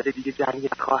نداره دیگه جنگی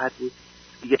نخواهد بود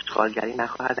دیگه اشغالگری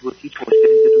نخواهد بود هیچ مشکلی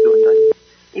دیگه تو دنیا نیست.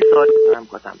 این سوال می‌کنم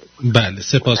گفتم. بله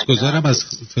سپاسگزارم از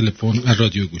تلفن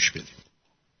رادیو گوش بدیم.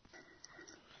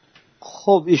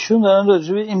 خب ایشون دارن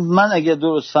راجع به این من اگر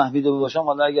درست فهمیده باشم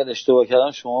حالا اگر اشتباه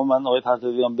کردم شما من آقای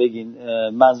پهلویان بگین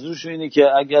منظورشون اینه که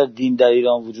اگر دین در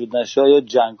ایران وجود نشه یا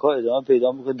جنگ‌ها ادامه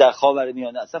پیدا می‌کنه در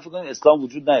خاورمیانه اصلا فکر کنید اسلام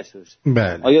وجود نداشته باشه.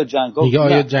 بله. آیا جنگ‌ها میگه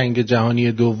آیا جنگ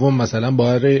جهانی دوم مثلا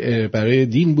برای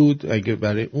دین بود اگه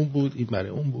برای اون بود این برای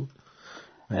اون بود؟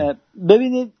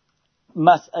 ببینید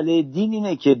مسئله دین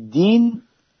اینه که دین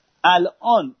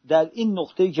الان در این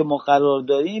نقطه‌ای که ما قرار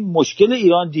داریم مشکل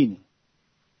ایران دینه.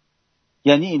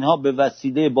 یعنی اینها به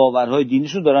وسیله باورهای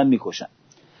دینیشون دارن میکشن.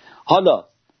 حالا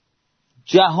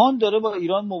جهان داره با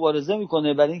ایران مبارزه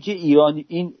میکنه برای اینکه ایران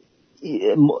این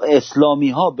اسلامی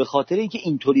ها به خاطر اینکه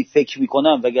اینطوری فکر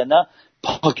میکنن وگرنه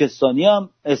پاکستانی هم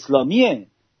اسلامیه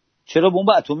چرا بمب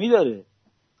اتمی داره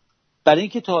برای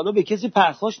اینکه تا حالا به کسی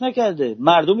پرخاش نکرده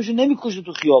مردمشو نمیکشه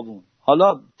تو خیابون.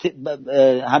 حالا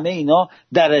همه اینا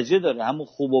درجه داره همون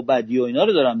خوب و بدی و اینا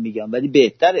رو دارم میگم ولی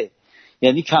بهتره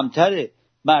یعنی کمتره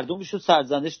مردمشو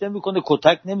سرزنش نمیکنه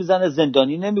کتک نمیزنه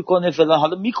زندانی نمیکنه فلان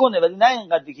حالا میکنه ولی نه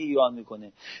اینقدر که ایران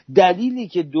میکنه. دلیلی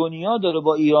که دنیا داره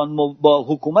با ایران با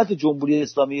حکومت جمهوری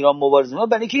اسلامی ایران مبارزه میکنه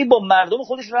برای اینکه با مردم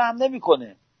خودش رحم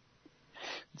نمیکنه.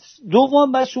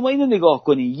 دوم بعد شما اینو نگاه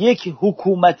کنید یک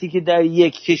حکومتی که در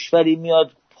یک کشوری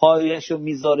میاد پایشو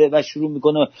میذاره و شروع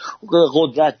میکنه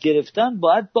قدرت گرفتن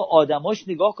باید با آدماش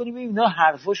نگاه کنیم ببینیم اینا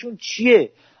حرفاشون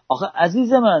چیه. آخه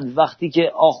عزیز من وقتی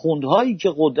که آخوندهایی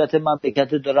که قدرت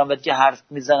مملکت دارن وقتی که حرف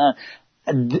میزنن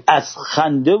از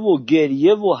خنده و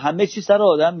گریه و همه چی سر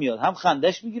آدم میاد هم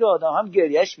خندش میگیره آدم هم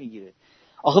گریهش میگیره.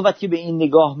 آخه وقتی به این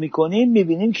نگاه میکنیم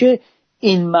میبینیم که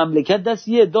این مملکت دست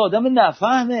یه عده آدم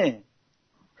نفهمه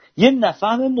یه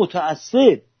نفهم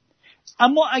متعصب.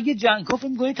 اما اگه جنگ ها فکر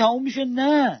میکنی تمام میشه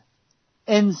نه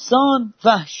انسان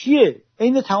وحشیه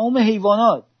این تمام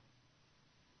حیوانات.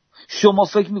 شما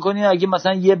فکر میکنین اگه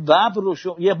مثلا یه ببر رو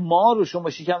یه مار رو شما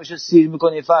شکمش سیر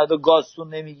میکنی فردا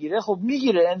گازتون نمیگیره خب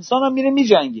میگیره انسان هم میره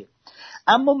میجنگه.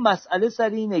 اما مسئله سر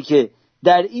اینه که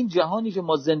در این جهانی که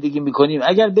ما زندگی میکنیم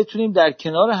اگر بتونیم در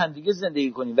کنار همدیگه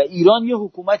زندگی کنیم و ایران یه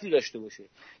حکومتی داشته باشه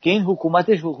که این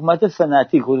حکومتش حکومت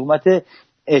فناتیک حکومت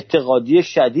اعتقادی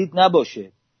شدید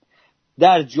نباشه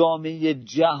در جامعه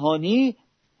جهانی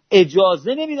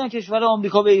اجازه نمیدن کشور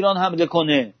آمریکا به ایران حمله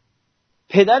کنه.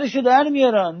 پدرشو در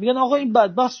میارن میگن آقا این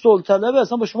بدبخت صلح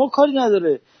اصلا با شما کاری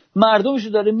نداره مردمشو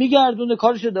داره میگردونه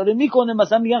کارشو داره میکنه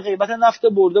مثلا میگن قیمت نفت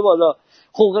برده بالا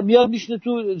خب میاد میشینه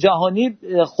تو جهانی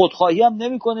خودخواهی هم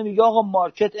نمیکنه میگه آقا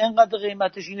مارکت اینقدر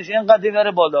قیمتش اینش اینقدر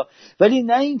بره بالا ولی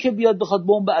نه اینکه بیاد بخواد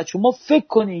بمب شما فکر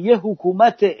کنی یه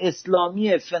حکومت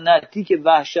اسلامی فناتیک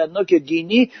وحشتناک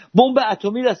دینی بمب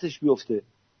اتمی دستش بیفته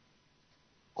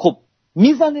خب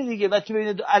میزنه دیگه وقتی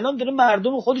ببینه الان داره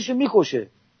مردم خودشو میکشه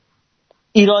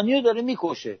ایرانیو داره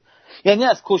میکشه یعنی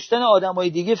از کشتن آدمای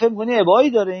دیگه فکر کنی ابایی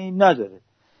داره این نداره.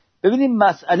 ببینید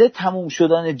مسئله تموم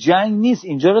شدن جنگ نیست،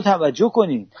 اینجا رو توجه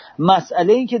کنین.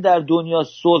 مسئله این که در دنیا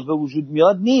صلح به وجود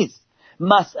میاد نیست،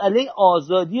 مسئله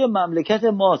آزادی مملکت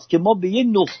ماست که ما به یه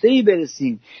نقطه‌ای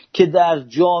برسیم که در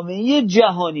جامعه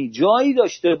جهانی جایی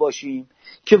داشته باشیم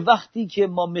که وقتی که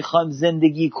ما میخوایم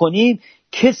زندگی کنیم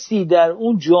کسی در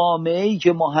اون جامعه‌ای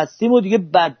که ما هستیم و دیگه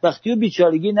بدبختی و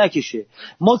بیچارگی نکشه.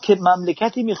 ما که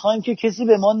مملکتی میخوایم که کسی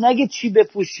به ما نگه چی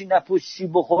بپوشی نپوش، چی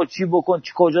بخور چی بکن،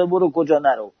 کجا برو کجا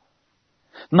نرو.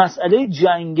 مسئله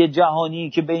جنگ جهانی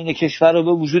که بین کشورها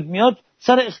به وجود میاد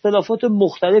سر اختلافات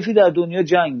مختلفی در دنیا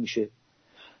جنگ میشه.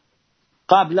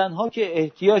 قبلنها که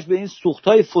احتیاج به این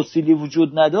سوختهای فسیلی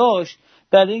وجود نداشت،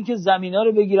 برای اینکه زمینا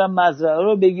رو بگیرن، مزرعه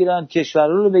رو بگیرن، کشورها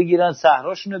رو بگیرن،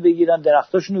 صحراشون رو بگیرن،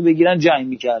 درختاشون رو بگیرن، جنگ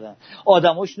میکردن.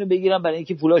 آدماشون رو بگیرن برای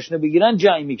اینکه پولاشون رو بگیرن،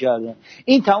 جنگ میکردن.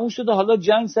 این تموم شده. حالا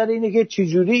جنگ سر اینه که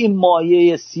چجوری این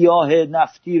مایع سیاه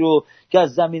نفتی رو که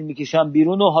از زمین میکشن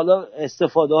بیرون و حالا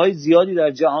استفاده های زیادی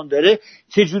در جهان داره،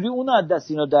 چجوری اون از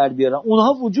دست اینا در بیارن.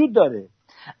 اونها وجود داره،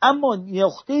 اما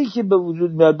نقطه‌ای که به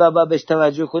وجود میاد و بهش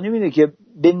توجه کنیم اینه که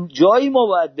به جایی ما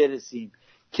باید برسیم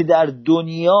که در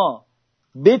دنیا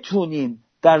بتونیم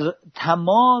در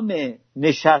تمام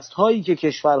نشست‌هایی که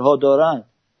کشورها دارن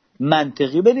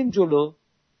منطقی بریم جلو،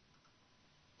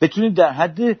 بتونیم در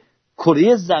حد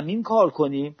کره زمین کار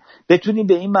کنیم، بتونیم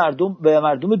به این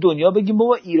مردم دنیا بگیم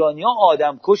بابا ایرانی‌ها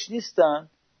آدمکش نیستن،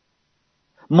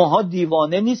 ماها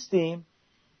دیوانه نیستیم،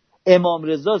 امام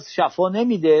رضا شفا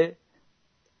نمیده،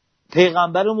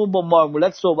 پیغمبرمون با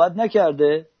مارمولک صحبت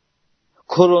نکرده،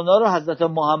 کرونا رو حضرت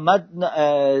محمد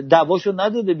دواشو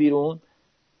نداده بیرون.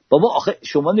 بابا آخه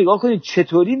شما نگاه کنید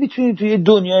چطوری میتونید توی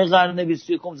دنیای قرن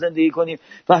 21 زندگی کنیم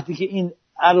وقتی که این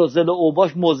اراذل و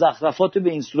اوباش مزخرفات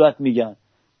به این صورت میگن.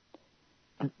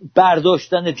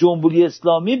 برداشتن جمهوری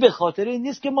اسلامی به خاطر این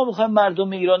نیست که ما میخوایم مردم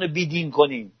ایران بیدین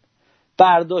کنیم،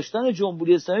 برداشتن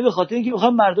جمهوری اسلامی به خاطر اینکه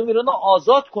میخوایم مردم ایران رو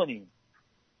آزاد کنیم.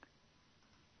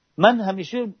 من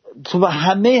همیشه تو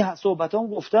همه صحبتام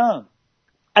گفتم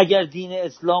اگر دین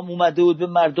اسلام اومده بود به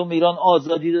مردم ایران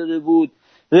آزادی داده بود،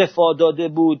 رفاه داده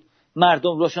بود،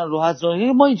 مردم روشن راحت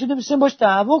زندگی، ما اینجا نمی‌شیم باش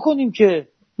دعوا کنیم که.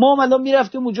 ما هم الان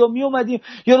میرفتیم اونجا میومدیم،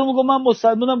 یارو میگه من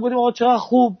مسلمانم، گفتیم آقا چقدر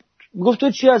خوب، میگفت تو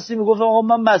چی هستی؟ میگفت آقا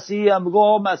من مسیحی ام. میگفت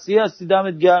آقا مسیحی هستی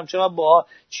دمت گرم، چقدر باحال،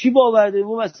 چی باور داری؟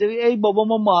 ما مسیحی. ای بابا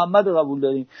ما محمد رو قبول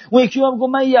داریم. اون یکی میگه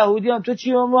من یهودی ام. تو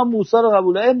چی؟ من موسی رو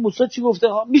قبول دارم. موسی چی گفته؟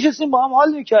 میشستیم با هم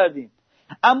حال میکردیم.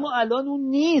 اما الان اون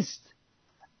نیست.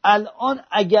 الان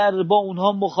اگر با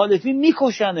اونها مخالفی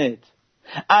میکشنت،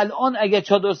 الان اگه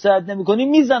چادر سرد نمیکنی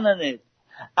میزننت،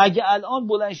 اگه الان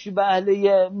بلندشی به اهل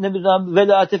نمیدونم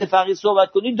ولایت فقیه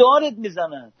صحبت کنی دارت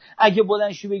میزنن، اگه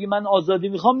بلندشی بگی من آزادی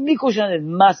میخوام میکشنت.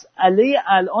 مسئله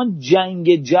الان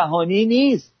جنگ جهانی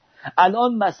نیست،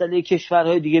 الان مسئله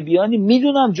کشورهای دیگه بیانی.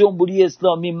 میدونم جمهوری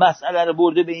اسلامی مسئله رو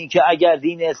برده به این که اگر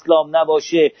دین اسلام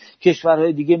نباشه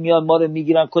کشورهای دیگه میان ما رو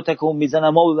میگیرن کتکمون میزنن،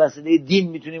 ما به وسیله دین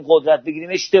میتونیم قدرت بگیریم.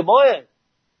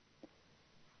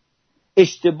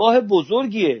 اشتباه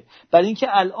بزرگیه، برای اینکه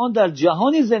الان در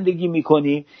جهانی زندگی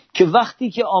میکنیم که وقتی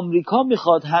که آمریکا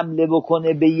میخواد حمله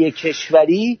بکنه به یک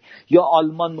کشوری یا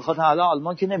آلمان میخواد، حالا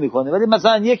آلمان که نمیکنه ولی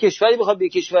مثلا یک کشوری میخواد به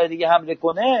یک کشور دیگه حمله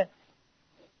کنه،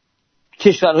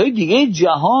 کشورهای دیگه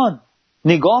جهان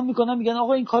نگاه میکنن میگن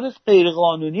آقا این کار غیر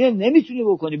قانونیه، نمیتونی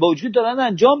بکنی، با وجود دارن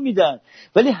انجام میدن.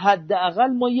 ولی حداقل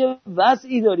ما یه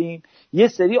وضعی داریم، یه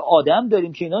سری آدم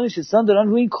داریم که اینا نشستن دارن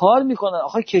روی این کار میکنن.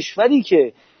 آخه کشوری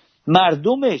که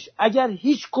مردمش اگر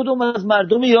هیچ کدوم از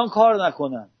مردم ایران کار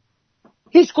نکنن،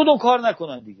 هیچ کدوم کار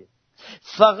نکنن دیگه،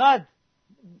 فقط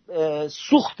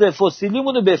سوخت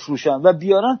فسیلیمون رو بفروشن و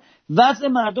بیارن، وضع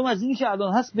مردم از اینی که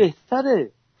الان هست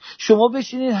بهتره. شما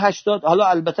بشینید 80، حالا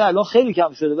البته الان خیلی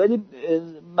کم شده ولی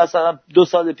مثلا 2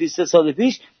 سال پیش 3 سال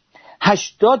پیش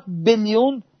 80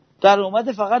 بیلیون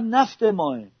درآمد فقط نفت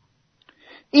ماه.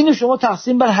 اینو شما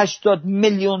تقسیم بر 80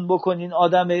 میلیون بکنین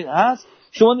آدم هست،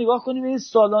 شما نگاه کنید این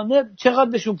سالانه چقدر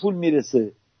بهشون پول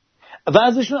میرسه.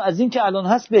 وضعشون از این که الان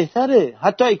هست بهتره،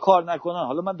 حتی ای کار نکنن.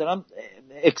 حالا من دارم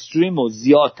اکستریم و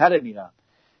زیادتر میرم.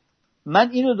 من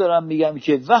اینو دارم میگم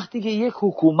که وقتی که یک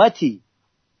حکومتی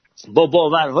با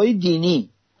باورهای دینی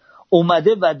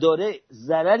اومده و داره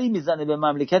ضرری میزنه به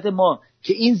مملکت ما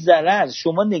که این ضرر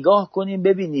شما نگاه کنین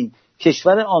ببینین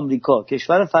کشور آمریکا،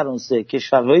 کشور فرانسه،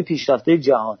 کشورهای پیشرفته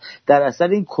جهان در اثر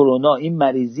این کرونا، این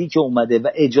مریضی که اومده و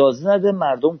اجازه نده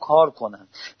مردم کار کنن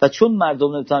و چون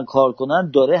مردم نمیتونن کار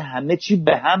کنن داره همه چی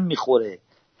به هم میخوره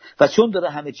و چون داره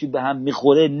همه چی به هم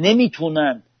میخوره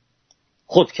نمیتونن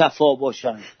خودکفا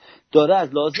باشن، داره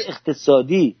از لحاظ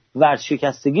اقتصادی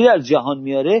ورشکستگی در جهان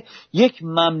میاره. یک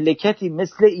مملکتی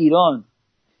مثل ایران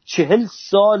 40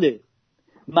 ساله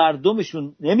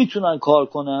مردمشون نمیتونن کار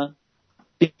کنن،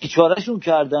 بیچارهشون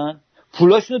کردن،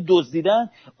 پولاشون رو دزدیدن،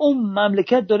 اون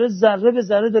مملکت داره ذره به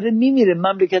ذره داره میمیره.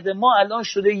 مملکت ما الان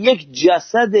شده یک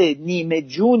جسد نیمه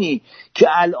جونی که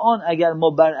الان اگر ما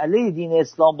بر علیه دین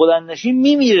اسلام بلند نشیم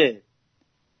میمیره.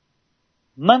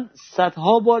 من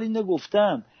صدها بار اینو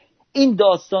گفتم، این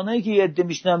داستانایی که یه عده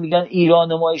میشنن میگن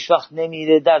ایران ما هیچ وقت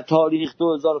نمیره، در تاریخ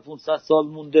 2500 سال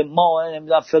مونده، ما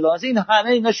نمیدونم فلان، این همه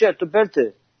اینا شرط و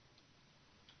پرته.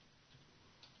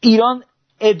 ایران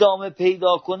ادامه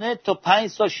پیدا کنه تا 5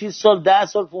 سال 6 سال 10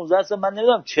 سال 15 سال، من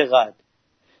نمیدونم چقدر،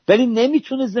 ولی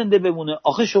نمیتونه زنده بمونه.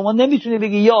 آخه شما نمیتونی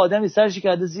بگی یه آدمی سرش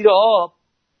کرده زیر آب،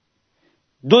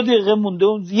 2 دقیقه مونده،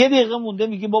 اون 1 دقیقه مونده،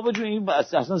 میگی بابا جون این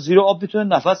اصلا زیر آب میتونه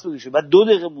نفس بکشه، بعد 2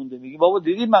 دقیقه مونده میگی بابا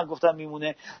دیدی من گفتم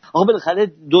میمونه. آخه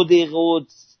بالاخره 2 دقیقه و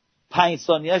 5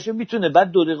 ثانیه‌شو میتونه،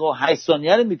 بعد 2 دقیقه و 8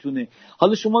 ثانیه رو میتونه.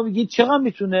 حالا شما میگید چقدر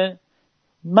میتونه؟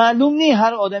 معلوم نیست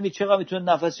هر آدمی چقدر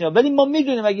میتونه نفس بکشه، ولی ما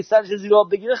میدونیم اگه سرش زیر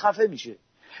آب بگیره خفه میشه.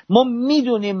 ما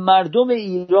میدونیم مردم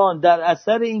ایران در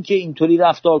اثر اینکه اینطوری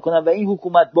رفتار کنن و این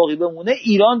حکومت باقی بمونه،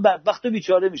 ایران بدبخت و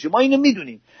بیچاره میشه. ما اینو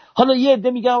میدونیم. حالا یه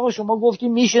عده میگن آقا شما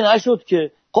گفتیم میشه، نشد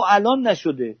که. خب الان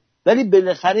نشده، ولی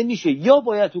بالاخره میشه. یا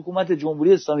باید حکومت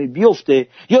جمهوری اسلامی بیفته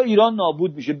یا ایران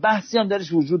نابود میشه، بحثی هم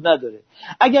درش وجود نداره.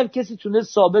 اگر کسی تونه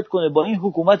ثابت کنه با این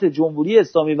حکومت جمهوری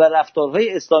اسلامی و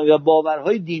رفتارهای اسلامی و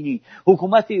باورهای دینی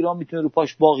حکومت ایران میتونه رو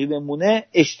پاش باقی بمونه،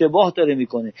 اشتباه داره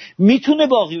میکنه. میتونه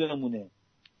باقی بمونه،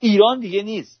 ایران دیگه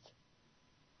نیست،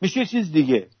 میشه چیز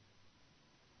دیگه.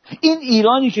 این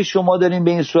ایرانی که شما دارین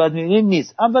به این صورت میبینید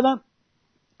نیست. اولا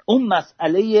اون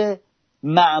مسئله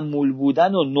معمول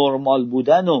بودن و نرمال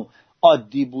بودن و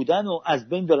عادی بودن و از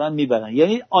بین دارن میبرن.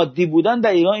 یعنی عادی بودن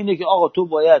در ایران اینه که آقا تو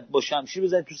باید با شمشیر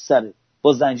بزنی تو سرت،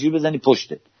 با زنجیر بزنی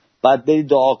پشتت، بعد بری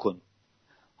دعا کنی.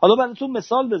 حالا براتون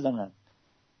مثال بزنم.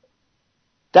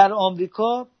 در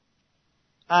آمریکا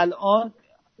الان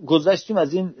گذشتیم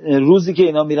از این روزی که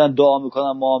اینا میرن دعا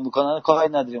میکنن، ما میکنن، کاری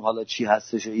نداریم حالا چی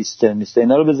هستش و ایستر نیست،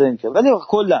 اینا رو بذاریم که، ولی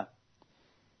کلا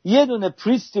یه دونه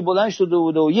پریستی بلند شده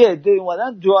بوده و یه عده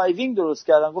اومدن درایوینگ درست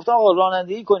کردن، گفتن آقا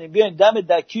رانندگی کنین، بیاین دم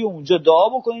دکی اونجا دعا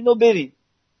بکنین و برین.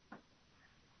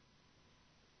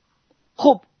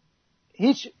 خب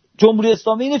هیچ جمهوری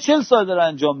اسلامی اینو 40 سال داره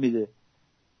انجام میده،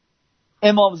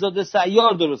 امامزاده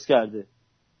سیار درست کرده.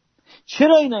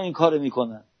 چرا اینا این کارو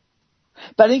میکنن؟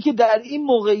 برای اینکه در این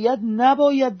موقعیت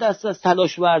نباید دست از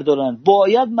تلاش بردارن،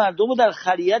 باید مردم رو در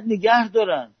خریت نگه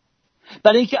دارن.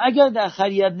 برای اینکه اگر در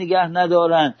خریت نگه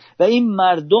ندارن و این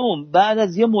مردم بعد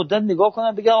از یه مدت نگاه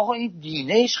کنن بگن آقا این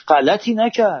دینش غلطی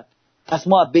نکرد پس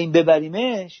ما بین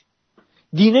ببریمش،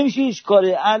 دینه میشه هیچ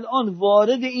کاره. الان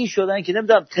وارد این شدن که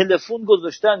نمیدونم تلفن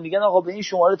گذاشتن، میگن آقا به این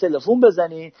شماره تلفن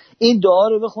بزنین، این دعا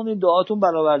رو بخونین، دعاتون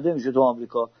برآورده میشه تو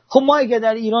آمریکا. خب ما اگه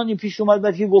در ایران این پیش اومد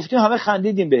بعد که گفتیم همه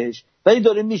خندیدیم بهش، ولی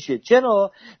داره میشه.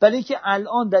 چرا؟ ولی اینکه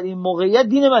الان در این موقعیت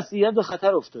دین مسیحیت به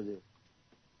خطر افتاده.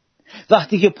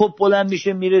 وقتی که پاپ بلند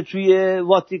میشه میره توی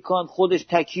واتیکان، خودش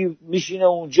تکی میشینه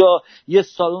اونجا، یه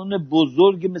سالن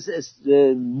بزرگ مثل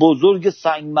بزرگ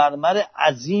سنگمرمر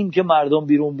عظیم که مردم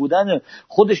بیرون بودن،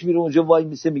 خودش میره اونجا وای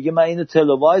میسه میگه من اینو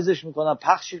تلوایزش میکنم،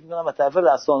 پخشش میکنم و طرف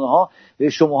رسانه ها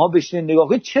شماها بشینید نگاه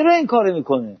کنید. چرا این کارو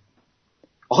میکنه؟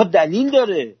 آخه دلیل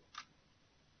داره.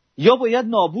 یا باید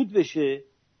نابود بشه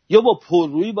یا با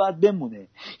پررویی باید بمونه.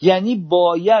 یعنی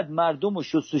باید مردم رو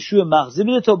شستشوی مغزی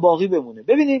بده تا باقی بمونه.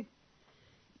 ببینید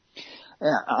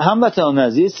هموطنان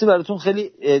عزیز، براتون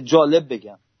خیلی جالب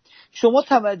بگم. شما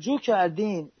توجه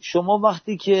کردین شما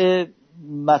وقتی که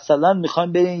مثلا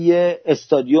میخواین برین یه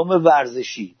استادیوم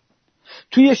ورزشی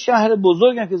توی شهر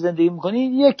بزرگ هم که زندگی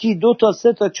میکنین، 1 2 تا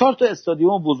 3 تا 4 تا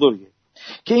استادیوم بزرگه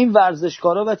که این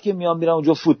ورزشکارا وقتی که میان میرن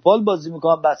اونجا فوتبال بازی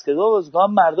میکنن، بسکتبال بازی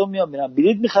میکنن، مردم میان میرن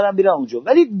بلیط میخرن میرن اونجا.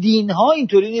 ولی دین‌ها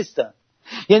اینطوری نیستن.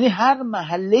 یعنی هر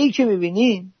محله‌ای که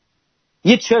میبینین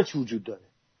یه چرچ وجود داره،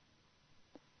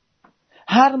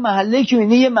 هر محله‌ای که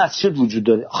میبینین یه مسجد وجود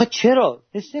داره. آخه چرا؟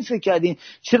 حسین فکر کردین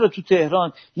چرا تو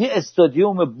تهران یه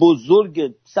استادیوم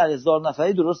بزرگ 100,000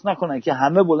 نفری درست نکنن که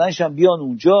همه بلندشن بیان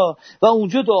اونجا و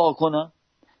اونجا دعا کنن؟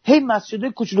 هی مسجد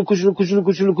کوچولو کوچولو کوچولو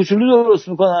کوچولو کوچولو درست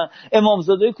میکنن،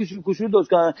 امامزاده کوچولو کوچولو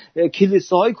درست میکنن،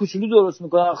 کلیساهای کوچولو درست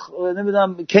میکنن،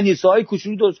 نمیدونم کنیسه‌های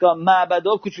کوچولو درست میکنن،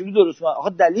 معبدها کوچولو درست میکنن. آخه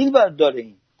دلیل بر داره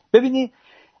این. ببینید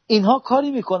اینها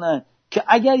کاری میکنن که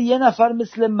اگر یه نفر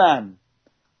مثل من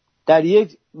در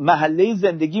یک محله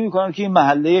زندگی میکنم که این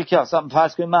محله که اصلا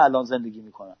فرض کنیم من الان زندگی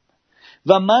میکنم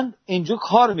و من اینجا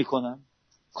کار میکنم،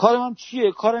 کارم هم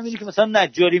چیه؟ کارم اینه که مثلا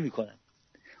نجاری میکنم.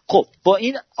 خب با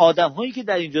این آدم هایی که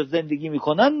در اینجا زندگی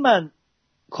میکنن من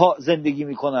زندگی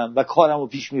میکنم و کارمو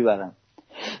پیش میبرم.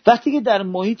 وقتی که در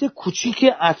محیط کوچیک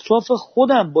اطراف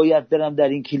خودم باید برم در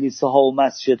این کلیساها و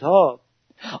مسجدها،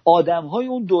 آدم‌های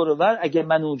اون دور و بر اگه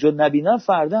من اونجا نبینم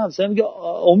فردا همسایه میگه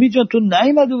امید جان تو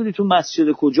نیومده بودی تو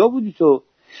مسجد، کجا بودی تو؟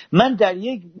 من در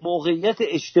یک موقعیت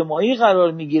اجتماعی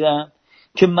قرار میگیرم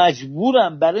که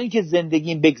مجبورم برای اینکه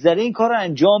زندگیم بگذره این کار رو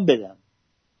انجام بدم.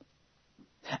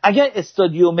 اگر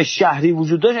استادیوم شهری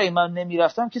وجود داشت اگه من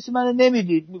نمیرفتم کسی منو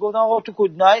نمیدید، میگفتن آقا تو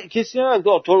نه کسی نمیدید،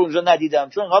 تو رو اونجا ندیدم،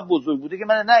 چون انقدر بزرگ بوده که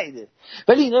منو ندیده.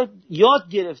 ولی اینا یاد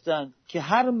گرفتن که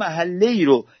هر محله‌ای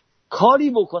رو کاری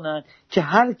بکنن که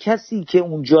هر کسی که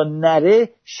اونجا نره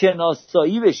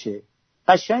شناسایی بشه.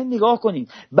 قشنگ نگاه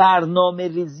کنید، برنامه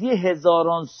ریزی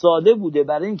هزاران ساله بوده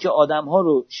برای اینکه آدم‌ها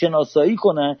رو شناسایی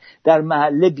کنن، در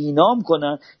محله بینام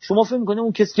کنن. شما فکر می‌کنید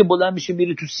اون کسی که بلند میشه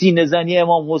میره تو سینه زنی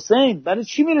امام حسین، برای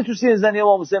چی میره تو سینه زنی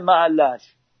امام حسین محلش؟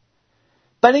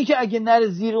 برای اینکه اگه نره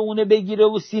زیر اونه بگیره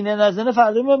و سینه نزنه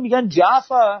فردا میگن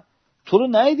جعفر تو رو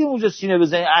ندیدیم اونجا سینه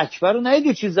بزنی، اکبر رو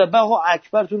ندیدی چیز زد. آقا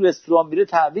اکبر تو رستوران میره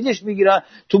تحویلش میگیرن،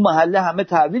 تو محله همه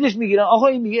تحویلش میگیرن. آقا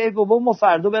این میگه ای بابا ما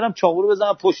فردا برم چاقو رو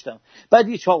بزنم پشتم، بعد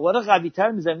یه چاقو رو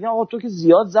قوی‌تر میزنه، میگه آقا تو که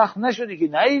زیاد زخم نشدی که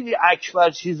ندیدی اکبر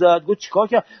چیز زد. گفت چیکار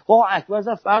کرد؟ آقا اکبر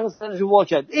زد فرق سرشو وا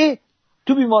کرد.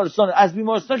 تو بیمارستان، از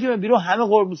بیمارستان که بیرون همه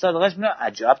قربون صدقه‌اش میگن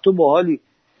عجب تو باحالی.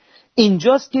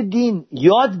 اینجاست که دین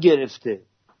یاد گرفته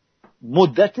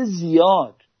مدت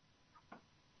زیاد،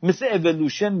 مثل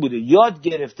اِوولوشن بوده، یاد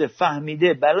گرفته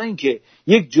فهمیده برای اینکه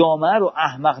یک جامعه رو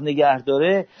احمق نگه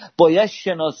داره باید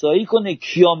شناسایی کنه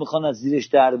کیا میخوان از زیرش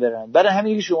در برن. برای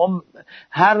همین که شما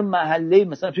هر محله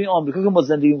مثلا توی آمریکا که ما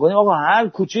زندگی میکنیم، آقا هر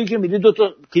کوچه‌ای که میری 2 تا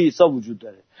کلیسا وجود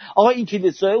داره. آقا این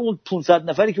کلیسای اون 500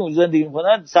 نفری که اونجا زندگی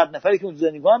میکنن، 100 نفری که اونجا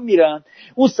زندگی میکنن میرن،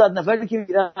 اون 100 نفری که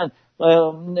میرن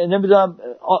نمیدونم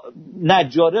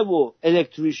نجاره و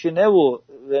الکتریشینه و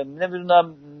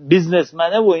نمیدونم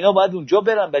بیزنسمنه و اینا باید اونجا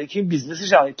برن، برای که این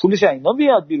بیزنسش پولش اینا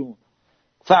بیاد بیرون.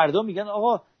 فردا میگن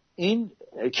آقا این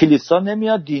کلیسا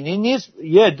نمیاد، دینی نیست،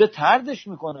 یه عده طردش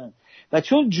میکنن. و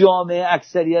چون جامعه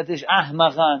اکثریتش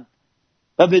احمقن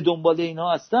و به دنبال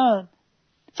اینا هستن،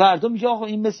 فردا میگه آقا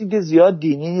این مثل که زیاد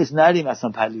دینی نیست نریم اصلا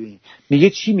پلوی. میگه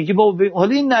چی؟ میگه بابا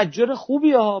حالا این نجار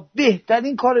خوبیه ها،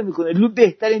 بهترین کارو میکنه،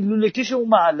 بهترین لوله کش اون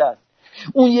محله است.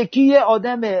 اون یکی یه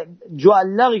آدم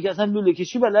جعلقی که اصلا لوله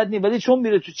کشی بلد نیست، ولی چون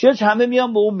میره تو چرچ همه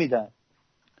میان به اون میدن.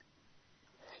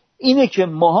 اینه که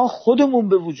ماها خودمون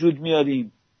به وجود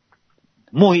میاریم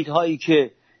محیط هایی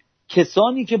که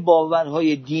کسانی که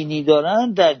باورهای دینی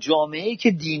دارن در جامعه‌ای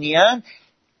که دینیان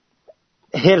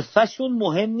حرفشون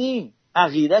مهم نیست،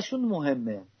 عقیدهشون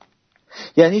مهمه.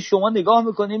 یعنی شما نگاه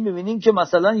میکنین میبینین که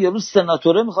مثلا یارو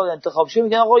سناتوره میخواد انتخاب شه،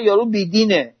 میگن آقا یارو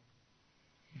بیدینه.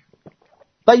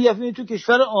 و یه تو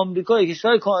کشور آمریکا،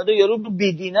 کشور کانادا، یارو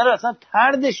بیدینه رو اصلا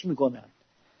طردش میکنن،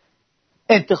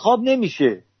 انتخاب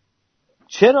نمیشه.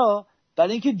 چرا؟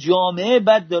 برای اینکه جامعه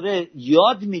بعد داره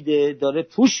یاد میده، داره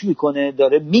پوش میکنه،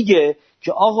 داره میگه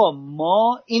که آقا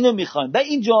ما اینو میخوایم. و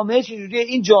این جامعه چجوریه؟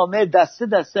 این جامعه دسته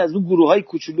دسته از اون گروه‌های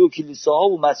کوچولو، کلیساها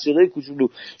و مسجدهای کوچولو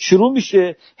شروع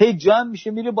میشه، هی جمع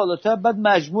میشه میره بالاتر، بعد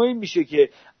مجموعه میشه که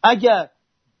اگر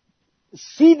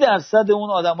 30% اون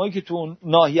آدمایی که تو اون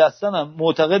ناحیه هستن هم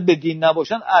معتقد به دین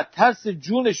نباشن، از ترس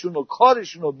جونشون و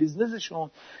کارشون و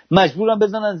بیزنسشون مجبورن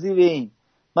بزنن زیر این.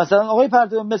 مثلا آقای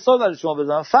پرتو مثال برای شما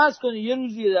بزنم، فرض کنید یه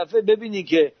روز یه دفعه ببینید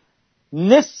که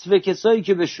نصف کسایی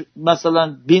که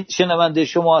مثلا شنونده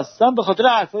شما هستن به خاطر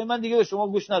حرفای من دیگه به شما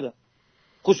گوش ندن.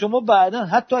 خب شما بعدن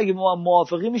حتی اگه ما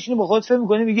موافقی میشینی با خودت فکر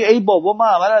می‌کنی میگه ای بابا من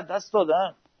عمل از دست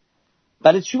دادم،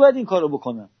 برای چی باید این کارو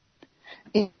بکنم؟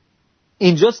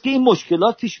 اینجاست که این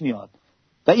مشکلات پیش میاد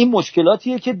و این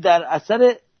مشکلاتیه که در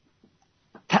اثر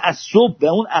تعصب به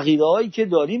اون عقیده‌هایی که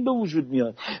داریم به وجود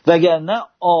میاد. وگرنه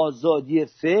آزادی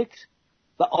فکر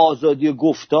و آزادی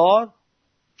گفتار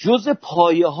جزء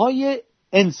پایه‌های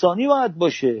انسانی باید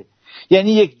باشه.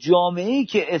 یعنی یک جامعه‌ای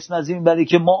که اسم از این بره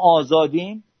که ما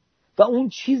آزادیم و اون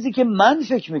چیزی که من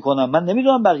فکر میکنم، من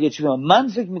نمیدونم بقیه چی میگن، من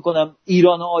فکر میکنم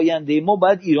ایران آینده ما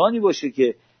باید ایرانی باشه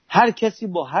که هر کسی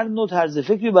با هر نوع طرز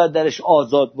فکری باید درش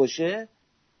آزاد باشه،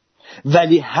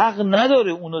 ولی حق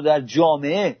نداره اونو در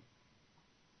جامعه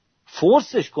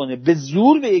فورسش کنه، به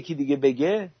زور به یکی دیگه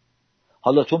بگه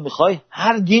حالا تو میخوای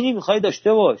هر دینی میخوای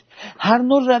داشته باش، هر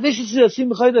نوع روش سیاسی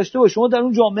میخوای داشته باش، شما در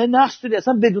اون جامعه نقش داری،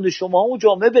 اصلا بدون شما اون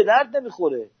جامعه به درد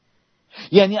نمیخوره.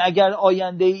 یعنی اگر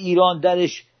آینده ایران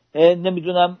درش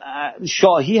نمیدونم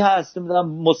شاهی هست،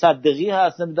 نمیدونم مصدقی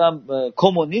هست، نمیدونم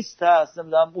کمونیست هست،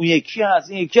 نمیدونم اون یکی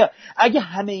هست، این یکی هست، اگه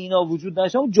همه اینا وجود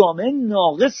نشه اون جامعه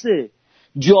ناقصه.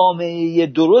 جامعه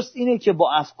درست اینه که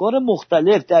با افکار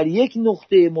مختلف در یک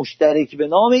نقطه مشترک به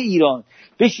نام ایران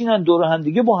بشینن دور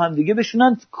همدیگه، با همدیگه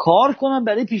بشینن کار کنن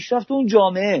برای پیشرفت اون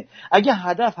جامعه. اگه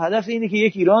هدف اینه که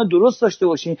یک ایران درست داشته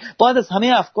باشین، باید از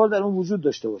همه افکار در اون وجود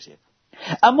داشته باشه.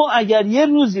 اما اگر یه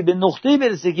روزی به نقطه‌ای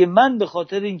برسه که من به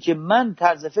خاطر اینکه من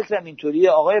طرز فکرم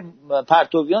اینطوریه، آقای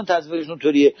پرتویان طرز فکرشون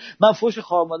اینطوریه، من فوش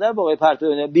خواهر مادر به آقای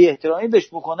پرتویان بی احترامی بهش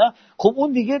بکنم، خب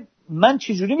اون دیگه من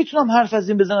چجوری میتونم حرف از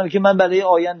این بزنم که من برای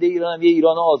آینده ایرانم یه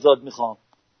ایران آزاد میخوام؟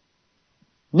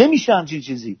 نمیشه همچین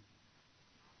چیزی.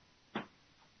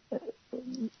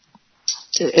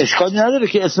 اشکالی نداره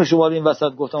که اسم شما رو این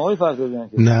وسط گفتم آقای پرتویان.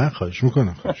 نه خواهش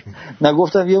میکنم.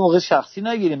 نگفتم یه موقع شخصی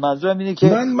نگیریم، منظورم اینه که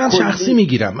من شخصی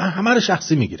میگیرم، من همه رو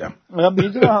شخصی میگیرم. من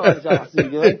میدونم همه رو شخصی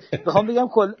میگیرم. میخوام بگم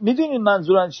میدونین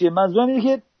منظورم چیه؟ منظورم اینه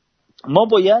که ما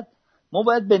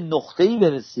باید به نقطه‌ای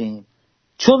برسیم،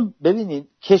 چون ببینید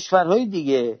کشورهای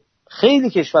دیگه، خیلی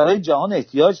کشورهای جهان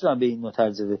احتیاج دارن به این نوع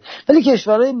طرزه، ولی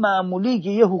کشورهای معمولی که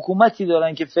یه حکومتی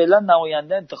دارن که فعلا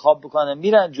نماینده انتخاب بکنن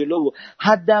میرن جلو و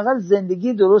حداقل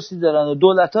زندگی درستی دارن و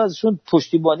دولت‌ها ازشون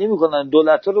پشتیبانی میکنن،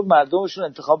 دولت‌ها رو مردمشون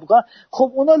انتخاب بکنن،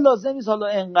 خب اونا لازم نیست حالا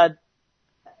اینقدر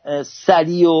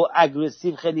سریع و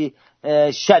اگریسیو خیلی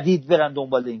شدید برن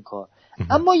دنبال این کار.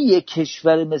 اما یک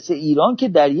کشور مثل ایران که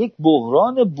در یک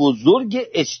بحران بزرگ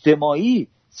اجتماعی،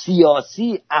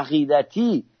 سیاسی،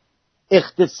 عقیدتی،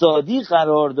 اقتصادی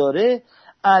قرار داره،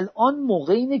 الان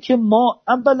موقع اینه که ما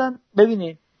اولا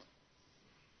ببینید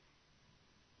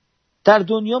در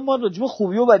دنیا ما راجع به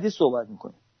خوبی و بدی صحبت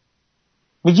میکنیم،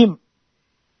 میگیم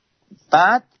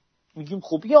بد، میگیم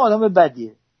خوبی، این آدم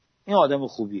بدیه، این آدم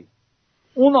خوبیه،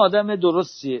 اون آدم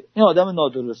درستیه، این آدم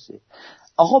نادرستیه.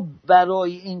 آقا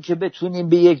برای این که بتونیم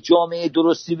به یک جامعه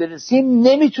درستی برسیم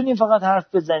نمیتونیم فقط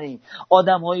حرف بزنیم.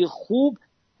 آدمهای خوب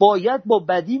باید با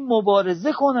بدی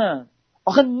مبارزه کنن.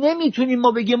 آخه نمیتونیم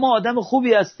ما بگیم ما آدم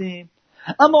خوبی هستیم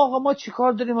اما آقا ما چی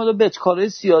کار داریم حالا به کارهای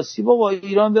سیاسی با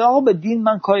ایران، به آقا به دین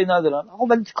من کاری ندارم، آقا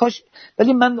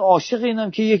ولی من عاشق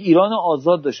اینم که یک ایران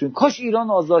آزاد داشتیم، کاش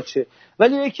ایران آزاد شه،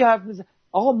 ولی یکی حرف میزنه.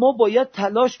 آقا ما باید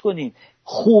تلاش کنیم.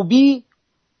 خوبی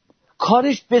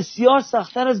کارش بسیار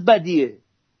سخت‌تر از بدیه.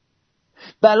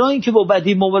 برای اینکه با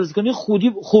بدی مبارزه کنی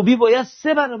خوبی باید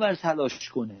 3 برابر تلاش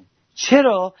کنه.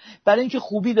 چرا؟ برای اینکه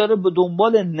خوبی داره به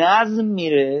دنبال نظم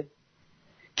میره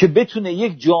که بتونه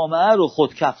یک جامعه رو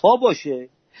خودکفا باشه،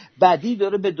 بدی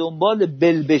داره به دنبال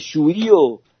بلبشویی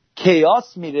و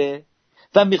کیاس میره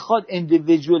و میخواد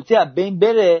اندیویدوالتی از بین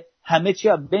بره، همه چی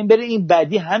از بین بره، این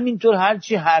بدی همینطور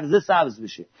هرچی هرزه سبز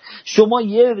بشه. شما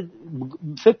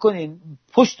فکر کنین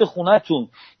پشت خونتون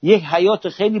یک حیات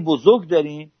خیلی بزرگ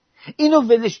دارین، اینو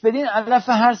ولش بدین علف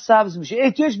هر سبز میشه،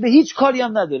 احتیاج به هیچ کاری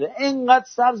هم نداره، اینقدر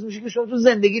سبز میشه که شما تو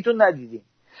زندگیتون ندیدین.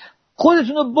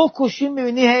 خودتون رو بکشین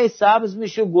میبینی هی سبز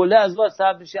میشه، گله از بار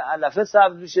سبز میشه، علفه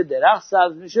سبز میشه، درخت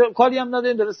سبز میشه، کاری هم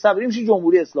ندارین، داره سبز میشه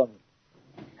جمهوری اسلامی.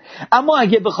 اما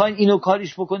اگه بخواین اینو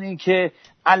کاریش بکنین که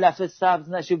علفه سبز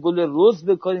نشه، گل رز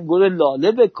بکارین، گل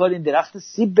لاله بکارین، درخت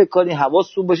سیب بکارین،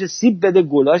 حواستون باشه سیب بده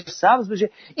گلاش سبز بشه،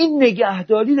 این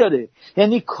نگهداری داره.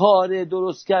 یعنی کار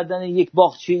درست کردن یک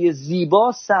باغچه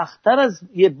زیبا سخت‌تر از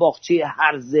یک باغچه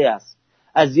هرزه است،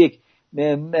 از یک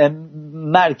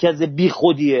مرکز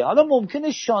بیخودیه. حالا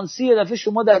ممکنه شانسی یه دفعه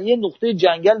شما در یه نقطه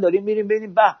جنگل داریم میریم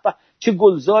ببینیم به به چه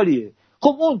گلزاریه،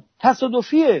 خب اون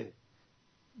تصادفیه.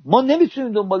 ما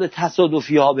نمیتونیم دنبال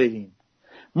تصادفی ها بریم.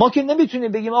 ما که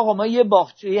نمیتونیم بگیم آقا ما یه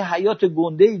باغچه، یه حیات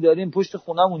گنده‌ای داریم پشت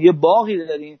خونمون، یه باغی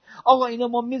داریم، آقا اینو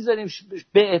ما میذاریم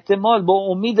به احتمال با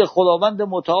امید خداوند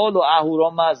متعال و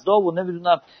اهورامزدا و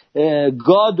نمیدونم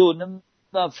گاد و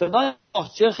فلان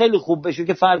باغچه خیلی خوب بشه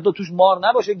که فردا توش مار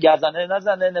نباشه، گزنه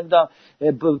نزنه، نمیدونم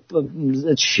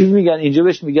چی میگن اینجا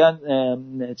بهش میگن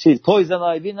چیز پویزن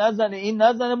آیوی نزنه، این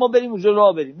نزنه، ما بریم اونجا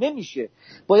راه بریم. نمیشه،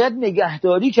 باید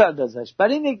نگهداری کرد ازش.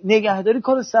 برای نگهداری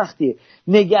کار سختیه.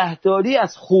 نگهداری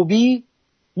از خوبی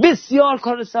بسیار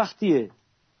کار سختیه.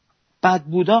 بد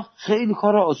بودن خیلی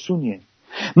کار آسونیه.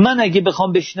 من اگه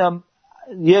بخوام بشینم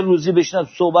یه روزی بشینم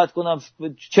صحبت کنم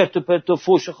چرت و پرت و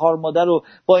فوش خار مادر رو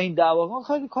با این دعوا،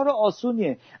 خیلی کار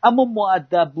آسونیه. اما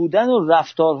مؤدب بودن و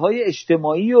رفتارهای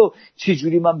اجتماعی و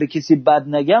چجوری من به کسی بد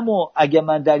نگم و اگه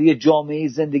من در یه جامعه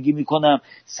زندگی میکنم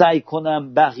سعی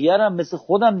کنم بقیه رو مثل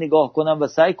خودم نگاه کنم و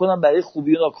سعی کنم برای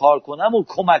خوبی اونا کار کنم و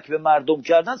کمک به مردم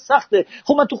کردن سخته.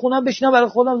 خب من تو خونم بشینم برای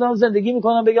خودم دارم زندگی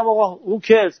میکنم بگم آقا who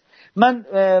cares. من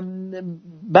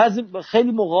بعضی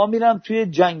خیلی موقع میرم توی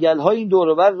جنگل های این دور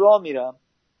و بر راه میرم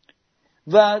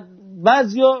و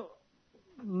بعضیا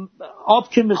آب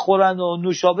که میخورن و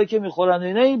نوشابه که میخورن و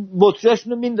اینا این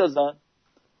بطریاشونو میندازن.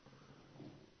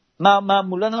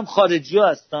 معمولا هم خارجی ها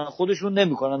هستن، خودشون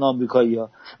نمیکنن، آمریکایی ها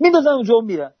میندازن اونجا و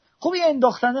میرن. خب این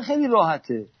انداختن خیلی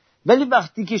راحته، ولی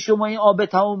وقتی که شما این آب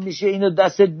تموم میشه اینو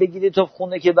دستت بگیری تا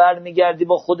خونه که برمیگردی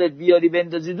با خودت بیاری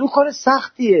بندازی، دو کار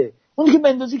سختیه. اون که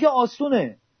بندازی که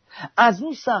آسونه، از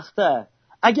اون سخته.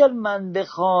 اگر من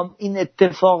بخوام این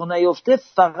اتفاق نیفته،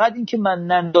 فقط این که من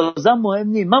نندازم مهم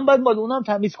نیست، من باید مال اونم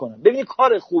تمیز کنم. ببینید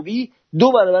کار خوبی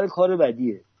 2 برابر کار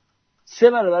بدیه،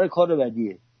 3 برابر کار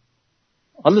بدیه.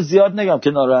 حالا زیاد نگم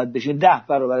که ناراحت بشین، 10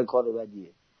 برابر کار بدیه.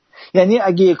 یعنی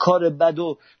اگه یه کار بد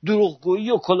و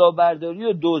دروغگویی و کلاهبرداری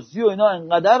و دزدی و اینا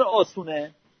انقدر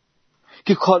آسونه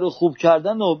که کار خوب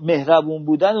کردن و مهربون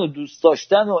بودن و دوست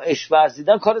داشتن و عشق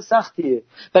ورزیدن کار سختیه.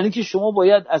 برای اینکه شما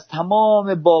باید از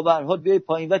تمام باورها بیای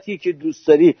پایین، وقتی که دوست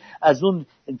داری از اون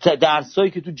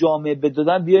درسایی که تو جامعه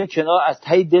بدادن بیای کنار، از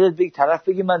ته دلت بگی، طرف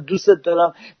بگی من دوستت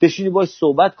دارم، بشینی باهاش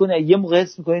صحبت کنی، یه موقع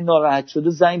حس می‌کنی ناراحت شده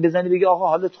زنگ بزنی بگی آقا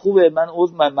حالت خوبه،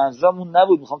 من منظورم اون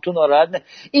نبود، میخوام تو ناراحت نه.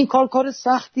 این کار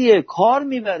سختیه، کار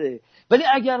میبره. ولی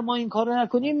اگر ما این کارو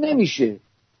نکنیم نمیشه.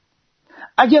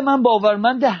 اگه من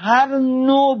باورمند هر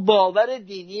نوع باور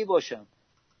دینی باشم،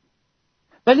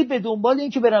 ولی به دنبال این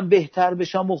که برم بهتر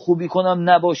بشم و خوبی کنم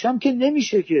نباشم، که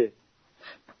نمیشه. که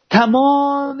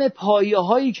تمام پایه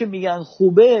هایی که میگن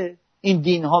خوبه، این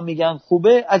دین ها میگن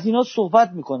خوبه، از اینا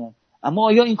صحبت میکنن، اما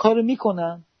آیا این کارو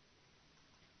میکنن؟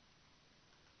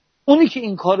 اونی که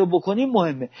این کارو بکنیم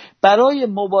مهمه. برای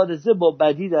مبارزه با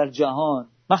بدی در جهان،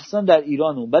 مخصوصا در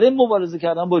ایران، برای مبارزه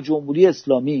کردن با جمهوری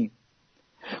اسلامی،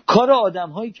 کار آدم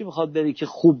هایی که میخواد بری که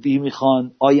خوبی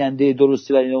میخوان، آینده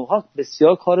درستی برای اینا میخواد،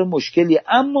 بسیار کار مشکلیه.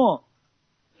 اما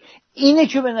اینه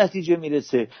که به نتیجه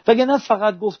میرسه. وگرنه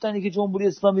فقط گفتنی که جمهوری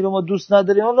اسلامی رو ما دوست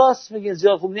نداریم، راست میگه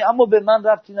زیاد خوب نیست، اما به من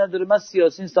ربطی نداره، من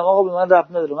سیاسی نیستم، آقا به من ربط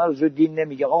نداره، من راجع به دین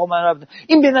نمیگم، آقا من ربط نداره.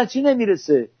 این به نتیجه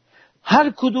نمیرسه.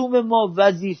 هر کدوم ما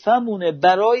وظیفمونه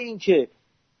برای اینکه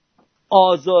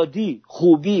آزادی،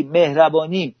 خوبی،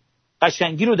 مهربانی،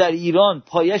 قشنگی رو در ایران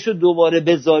پایش رو دوباره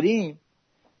بذاریم،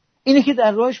 اینه که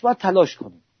در راهش باید تلاش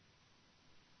کنیم.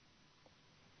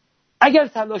 اگر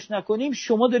تلاش نکنیم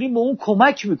شما داریم به اون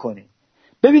کمک میکنیم.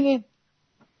 ببینید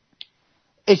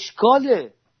اشکال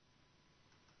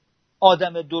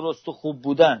آدم درست و خوب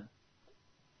بودن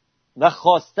و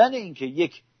خواستن این که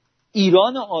یک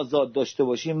ایران آزاد داشته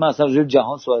باشیم، مثلا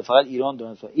جهان سوال فقط ایران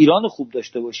دارن، ایران خوب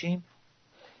داشته باشیم،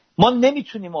 ما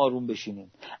نمیتونیم آروم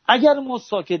بشینیم. اگر ما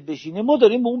ساکت بشینیم ما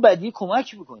داریم به اون بدی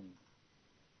کمک میکنیم.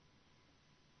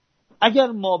 اگر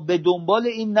ما به دنبال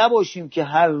این نباشیم که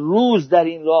هر روز در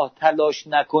این راه تلاش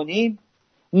نکنیم،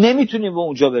 نمیتونیم به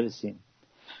اونجا برسیم.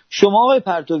 شما آقای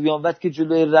پرتویان وقتی که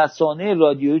جلوی رسانه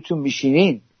رادیوییتون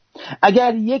میشینین،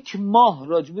 اگر 1 ماه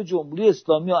راجب جمهوری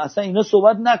اسلامی و اصلا اینا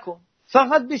صحبت نکن،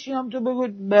 فقط بشین هم تو بگو،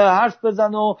 به حرف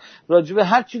بزن و راجب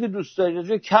هر چی که دوست داری،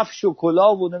 راجب کفش و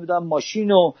کلاه و نمیدونم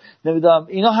ماشین و نمیدونم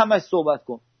اینا همش صحبت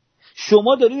کن،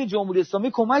 شما داری به جمهوری اسلامی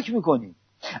کمک میکنی.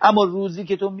 اما روزی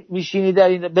که تو میشینی در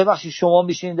این، ببخشید شما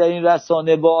میشینی در این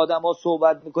رسانه با آدما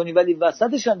صحبت میکنی ولی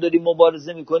وسطش هم داری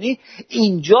مبارزه میکنی،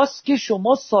 اینجاست که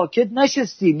شما ساکت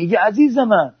نشستی، میگی عزیز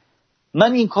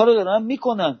من این کارو دارم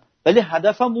میکنم ولی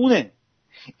هدفم اونه.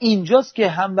 اینجاست که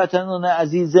هموطنان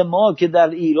عزیز ما که در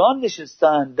ایران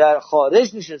نشستن، در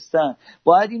خارج نشستن،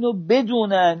 باید اینو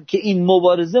بدونن که این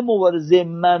مبارزه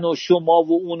من و شما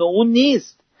و اون و اون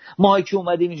نیست. ما که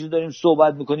اومدیم اینجا داریم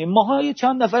صحبت میکنیم، ما یه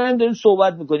چند نفر هم داریم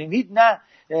صحبت میکنیم، هیچ نه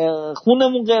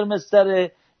خونمون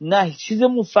قرمزتره، نه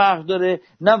چیزمون فرق داره،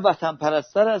 نه وطن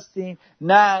پرستر هستیم،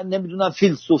 نه نمیدونم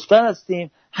فیلسوفتر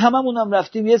هستیم، هممون هم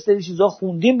رفتیم یه سری چیزا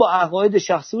خوندیم، با عقاید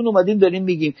شخصیمون اومدیم داریم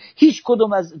میگیم. هیچ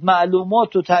کدوم از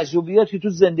معلومات و تجربیاتی تو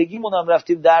زندگیمون هم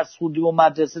رفتیم درس خوندیم و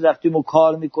مدرسه رفتیم و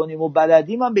کار میکنیم و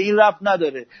بلدیم هم به این ربط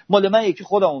نداره. مال من یکی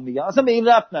خودمون میگم اصلا به این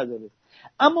ربط نداره.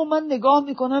 اما من نگاه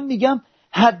میکنم میگم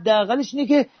حداقلش اینه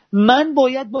که من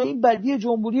باید با این بدی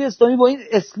جمهوری اسلامی، با این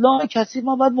اسلام کثیف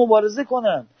من باید مبارزه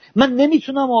کنم. من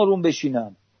نمیتونم آروم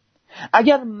بشینم.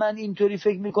 اگر من اینطوری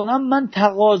فکر میکنم، من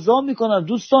تقاضا میکنم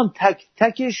دوستان تک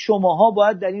تک شماها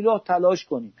باید در این راه تلاش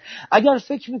کنیم. اگر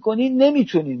فکر میکنین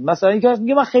نمیتونین، مثلا یکی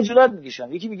میگه من خجالت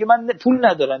میکشم، یکی میگه من پول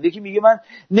ندارم، یکی میگه من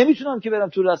نمیتونم که برم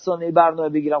تو رسانه برنامه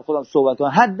بگیرم خودم صحبت کنم،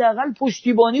 حداقل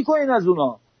پشتیبانی کنین از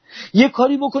اونا. یه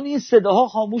کاری بکنی این صداها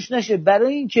خاموش نشه.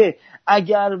 برای اینکه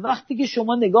اگر وقتی که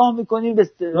شما نگاه میکنین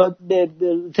به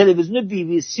تلویزیون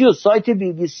BBC و سایت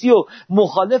BBC و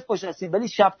مخالف باشین ولی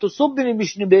شب تا صبح بریم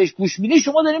میشینین بهش گوش میدین،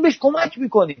 شما دارین بهش کمک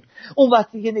میکنین. اون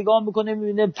وقتی که نگاه میکنه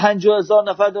میبینه 50,000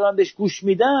 نفر دارن بهش گوش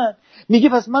میدن، میگه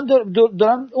پس من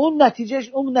دارم اون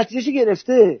نتیجهش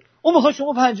گرفته. اون میخواد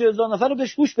شما 50,000 نفر رو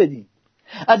بهش گوش بدین.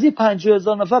 از این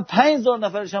 50,000 نفر 5,000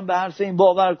 نفرش هم به حرف این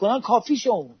باور کنن کافیشه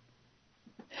اون.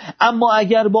 اما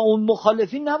اگر با اون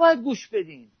مخالفین نباید گوش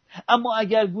بدین. اما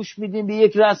اگر گوش میدین به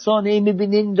یک رسانه‌ای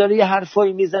میبینین داره یه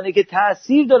حرفایی میزنه که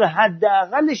تأثیر داره،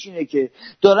 حداقلش اینه که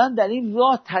دارن در این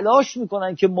راه تلاش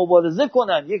میکنن که مبارزه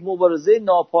کنن. یک مبارزه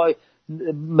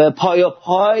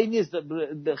پای نیست،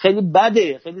 خیلی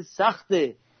بده، خیلی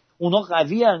سخته. اونا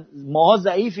قویان، ماها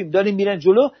ضعیفیم، داریم میرن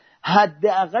جلو.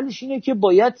 حداقلش اینه که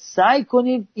باید سعی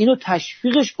کنین اینو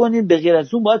تشویقش کنین، به غیر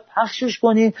از اون باید پخشش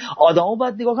کنین، آدمو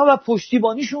باید نگاه کنن و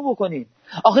پشتیبانیشون بکنین.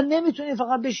 آخه نمیتونین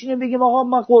فقط بشینین بگیم آقا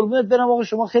من قربونت برم، آقا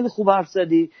شما خیلی خوب حرف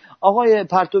زدی، آقای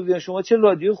پرتویان شما چه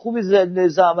رادیو خوبی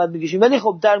زحمت میکشین، ولی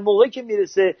خب در موقعی که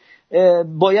میرسه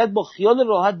باید با خیال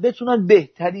راحت بتونن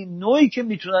بهترین نوعی که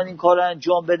میتونن این کارو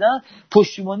انجام بدن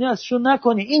پشتیبانی ازشون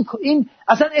نکنین. این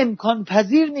اصلا امکان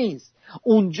پذیر نیست.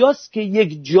 اونجاست که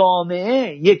یک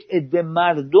جامعه، یک عده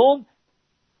مردم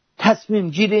تصمیم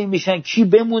گیری میشن کی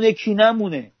بمونه کی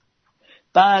نمونه.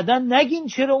 بعدا نگین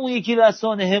چرا اون یکی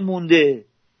رسانه مونده.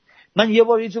 من یه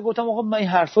بار یه جا گفتم آقا من این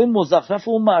حرفای مزخرف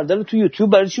اون مرد رو تو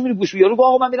یوتیوب برای چی میری گوش میدی؟ یارو گفت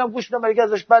آقا من میرم گوش میدم برای که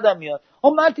ازش بدم میاد.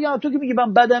 آقا مردی تو که میگی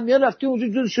من بدم میاد رفتی اونجا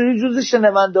جز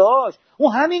شنونده‌هاش.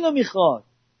 اون همینو میخواد.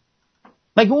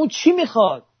 مگه اون چی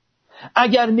میخواد؟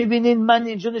 اگر میبینین من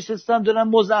اینجا نشستم دارم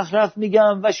مزخرف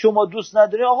میگم و شما دوست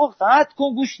نداری، آقا قطع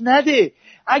کن، گوش نده.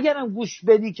 اگرم گوش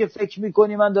بدی که فکر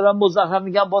میکنی من دارم مزخرف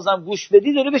میگم بازم گوش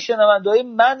بدی، داره به شنونده‌های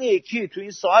من یکی تو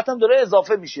این ساعتم داره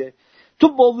اضافه میشه.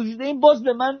 تو با وجود این باز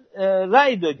به من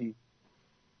رأی دادی،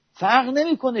 فرق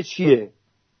نمیکنه چیه.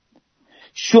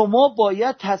 شما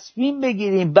باید تصمیم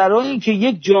بگیرین برای اینکه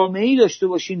یک جامعه‌ای داشته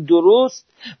باشین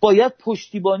درست، باید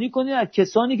پشتیبانی کنین از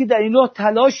کسانی که در این راه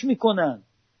تلاش میکنن.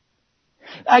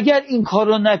 اگر این کار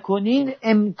رو نکنین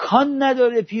امکان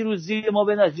نداره پیروزی ما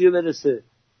به نتیجه برسه.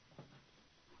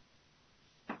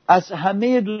 از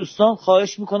همه دوستان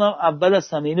خواهش میکنم اول از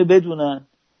همه اینو بدونن.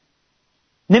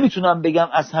 نمیتونم بگم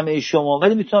از همه شما،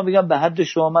 ولی میتونم بگم به حد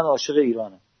شما من عاشق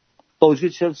ایرانم. با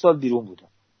وجود 40 سال بیرون بودم،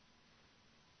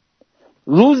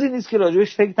 روزی نیست که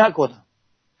راجبش فکر نکنم.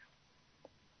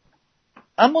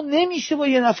 اما نمیشه با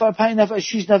 1 نفر 5 نفر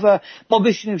 6 نفر ما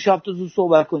بشینیم شب تا زود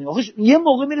صحبت کنیم. آخه یه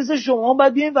موقع میرسه شما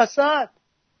باید بیاین وسط.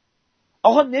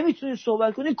 آقا نمیتونید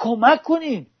صحبت کنید، کمک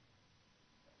کنید.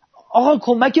 آقا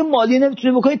کمک مالی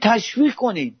نمیتونید بکنید، تشویق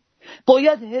کنید.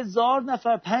 باید 1000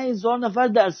 نفر 5000 نفر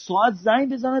در ساعت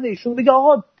زنگ بزنن بهشون بگه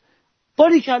آقا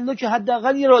باریکلا که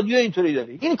حداقل یه رادیو اینطوری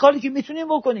داری. این کاری که میتونیم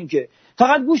بکنیم که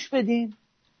فقط گوش بدین.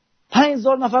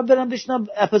 5000 نفر برن بشنن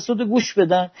اپیزود گوش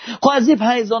بدن. خب از این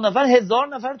 5000 نفر 1000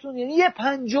 نفرتون، یعنی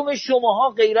 1/5 شماها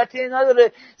غیرتی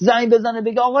نداره زنگ بزنه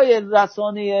بگه آقای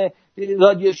رسانه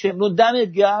رادیو شمرو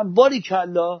دمت گرم،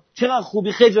 باریکلا چقدر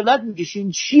خوبی، خجالت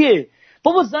میکشین چیه؟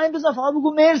 بابا زنگ بزن فقط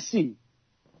بگو مرسی.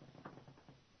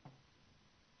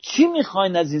 چی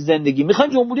میخواین از این زندگی؟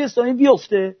 میخواین جمهوری اسلامی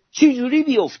بیفته؟ چی جوری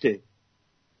بیفته؟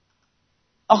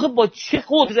 آخه با چه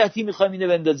قدرتی میخوایم اینو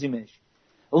بندازیمش؟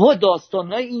 و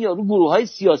داستانای این یارو گروه‌های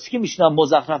سیاسی که میشنن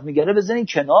مزخرف میگره بزنین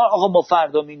کنار. آقا ما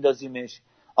فردا میندازیمش.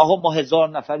 آقا ما 1000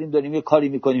 نفریم داریم یه کاری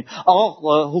میکنیم.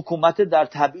 آقا حکومت در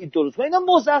تبعید درست کنه. اینا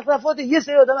مزخرفات یه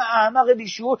سری آدم احمق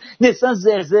بیشعور نسن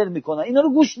زرزر میکنن. اینا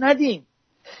رو گوش ندیم.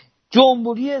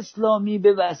 جمهوری اسلامی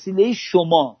به وسیله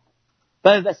شما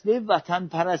و به وسیله وطن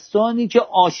پرستانی که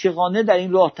عاشقانه در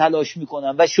این راه تلاش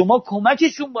میکنن و شما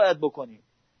کمکشون باید بکنید.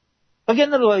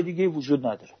 وگرنه راه دیگه وجود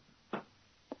نداره.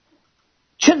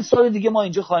 40 سال دیگه ما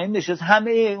اینجا خواهیم نشست،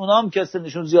 همه اونا هم که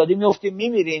سنشون زیادی میافتیم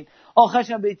میمیرین،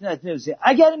 آخرش هم بهتون نمیرسه.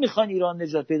 اگر میخواین ایران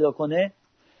نجات پیدا کنه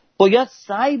باید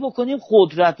سعی بکنیم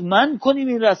قدرتمند کنیم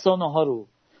این رسانه ها رو.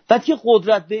 بعد که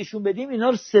قدرت بهشون بدیم اینا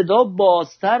رو صدا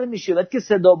بازتر میشه. بعد که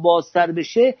صدا بازتر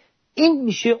بشه این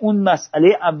میشه اون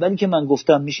مسئله اولی که من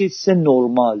گفتم، میشه سه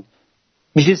نرمال،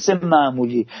 میشه سه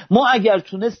معمولی. ما اگر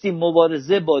تونستیم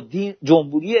مبارزه با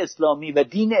جمهوری اسلامی و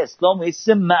دین اسلام و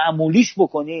سه معمولیش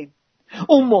بکنیم،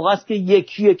 اون موقع است که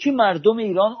یکی یکی مردم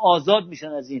ایران آزاد میشن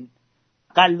از این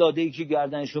قلاده‌ای که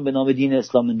گردنشون به نام دین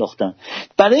اسلام انداختن.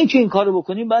 برای اینکه این کارو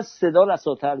بکنیم باید صدا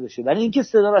رساتر بشه. برای اینکه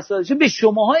صدا رساتر بشه به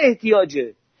شماها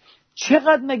احتیاجه.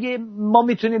 چقدر مگه ما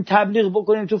میتونیم تبلیغ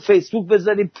بکنیم، تو فیسبوک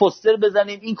بذاریم، پوستر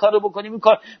بزنیم، این کارو بکنیم، این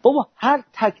کار. بابا هر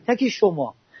تک تک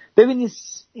شما ببینید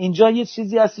اینجا یه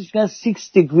چیزی هستش که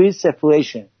 6 degree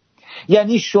separation،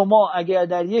 یعنی شما اگر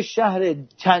در یه شهر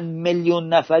چند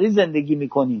میلیون نفری زندگی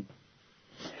میکنین،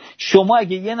 شما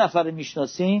اگه یه نفر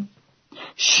میشناسین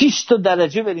 6 تا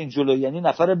درجه برین جلو، یعنی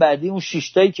نفر بعدی اون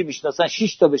 6 تایی که میشناسن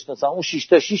 6 تا بشناسن، اون 6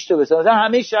 تا 6 تا بشناسن،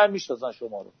 همه شهر میشناسن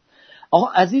شما رو. آقا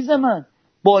عزیز من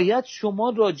باید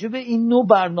شما راجع به این نوع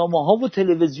برنامه‌ها و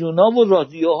تلویزیون‌ها و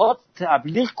رادیوها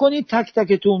تبلیغ کنید، تک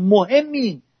تکتون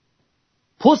مهمین،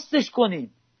 پستش کنین،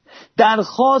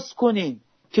 درخواست کنین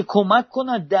که کمک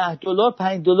کنن. $10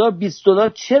 $5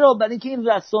 $20. چرا؟ برای اینکه این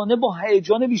رسانه با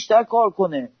هیجان بیشتر کار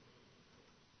کنه.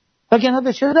 وگرنه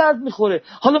به چه درد میخوره؟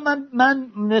 حالا من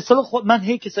مثلا من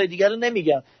هی کسای دیگر رو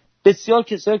نمیگم، بسیار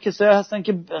کسایی هستن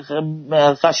که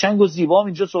قشنگ و زیبا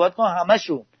اینجا صحبت کنن،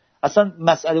 همشون اصلا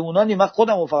مسئله اونا نیست. من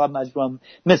خودم رو فقط مجبورم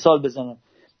مثال بزنم.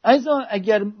 عزیزان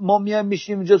اگر ما میایم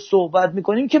میشیم اینجا صحبت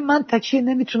میکنیم که من تکیه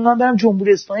نمیتونم برم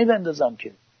جمهوری اسلامی بندازم،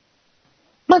 که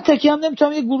من تکیه هم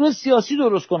نمیتونم یک گروه سیاسی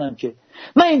درست کنم، که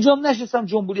من اینجا نشستم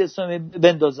جمهوری اسلامی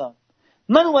بندازم.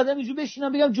 من اومدم اینجا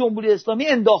بشینم بگم جمهوری اسلامی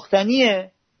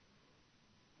انداختنیه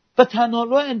و تنها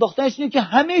راه انداختنش اینه که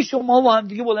همه شما با هم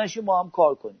دیگه بلند شیم با هم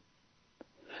کار کنیم.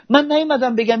 من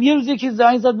نیومدم بگم یه روز یکی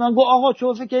زنگ زد من گفت آقا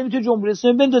تو فکر کنی میتونی جمهوری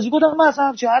اسلامی بندازی؟ گفتم من اصلا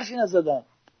همچین حرفی نزدم.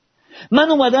 من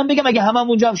اومدم بگم اگه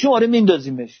هممون جمع شیم آره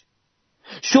میندازیمش.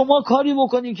 شما کاری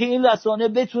بکنین که این رسانه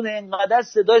بتونه اینقدر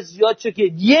صداش زیاد شه که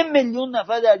 1,000,000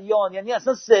 نفر در ایران، یعنی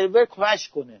اصلا سرور کرش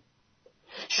کنه.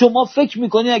 شما فکر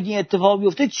میکنین اگه این اتفاق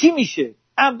بیفته چی میشه؟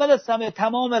 اول از همه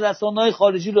تمام رسانه‌های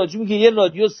خارجی راجع میگه یه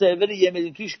رادیو سرور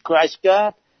 1,000,000 توش کرش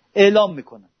کرد اعلام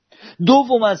میکنن.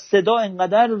 دوم از صدا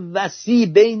اینقدر وسیع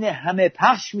بین همه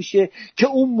پخش میشه که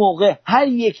اون موقع هر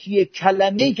یک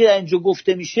کلمه‌ای که اینجا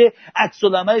گفته میشه عکس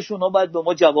العملش اونها باید به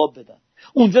ما جواب بدن.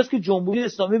 اونجاست که جمهوری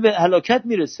اسلامی به هلاکت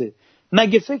میرسه.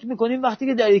 مگه فکر میکنیم وقتی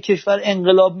که در یک کشور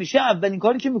انقلاب میشه اولین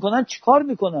کاری که میکنن چیکار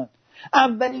میکنن؟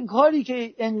 اولین کاری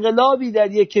که انقلابی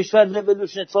در یک کشور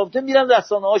رولوشن اتفاق میرن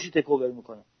رسانه‌هاشو تک‌اوور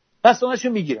میکنن، رسانه‌اشو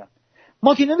میگیرن.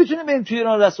 ما که نمیتونیم بریم توی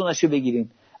ایران رسانه‌اشو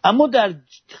بگیریم، اما در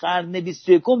قرن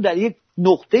 21 در یک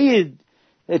نقطه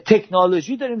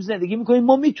تکنولوژی داریم زندگی میکنیم.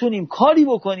 ما میتونیم کاری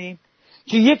بکنیم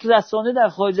که یک رسانه در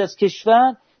خارج از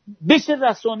کشور بشه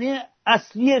رسانه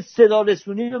اصلی صدا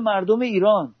رسونی به مردم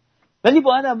ایران. ولی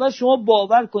باید اول شما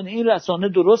باور کنید این رسانه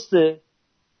درسته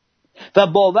و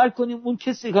باور کنیم اون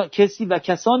کسی و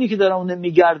کسانی که دارن اون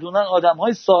میگردونن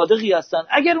آدم‌های صادقی هستن.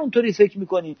 اگر اونطوری فکر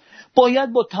میکنید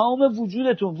باید با تمام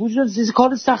وجودتون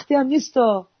کار سختی هم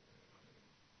نیستا،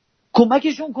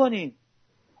 کمکشون کنین.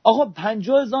 آقا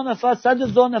 50,000 نفر،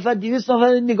 100,000 نفر، 200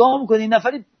 نفر نگاه میکنین،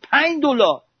 نفری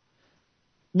 $5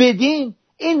 بدین،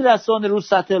 این رسانه رو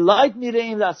ستلایت میره،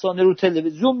 این رسانه رو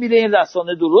تلویزیون میره، این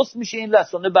رسانه درست میشه، این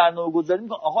رسانه برنامه گذاری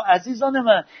میکنه. آقا عزیزان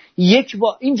من،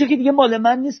 اینجا که دیگه مال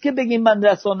من نیست که بگیم من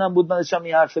رسانم بود من داشتم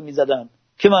این حرف میزدم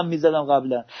که من میزدم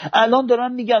قبلا. الان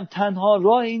دارم میگم تنها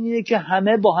راه اینه که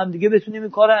همه با هم دیگه بتونیم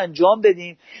این کار انجام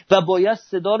بدیم و باید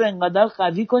صدا رو انقدر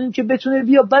قوی کنیم که بتونه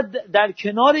بیا. بعد در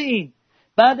کنار این،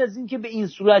 بعد از این که به این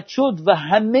صورت شد و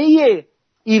همه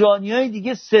ایرانیای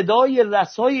دیگه صدای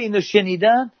رسای اینو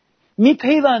شنیدن،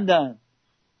 میپیوندن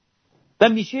و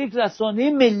میشه یک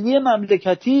رسانه ملی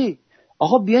مملکتی.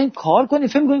 آقا بیاین کار کنیم.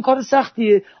 فکر می‌کنین کار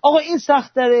سختیه؟ آقا این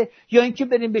سخت‌تره یا اینکه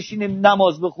بریم بشینیم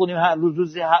نماز بخونیم هر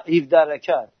روز 17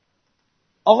 رکعت؟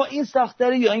 آقا این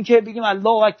سخت‌تره یا اینکه بگیم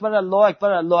الله اکبر الله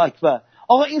اکبر الله اکبر؟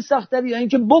 آقا این سخت‌تره یا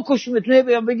اینکه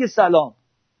بکشیمتون بگی سلام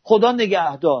خدا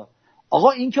نگهدار؟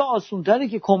 آقا این که آسان‌تره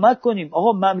که کمک کنیم.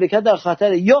 آقا مملکت در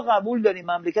خطره، یا قبول داریم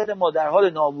مملکت ما در حال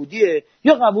نابودیه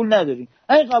یا قبول نداریم.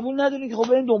 اگه قبول نداریم که خب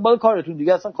بریم دنبال کارتون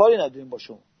دیگه، اصلا کاری نداریم با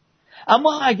شما.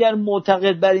 اما اگر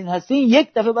معتقد بر این هستین یک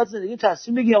دفعه بعد زندگی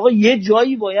تصمیم بگین آقا یه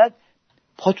جایی باید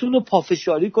پاتون رو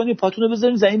پافشاری کنی، پاتون رو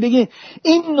بذارین زمین، بگین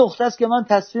این نقطه است که من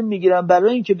تصمیم میگیرم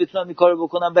برای اینکه بتونم این کارو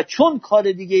بکنم و چون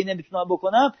کار دیگه ای نمیتونم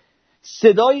بکنم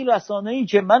صدای رسانه‌ای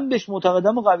که من بهش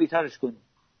معتقدم رو قوی ترش کنیم.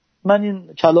 من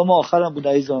این کلام آخرم بود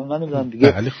عزیزان، من نمیدونم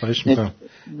دیگه. بله خواهش میکنم.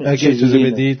 اگه اجازه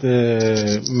بدید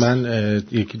من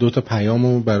یکی دو تا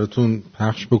پیامو براتون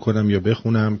پخش بکنم یا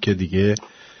بخونم که دیگه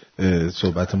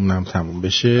صحبتمون هم تموم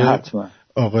بشه. حتما.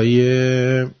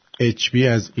 آقای HB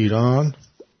از ایران: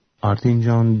 آرتین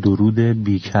جان درود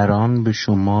بیکران به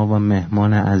شما و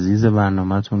مهمان عزیز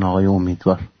برنامه‌تون آقای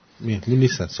امیدوار. مهمون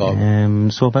نیستن.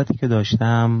 صحبتی که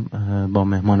داشتم با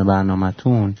مهمان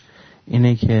برنامه‌تون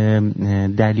اینه که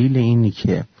دلیل اینی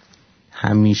که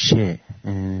همیشه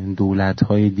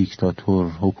دولت‌های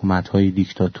دیکتاتور، حکومت‌های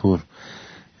دیکتاتور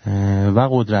و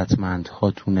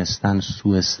قدرتمندها تونستن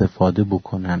سوء استفاده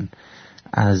بکنن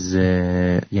از،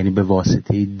 یعنی به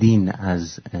واسطه دین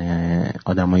از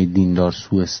آدمای دیندار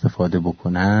سوء استفاده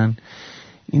بکنن،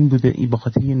 این بوده، این به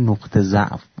خاطر یه نقطه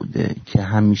ضعف بوده که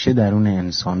همیشه درون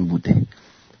انسان بوده.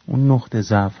 اون نقطه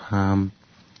ضعف هم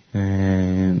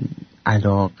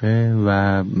علاقه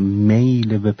و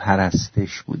میل به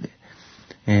پرستش بوده.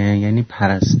 یعنی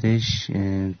پرستش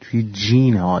توی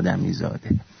جین آدمی زاده.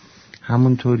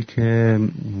 همونطور که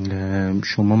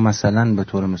شما مثلا به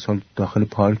طور مثال داخل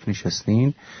پارک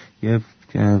نشستین، یه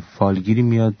فالگیری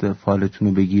میاد فالتون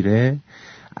رو بگیره،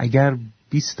 اگر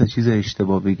 20 تا چیز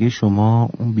اشتباه بگه شما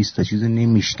اون 20 تا چیز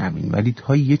نمیشنوین، ولی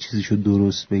تا یه چیزشو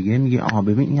درست بگه میگه آها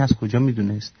ببین این از کجا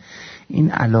میدونست.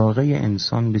 این علاقه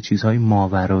انسان به چیزهای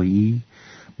ماورایی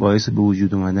باعث به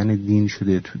وجود اومدن دین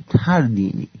شده. تو هر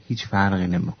دینی هیچ فرقی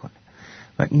نمیکنه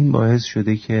و این باعث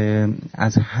شده که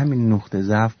از همین نقطه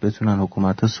ضعف بتونن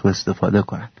حکومت‌ها سوء استفاده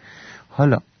کنن.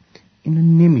 حالا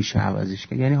اینو نمیشه عوضش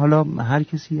کرد، یعنی حالا هر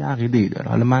کسی یه عقیده‌ای داره.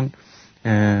 حالا من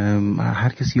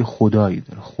هر کسی یه خدایی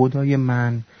داره. خدای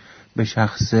من به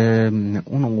شخص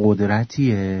اون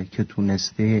قدرتیه که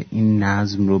تونسته این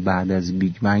نظم رو بعد از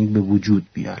بیگ بنگ به وجود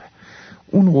بیاره.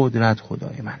 اون قدرت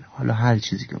خدای من، حالا هر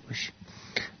چیزی که باشه.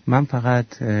 من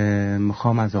فقط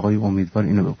میخوام از آقای امیدوار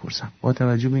اینو بپرسم، با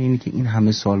توجه به اینی که این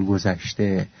همه سال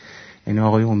گذشته، یعنی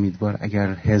آقای امیدوار اگر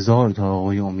 1000 تا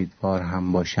آقای امیدوار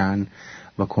هم باشن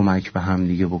و کمک به هم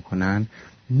دیگه بکنن،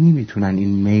 نمیتونن این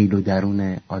میل و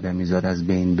درون آدمیزاد از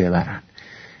بین ببرن.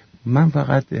 من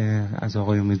فقط از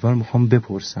آقای امیدوار میخوام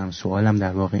بپرسم، سوالم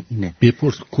در واقع اینه،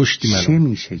 بپرس کشتی منو، چه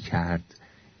میشه کرد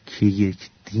که یک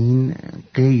دین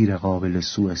غیر قابل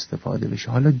سوء استفاده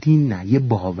بشه؟ حالا دین نه، یه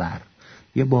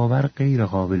باور غیر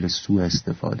قابل سوء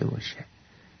استفاده باشه.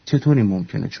 چطوری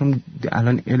ممکنه؟ چون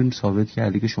الان علم ثابت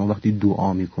کرده که شما وقتی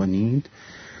دعا میکنید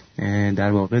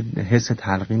در واقع حس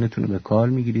تلقینتون رو به کار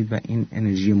میگیرید و این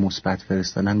انرژی مثبت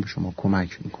فرستادن به شما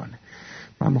کمک میکنه.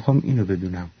 من میخوام اینو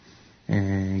بدونم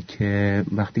که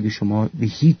وقتی که شما به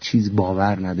هیچ چیز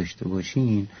باور نداشته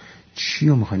باشین، چی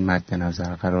رو میخواین مد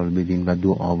نظر قرار بدین و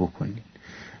دعا بکنین؟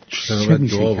 چه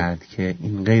میشه کرد که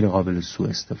این غیر قابل سوء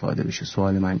استفاده بشه؟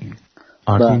 سوال من اینه.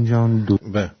 آرتین جان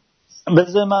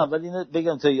بذار من اول اینو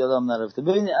بگم تا یادم نرفته.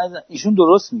 ببینید ایشون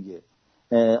درست میگه،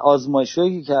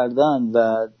 آزمایشایی که کردن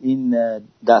و این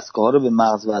دستگاه ها رو به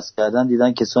مغز وصل کردن،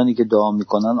 دیدن کسانی که دعا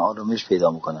میکنن آرامش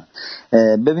پیدا میکنن.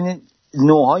 ببینید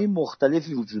نوعهای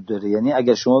مختلفی وجود داره. یعنی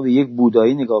اگر شما به یک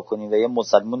بودایی نگاه کنین و یک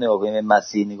مسلمان نگاه کنین و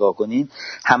مسیحی نگاه کنین،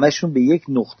 همشون به یک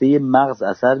نقطه مغز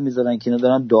اثر میذارن که اینا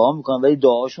دارن دعا میکنن، ولی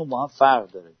دعاشون با هم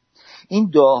فرق داره. این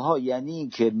دعاها یعنی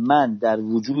که من در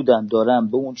وجودم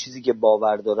دارم به اون چیزی که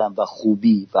باور دارم و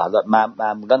خوبی، و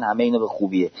معمولا همه اینا به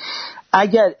خوبیه.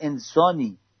 اگر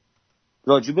انسانی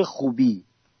راجب خوبی،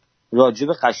 راجب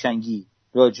قشنگی،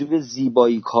 راجب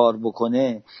زیبایی کار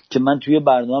بکنه، که من توی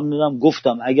برنامه میدونم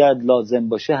گفتم اگر لازم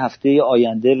باشه هفته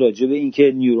آینده راجب این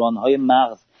که نیورون‌های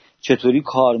مغز چطوری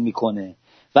کار میکنه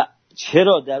و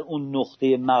چرا در اون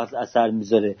نقطه مغز اثر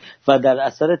میذاره و در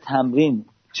اثر تمرین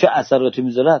چه اثراتی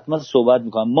میذاره حتما صحبت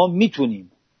میکنم. ما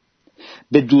میتونیم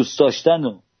به دوست داشتن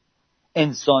و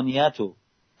انسانیت و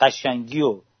قشنگی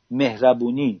و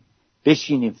مهربونی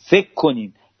بشینیم فکر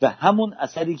کنیم و همون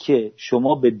اثری که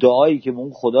شما به دعایی که به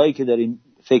اون خدایی که دارین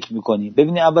فکر میکنیم،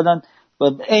 ببینید اولا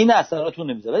عین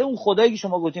اثراتون نمیذاره، ولی اون خدایی که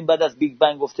شما گفتین بعد از بیگ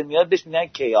بنگ گفته میاد بهش میگن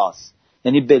کیاس،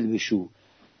 یعنی بلبشو.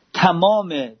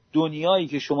 تمام دنیایی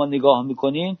که شما نگاه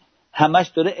میکنین همش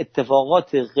داره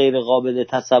اتفاقات غیر قابل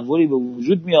تصوری به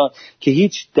وجود میاد که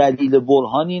هیچ دلیل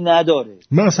برهانی نداره.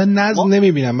 من اصلا نظم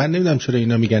نمیبینم. من نمیدونم چرا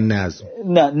اینا میگن نظم.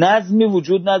 نه، نظمی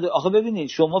وجود نداره. آخه ببینید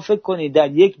شما فکر کنید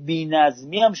در یک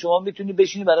بی‌نظمی هم شما میتونی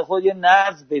بشینی برای خود یه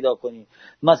نظم پیدا کنی.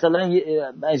 مثلا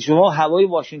شما هوای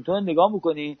واشنگتن نگاه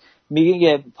میکنی،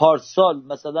 میگه پارسال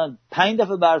مثلا 5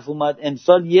 دفعه برف اومد،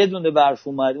 امسال 1 دونه برف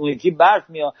اومد، اون یکی برف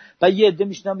میاد و یه عده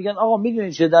میشنن میگن آقا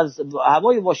میدونید چه در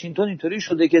هوای واشنگتن اینطوری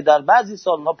شده که در بعضی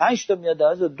سال‌ها 5 تا میاد،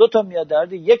 در 2 تا میاد،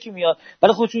 در 1 میاد.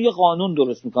 برای خودشون یه قانون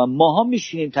درست میکنن. ماها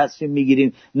میشینیم تصمیم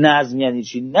میگیریم نظم یعنی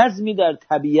چی. نظمی در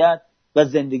طبیعت و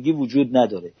زندگی وجود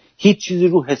نداره. هیچ چیزی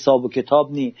رو حساب و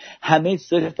کتاب نی. همه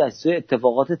صرف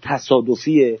اتفاقات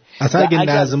تصادفیه. اصلا اگه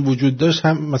نظم وجود داشت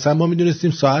هم مثلا ما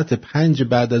میدونستیم ساعت 5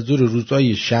 بعد از ظهر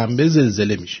روزهای شنبه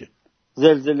زلزله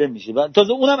میشه.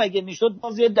 تازه اونم اگه میشد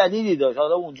باز یه دلیلی داشت.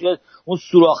 حالا اونجا اون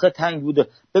سوراخه تنگ بوده.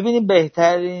 ببینیم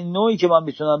بهترین نوعی که من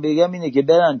میتونم بگم اینه که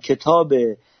برن کتاب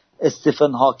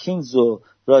استیفن هاکینگز رو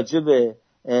راجع به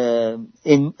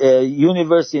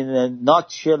Universe in a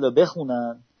Nutshell رو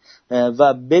بخونن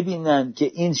و ببینن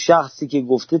که این شخصی که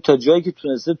گفته تا جایی که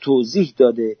تونسته توضیح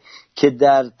داده که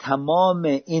در تمام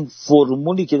این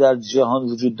فرمولی که در جهان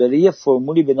وجود داره یه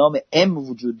فرمولی به نام M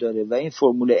وجود داره و این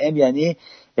فرمول M یعنی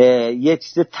یه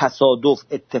چیز تصادف،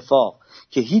 اتفاق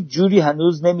که هیچ جوری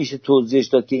هنوز نمیشه توضیحش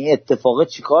داد که این اتفاقه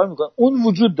چی کار میکنه. اون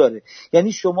وجود داره.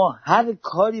 یعنی شما هر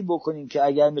کاری بکنین که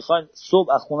اگر میخواین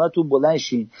صبح از خونه‌تون بلند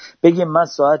شین بگین من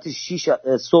ساعت 6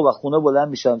 صبح از خونه بلند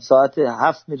میشم، ساعت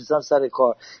 7 میرسم سر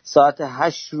کار، ساعت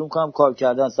 8 شروع کنم کار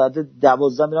کردن، ساعت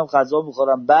 12 میرم غذا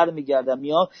میخورم، برمیگردم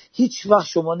میام، هیچ وقت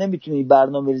شما نمیتونید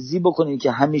برنامه‌ریزی بکنید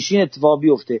که همیشه این اتفاق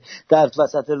بیفته. در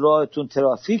وسط راهتون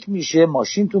ترافیک میشه،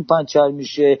 ماشینتون پنچر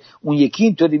میشه، اون یکی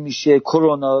اینطوری میشه،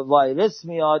 کرونا ویروس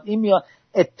میاد، این میاد،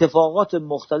 اتفاقات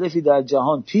مختلفی در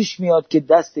جهان پیش میاد که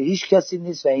دست هیچ کسی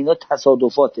نیست و اینا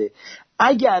تصادفاته.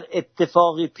 اگر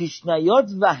اتفاقی پیش نیاد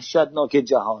وحشتناک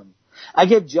جهان.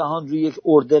 اگر جهان روی یک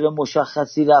اردر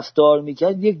مشخصی رفتار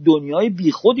میکرد یک دنیای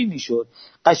بیخودی میشد.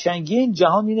 قشنگی این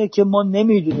جهان اینه که ما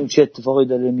نمیدونیم چه اتفاقی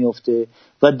داره میفته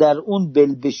و در اون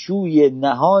بلبشوی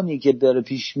نهانی که داره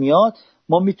پیش میاد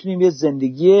ما میتونیم یه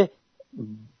زندگی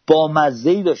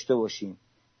بامزه‌ای داشته باشیم.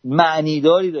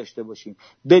 معنیداری داشته باشیم.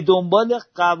 به دنبال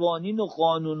قوانین و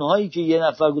قانونهایی که یه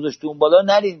نفر گذاشته اون بالا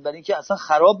نرین، برای اینکه اصلا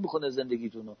خراب میکنه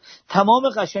زندگیتونو. تمام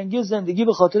قشنگی زندگی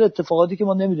به خاطر اتفاقاتی که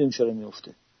ما نمیدونیم چرا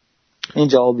میفته. این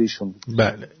جواب ایشون بود.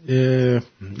 بله.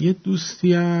 یه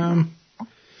دوستی هم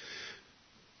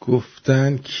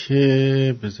گفتن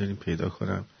که بذاریم پیدا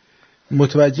کنم.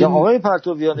 متوجه آقای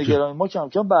پرتویان گرامی، ما کم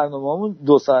کم برنامه‌مون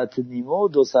 2 ساعت نیمه و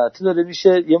 2 ساعتی داره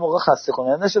میشه، یه موقع خسته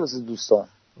کننده نشه واسه دوستان.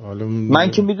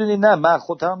 من که میدونی نه، من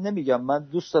خودم نمیگم، من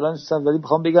دوست دارم دوستان، ولی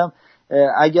میخوام بگم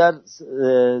اگر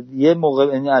یه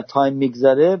موقع یعنی از تایم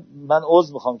میگذره من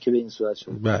عذر میخوام که به این صورت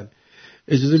شد. بله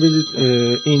اجازه بدید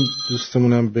این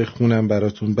دوستمونم بخونم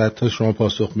براتون، بعد تا شما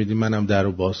پاسخ میدیم منم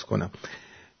درو باز کنم.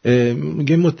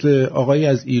 میگه آقای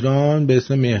از ایران به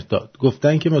اسم مهرداد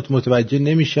گفتن که متوجه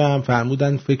نمیشم،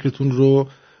 فرمودن فکرتون رو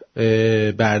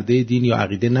برده دین یا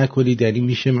عقیده نکنید، یعنی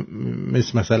میشه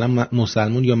مثلا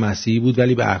مسلمون یا مسیحی بود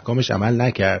ولی به احکامش عمل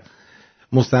نکرد.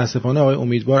 متاسفانه آقای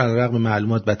امیدوار علیرغم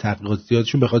معلومات و تحقیقات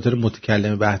زیادشون به خاطر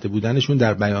متکلم بهته بودنشون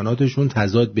در بیاناتشون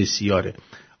تضاد بسیاره.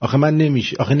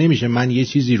 آخه نمیشه من یه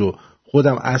چیزی رو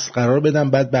خودم اصل قرار بدم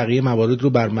بعد بقیه موارد رو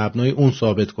بر مبنای اون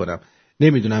ثابت کنم.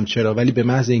 نمیدونم چرا، ولی به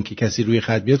محض اینکه کسی روی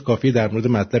خط بیاد کافیه در مورد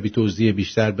مطلبی توضیح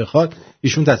بیشتر بخواد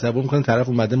ایشون تصور میکنه طرف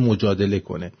اومده مجادله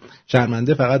کنه.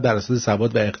 شرمنده فقط بر اساس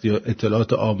سواد و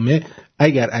اطلاعات عامه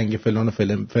اگر انگ فلان و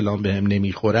فلان بهم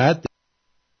نمیخورد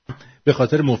به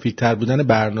خاطر مفیدتر بودن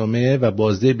برنامه و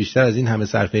بازده بیشتر از این همه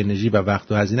صرف انرژی و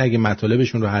وقت و هزینه اگه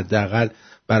مطالبشون رو حداقل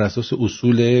بر اساس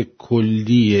اصول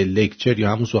کلی لکچر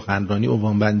یا همون سخنرانی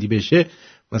عنوان بندی بشه،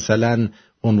 مثلا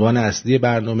عنوان اصلی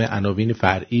برنامه، عناوین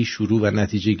فرعی، شروع و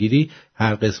نتیجه گیری،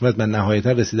 هر قسمت و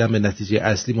نهایتا رسیدن به نتیجه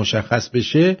اصلی مشخص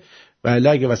بشه. ولی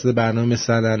اگه وسط برنامه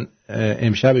مثلا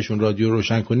امشبشون رادیو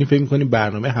روشن کنیم فکر می‌کنیم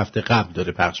برنامه هفته قبل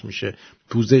داره پخش میشه.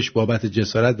 پوزش بابت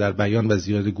جسارت در بیان و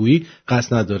زیادگویی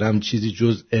قصد ندارم چیزی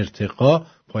جز ارتقا.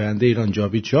 پاینده ایران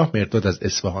جاوید شاه، مرداد از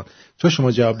اصفهان. تو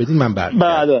شما جواب بدین من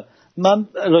برمیگردم. بله من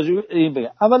راجع به این بگم.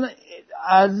 اولا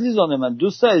عزیزان من،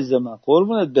 دوست عزیز من،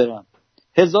 قربونت برم،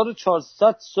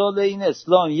 1400 سال این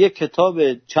اسلام یک کتاب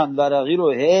چند ورقی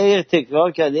رو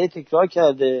تکرار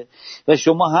کرده و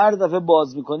شما هر دفعه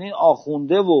باز میکنین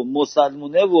آخونده و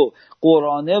مسلمونه و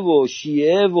قرآنه و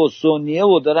شیعه و سنیه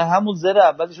و داره همون زر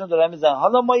اولشون داره میزنن.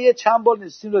 حالا ما یه چند بار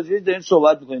نشستیم راجع به این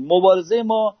صحبت میکنیم. مبارزه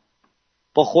ما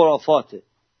با خرافاته،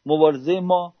 مبارزه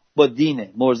ما با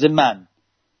دینه، مبارزه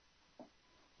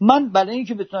من برای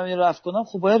اینکه بتونم این رفع کنم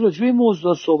خب باید راجع به این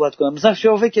موضوع صحبت کنم. مثلا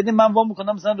شما فکر کردین من وام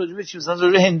میکنم مثلا راجع به چی، مثلا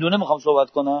راجع به هندونه میخوام صحبت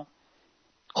کنم؟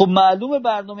 خب معلومه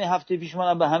برنامه هفته پیش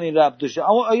منم به همین ربط داشته،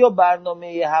 اما آیا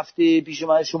برنامه هفته پیش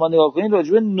من شما نگاه کنین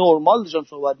راجع به نرمال داشتم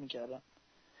صحبت میکردم؟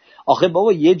 آخه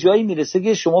بابا یه جایی میرسه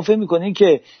که شما فکر میکنین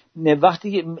که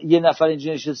وقتی یه نفر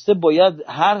اینجا نشسته باید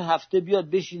هر هفته بیاد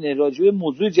بشینه راجع به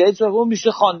موضوع جدید صحبت کنه،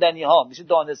 میشه خواندنی ها، میشه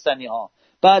دانستنی ها.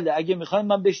 بله اگه میخوایم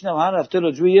من بشینم هر هفته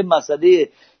راجع به یه مسئله،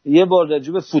 یه بار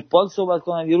راجع به فوتبال صحبت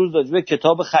کنم، یه روز راجع به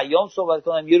کتاب خیام صحبت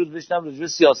کنم، یه روز بشینم راجع به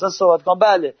سیاست صحبت کنم،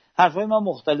 بله حرفای من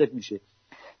مختلف میشه.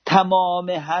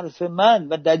 تمام حرف من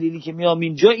و دلیلی که میام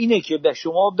اینجا اینه که به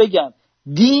شما بگم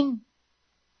دین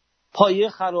پایه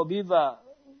خرابی و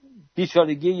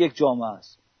بیچارگی یک جامعه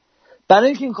است. برای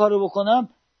اینکه این کارو بکنم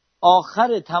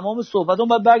آخر تمام صحبتام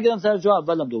باید برگردم سر جا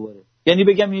اولم دوباره، یعنی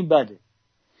بگم این بده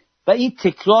و این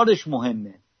تکرارش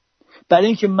مهمه. برای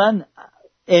اینکه من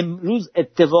امروز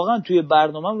اتفاقا توی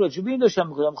برنامه‌ام راجع به این داشتم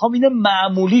می‌کنم، می‌خوام اینو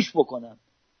معمولیش بکنم،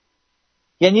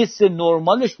 یعنی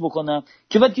نرمالش بکنم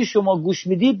که وقتی شما گوش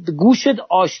میدید گوشت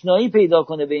آشنایی پیدا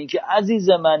کنه به این که عزیز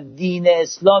من دین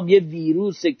اسلام یه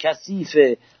ویروس کثیف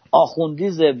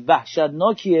آخوندیز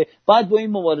وحشتناکیه، باید با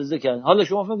این مبارزه کرد. حالا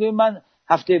شما فکر کنید من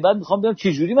هفته بعد میخوام بگم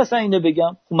چه جوری مثلا اینو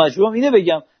بگم، خب مجبورم اینو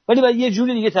بگم ولی باید یه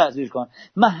جوری دیگه تعبیر کنم.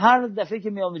 من هر دفعه که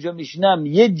میام اینجا میشینم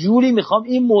یه جوری میخوام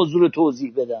این موضوع رو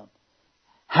توضیح بدم،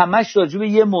 همش راجع به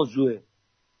یه موضوعه،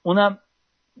 اونم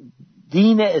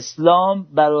دین اسلام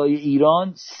برای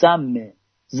ایران سمه،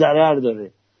 ضرر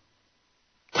داره.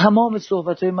 تمام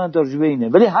صحبتهای من راجع به اینه،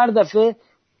 ولی هر دفعه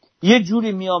یه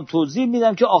جوری میام توضیح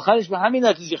میدم که آخرش به همین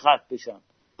نتیجه ختم بشم.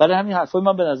 برای همین حرفای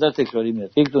من به نظر تکراری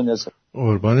میاد. یک دنیا سر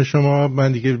قربان شما،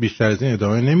 من دیگه بیشتر از این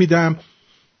ادامه نمیدم.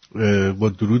 با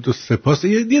درود و سپاس.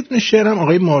 یه دونه شعرم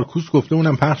آقای مارکوس گفته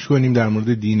اونم پخش کنیم در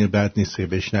مورد دین بد نیست که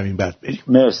بشنویم بعد بریم.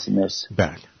 مرسی.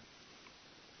 بله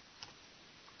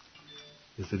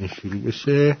بذارین شروع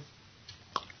بشه.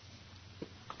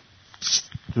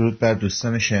 درود بر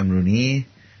دوستان شمرونی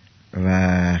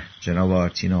و جناب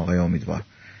آرتین آقای امیدوار.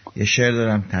 یه شعر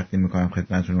دارم تقدیم میکنم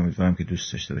خدمتتون، امیدوارم که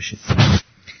دوست داشته باشید.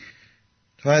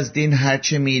 تو از دین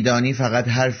هرچه میدانی فقط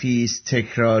حرفی است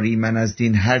تکراری، من از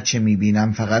دین هرچه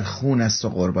میبینم فقط خون است و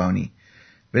قربانی.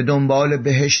 به دنبال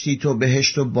بهشتی تو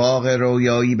بهشت و باغ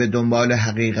رویایی، به دنبال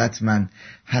حقیقت من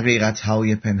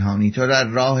حقیقت‌های پنهانی. تو در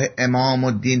راه امام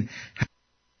الدین.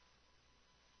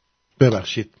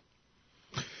 ببخشید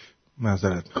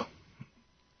معذرت میخوام.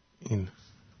 این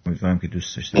امیدوارم که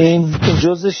دوست داشته این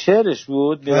جزء شعرش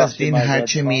بود. تو از دین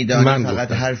هرچه میدانی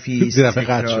فقط حرفی است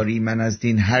تکراری، من از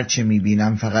دین هرچه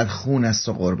میبینم فقط خون است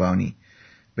و قربانی.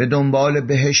 به دنبال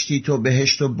بهشتی تو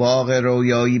بهشت و باغ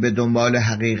رویایی، به دنبال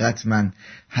حقیقت من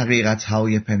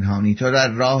حقیقت‌های پنهانی. تو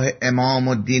در راه امام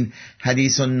الدین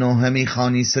حدیث و نوحه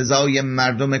میخوانی، سزای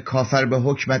مردم کافر به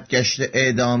حکمت گشت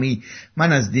اعدامی.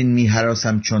 من از دین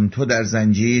میهراسم چون تو در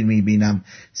زنجیر میبینم،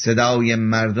 صدای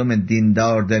مردم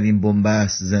دیندار در این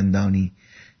بنبست زندانی.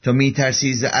 تو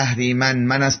میترسی ز اهریمن،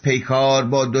 من از پیکار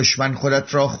با دشمن،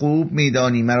 خودت را خوب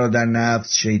میدانی مرا در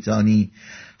نفس شیطانی.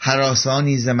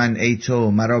 هراسانی ز من ای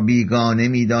تو مرا بیگانه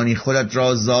میدانی، خودت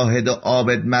را زاهد و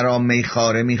عابد مرا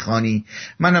میخواره میخوانی.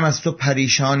 منم از تو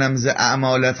پریشانم ز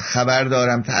اعمالت خبر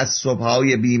دارم،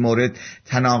 تعصب‌های بیمورد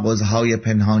تناقض‌های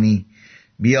پنهانی.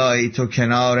 بیا ای تو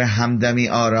کنار همدمی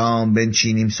آرام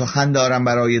بنشینیم، سخن دارم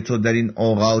برای تو در این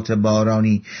اوقات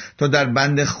بارانی. تو در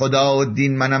بند خدا و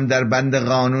دین منم در بند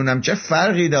قانونم، چه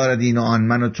فرقی دارد این و آن،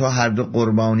 من و تو هر دو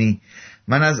قربانی.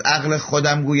 من از عقل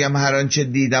خودم گویم هر آنچه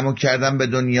دیدم و کردم، به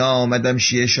دنیا آمدم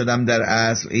شیعه شدم در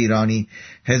اصل ایرانی.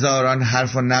 هزاران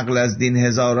حرف و نقل از دین،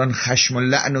 هزاران خشم و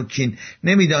لعن و کین،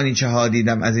 نمیدانی چه ها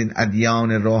دیدم از این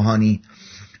ادیان روحانی.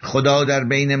 خدا در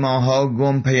بین ماها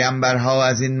گم، پیامبرها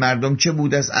از این مردم چه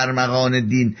بود از ارمغان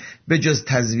دین به جز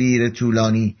تزویر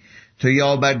طولانی. تو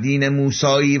یا بر دین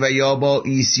موسی و یا با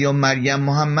عیسی و مریم،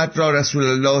 محمد را رسول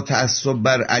الله تعصب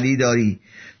بر علی داری.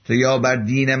 تو یا بر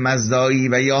دین مزدایی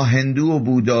و یا هندو و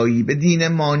بودایی، به دین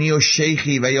مانی و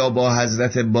شیخی و یا با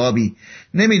حضرت بابی.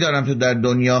 نمیدانم تو در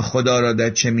دنیا خدا را در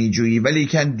چه میجویی،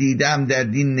 ولیکن دیدم در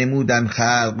دین نمودن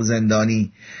خلق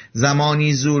زندانی.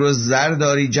 زمانی زور و زر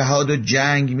داری، جهاد و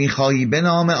جنگ میخواهی، به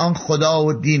نام آن خدا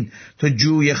و دین تو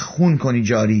جوی خون کنی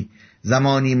جاری.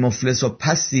 زمانی مفلس و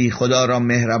پستی، خدا را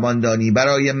مهربان دانی،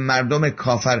 برای مردم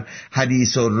کافر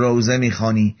حدیث و روزه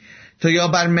میخوانی. تو یا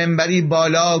بر منبری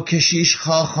بالا کشیش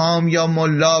خاخام یا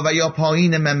ملا، و یا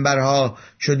پایین منبرها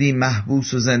شدی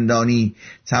محبوس و زندانی.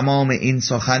 تمام این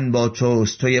سخن با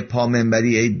توست، توی پا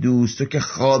منبری ای دوست، تو که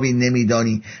خوابی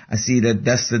نمیدانی اسیر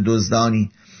دست دزدانی.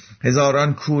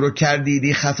 هزاران کور و کر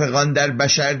دیدی، خفقان در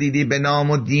بشر دیدی، به نام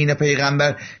و دین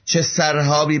پیغمبر چه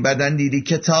سرها بی بدن دیدی.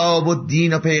 کتاب و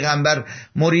دین و پیغمبر،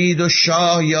 مرید و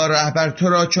شاه یا رهبر، تو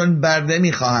را چون برده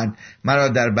میخواهند مرا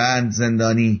در بند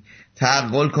زندانی.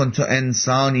 تعقل کن تو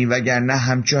انسانی وگرنه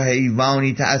همچو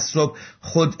حیوانی، تعصب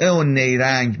خدعه و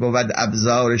نیرنگ بود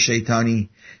ابزار شیطانی.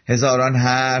 هزاران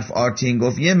حرف آرتین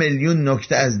گفت، 1,000,000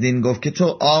 نکته از دین گفت، که تو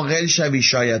عاقل شوی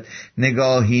شاید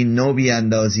نگاهی نو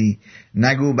بیاندازی.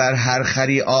 نگو بر هر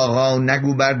خری آقا،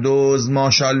 نگو بر دوز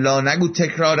ماشالله، نگو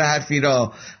تکرار حرفی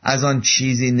را از آن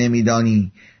چیزی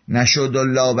نمیدانی. نشد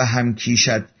الله به هم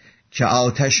کیشد که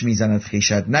آتش میزند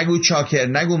خیشد. نگو چاکر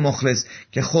نگو مخلص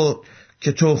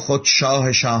که تو خود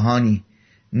شاه شاهانی.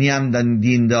 نیم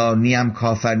دیندار نیم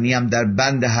کافر، نیم در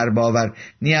بند هر باور،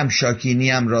 نیم شاکی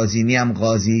نیم راضی، نیم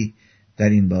غازی در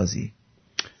این بازی.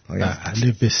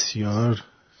 بله بسیار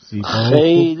زیبا،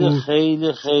 خیلی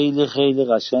خیلی خیلی خیلی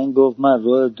قشنگ گفت. من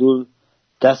روی دور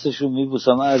دستشو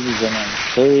میبوسم عزیزم،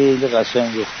 خیلی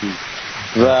قشنگ گفتی.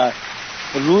 و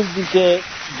روزی که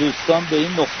دوستان به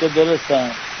این نقطه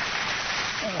برسن،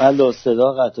 الو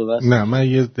صدا قطع و وصل. نه من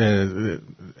یه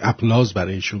اپلاز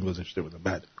برای ایشون گذاشته بودم.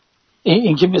 بعد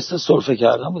این که مثل سرفه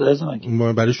کردن بود از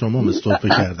من، برای شما مثل سرفه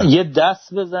کردن. یه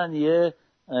دست بزن، یه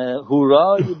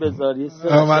هورایی بذاری.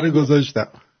 من گذاشتم.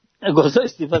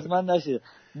 گذاشتی پس من نشید.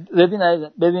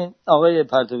 ببین آقای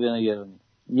پرتویان گرامی،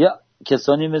 یا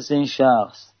کسانی مثل این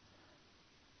شخص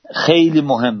خیلی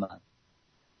مهمن.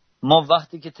 ما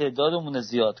وقتی که تعدادمون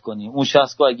زیاد کنیم، اون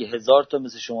شخص که اگه 1000 تا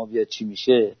مثل شما بیاد چی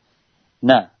میشه؟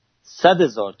 نه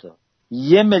 100,000 تا،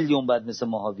 1,000,000 بعد مثل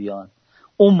ماها بیان،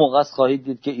 اون موقع خواهید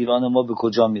دید که ایران ما به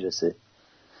کجا میرسه.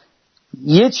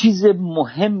 یه چیز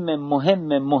مهمه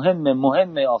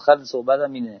آخر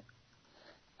صحبتم اینه،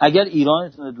 اگر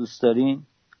ایرانتون رو دوست دارین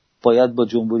باید با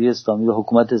جمهوری اسلامی و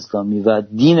حکومت اسلامی و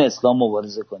دین اسلام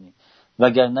مبارزه کنین،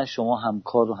 وگرنه شما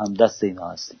همکار و همدست اینا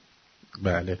هستین.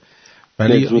 بله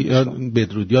ولی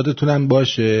بدرود یادتونم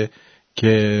باشه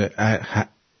که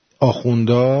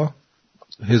آخوندا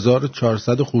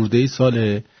 1400 خورده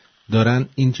ساله دارن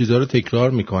این چیزها رو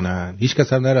تکرار میکنن. هیچ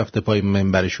کس هم نرفته پای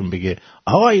منبرشون بگه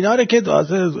آقا اینا رو که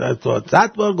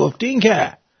 100 بار گفتین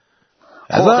که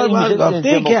 1000 بار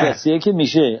گفتین که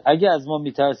میشه. اگه از ما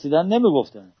میترسیدن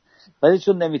نمیگفتن، ولی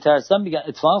چون نمیترسن میگن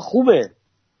اتفاقا خوبه.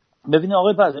 ببینید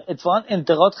آقای پدر، اتفاقا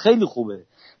انتقاد خیلی خوبه،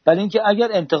 ولی اینکه اگر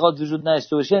انتقاد وجود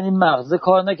نداشته باشه یعنی مغز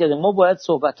کار نکرده. ما باید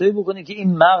صحبتایی بکنیم که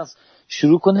این مغز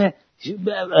شروع کنه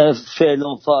فعل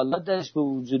و فعالات درش به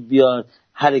وجود بیاد،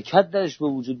 حرکت درش به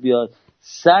وجود بیاد.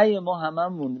 سعی ما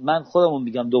هممون، من خودمون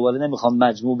میگم، دوباره نمیخوام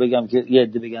مجموع بگم که یه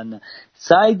عده بگن نه،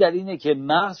 سعی در اینه که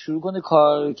مغز شروع کنه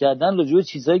کار کردن راجع به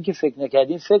چیزایی که فکر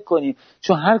نکردیم فکر کنیم.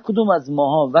 چون هر کدوم از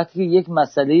ماها وقتی که یک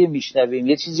مسئله میشنویم،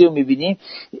 یه چیزی رو میبینیم،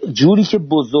 جوری که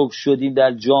بزرگ شدیم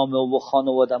در جامعه و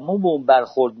خانواده‌مون با اون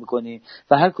برخورد میکنیم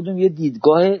و هر کدوم یه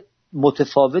دیدگاه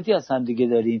متفاوتی از هم دیگه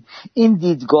داریم. این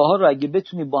دیدگاه ها رو اگه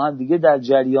بتونیم با هم دیگه در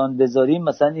جریان بذاریم،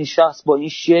 مثلا این شخص با این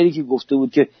شعری که گفته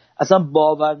بود که اصلا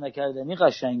باور نکردنی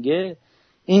قشنگه،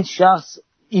 این شخص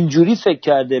اینجوری فکر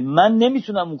کرده، من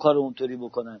نمیتونم اون کار اونطوری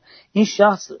بکنم. این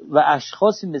شخص و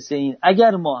اشخاصی مثل این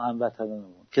اگر ما هموطنانمون،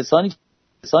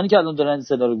 کسانی که الان دارن این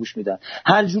صدا رو گوش میدن،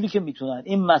 هر جوری که میتونن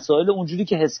این مسائل اونجوری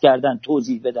که حس کردن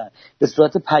توضیح بدن، به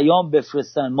صورت پیام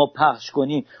بفرستن، ما پخش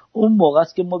کنیم، اون موقع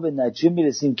است که ما به نتیجه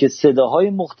میرسیم که صداهای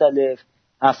مختلف،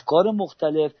 افکار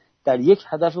مختلف در یک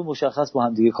هدف مشخص با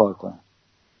هم دیگه کار کنن.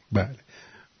 بله،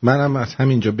 منم از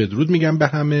همینجا بدرود میگم به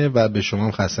همه و به شما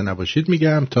هم خسته نباشید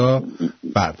میگم تا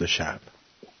فردا شب.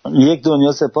 یک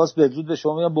دنیا سپاس، بدرود به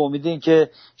شما میگم، به امید این که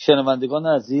شنوندگان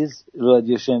عزیز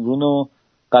رادیو شمرون رو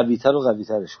قوی‌تر و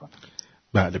قوی‌ترش کنن.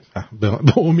 بله،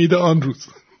 به امید آن روز.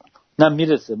 نه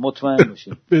میرسه، مطمئن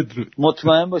باشین. بدرود.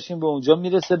 مطمئن باشین به اونجا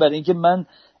میرسه، برای اینکه من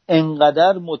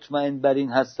انقدر مطمئن بر این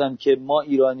هستم که ما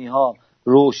ایرانی ها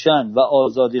روشن و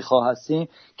آزادی خواه هستیم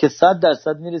که 100%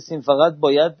 میرسیم. فقط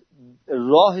باید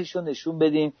راهش رو نشون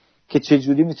بدیم که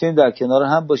چجوری میتونیم در کنار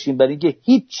هم باشیم، برای اینکه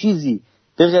هیچ چیزی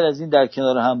به غیر از این در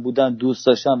کنار هم بودن، دوست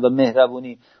داشتن و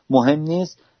مهربونی مهم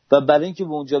نیست. و برای اینکه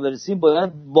به اونجا برسیم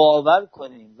باید باور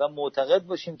کنیم و معتقد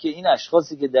باشیم که این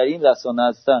اشخاصی که در این رسانه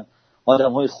هستن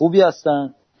آدم‌های خوبی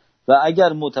هستن و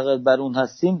اگر معتقد بر اون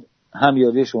هستیم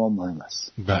همیاری شما مهم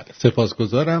است. بله،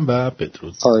 سپاسگزارم و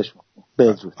بدرود. خواهش می‌کنم.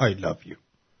 بدرود. I love you.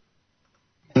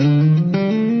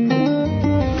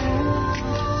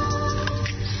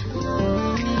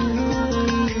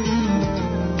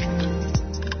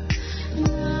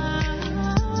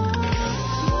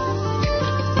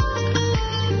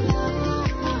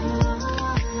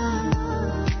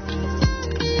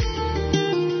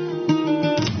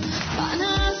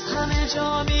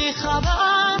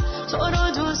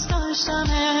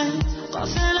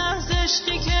 غافل از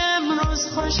عشقی که امروز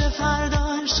خوش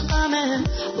فرداش غمه،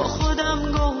 با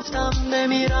خودم گفتم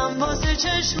بمیرم واسه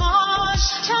چشماش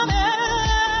کمه.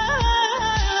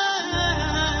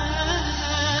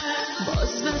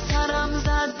 باز به سرم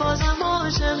زد بازم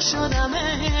عاشق شدم،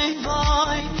 ای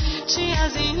وای چی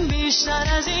از این بیشتر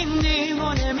از این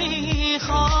دیوونه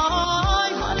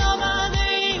میخوای. حالا بعد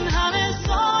این همه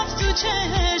سال تو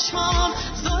چشمام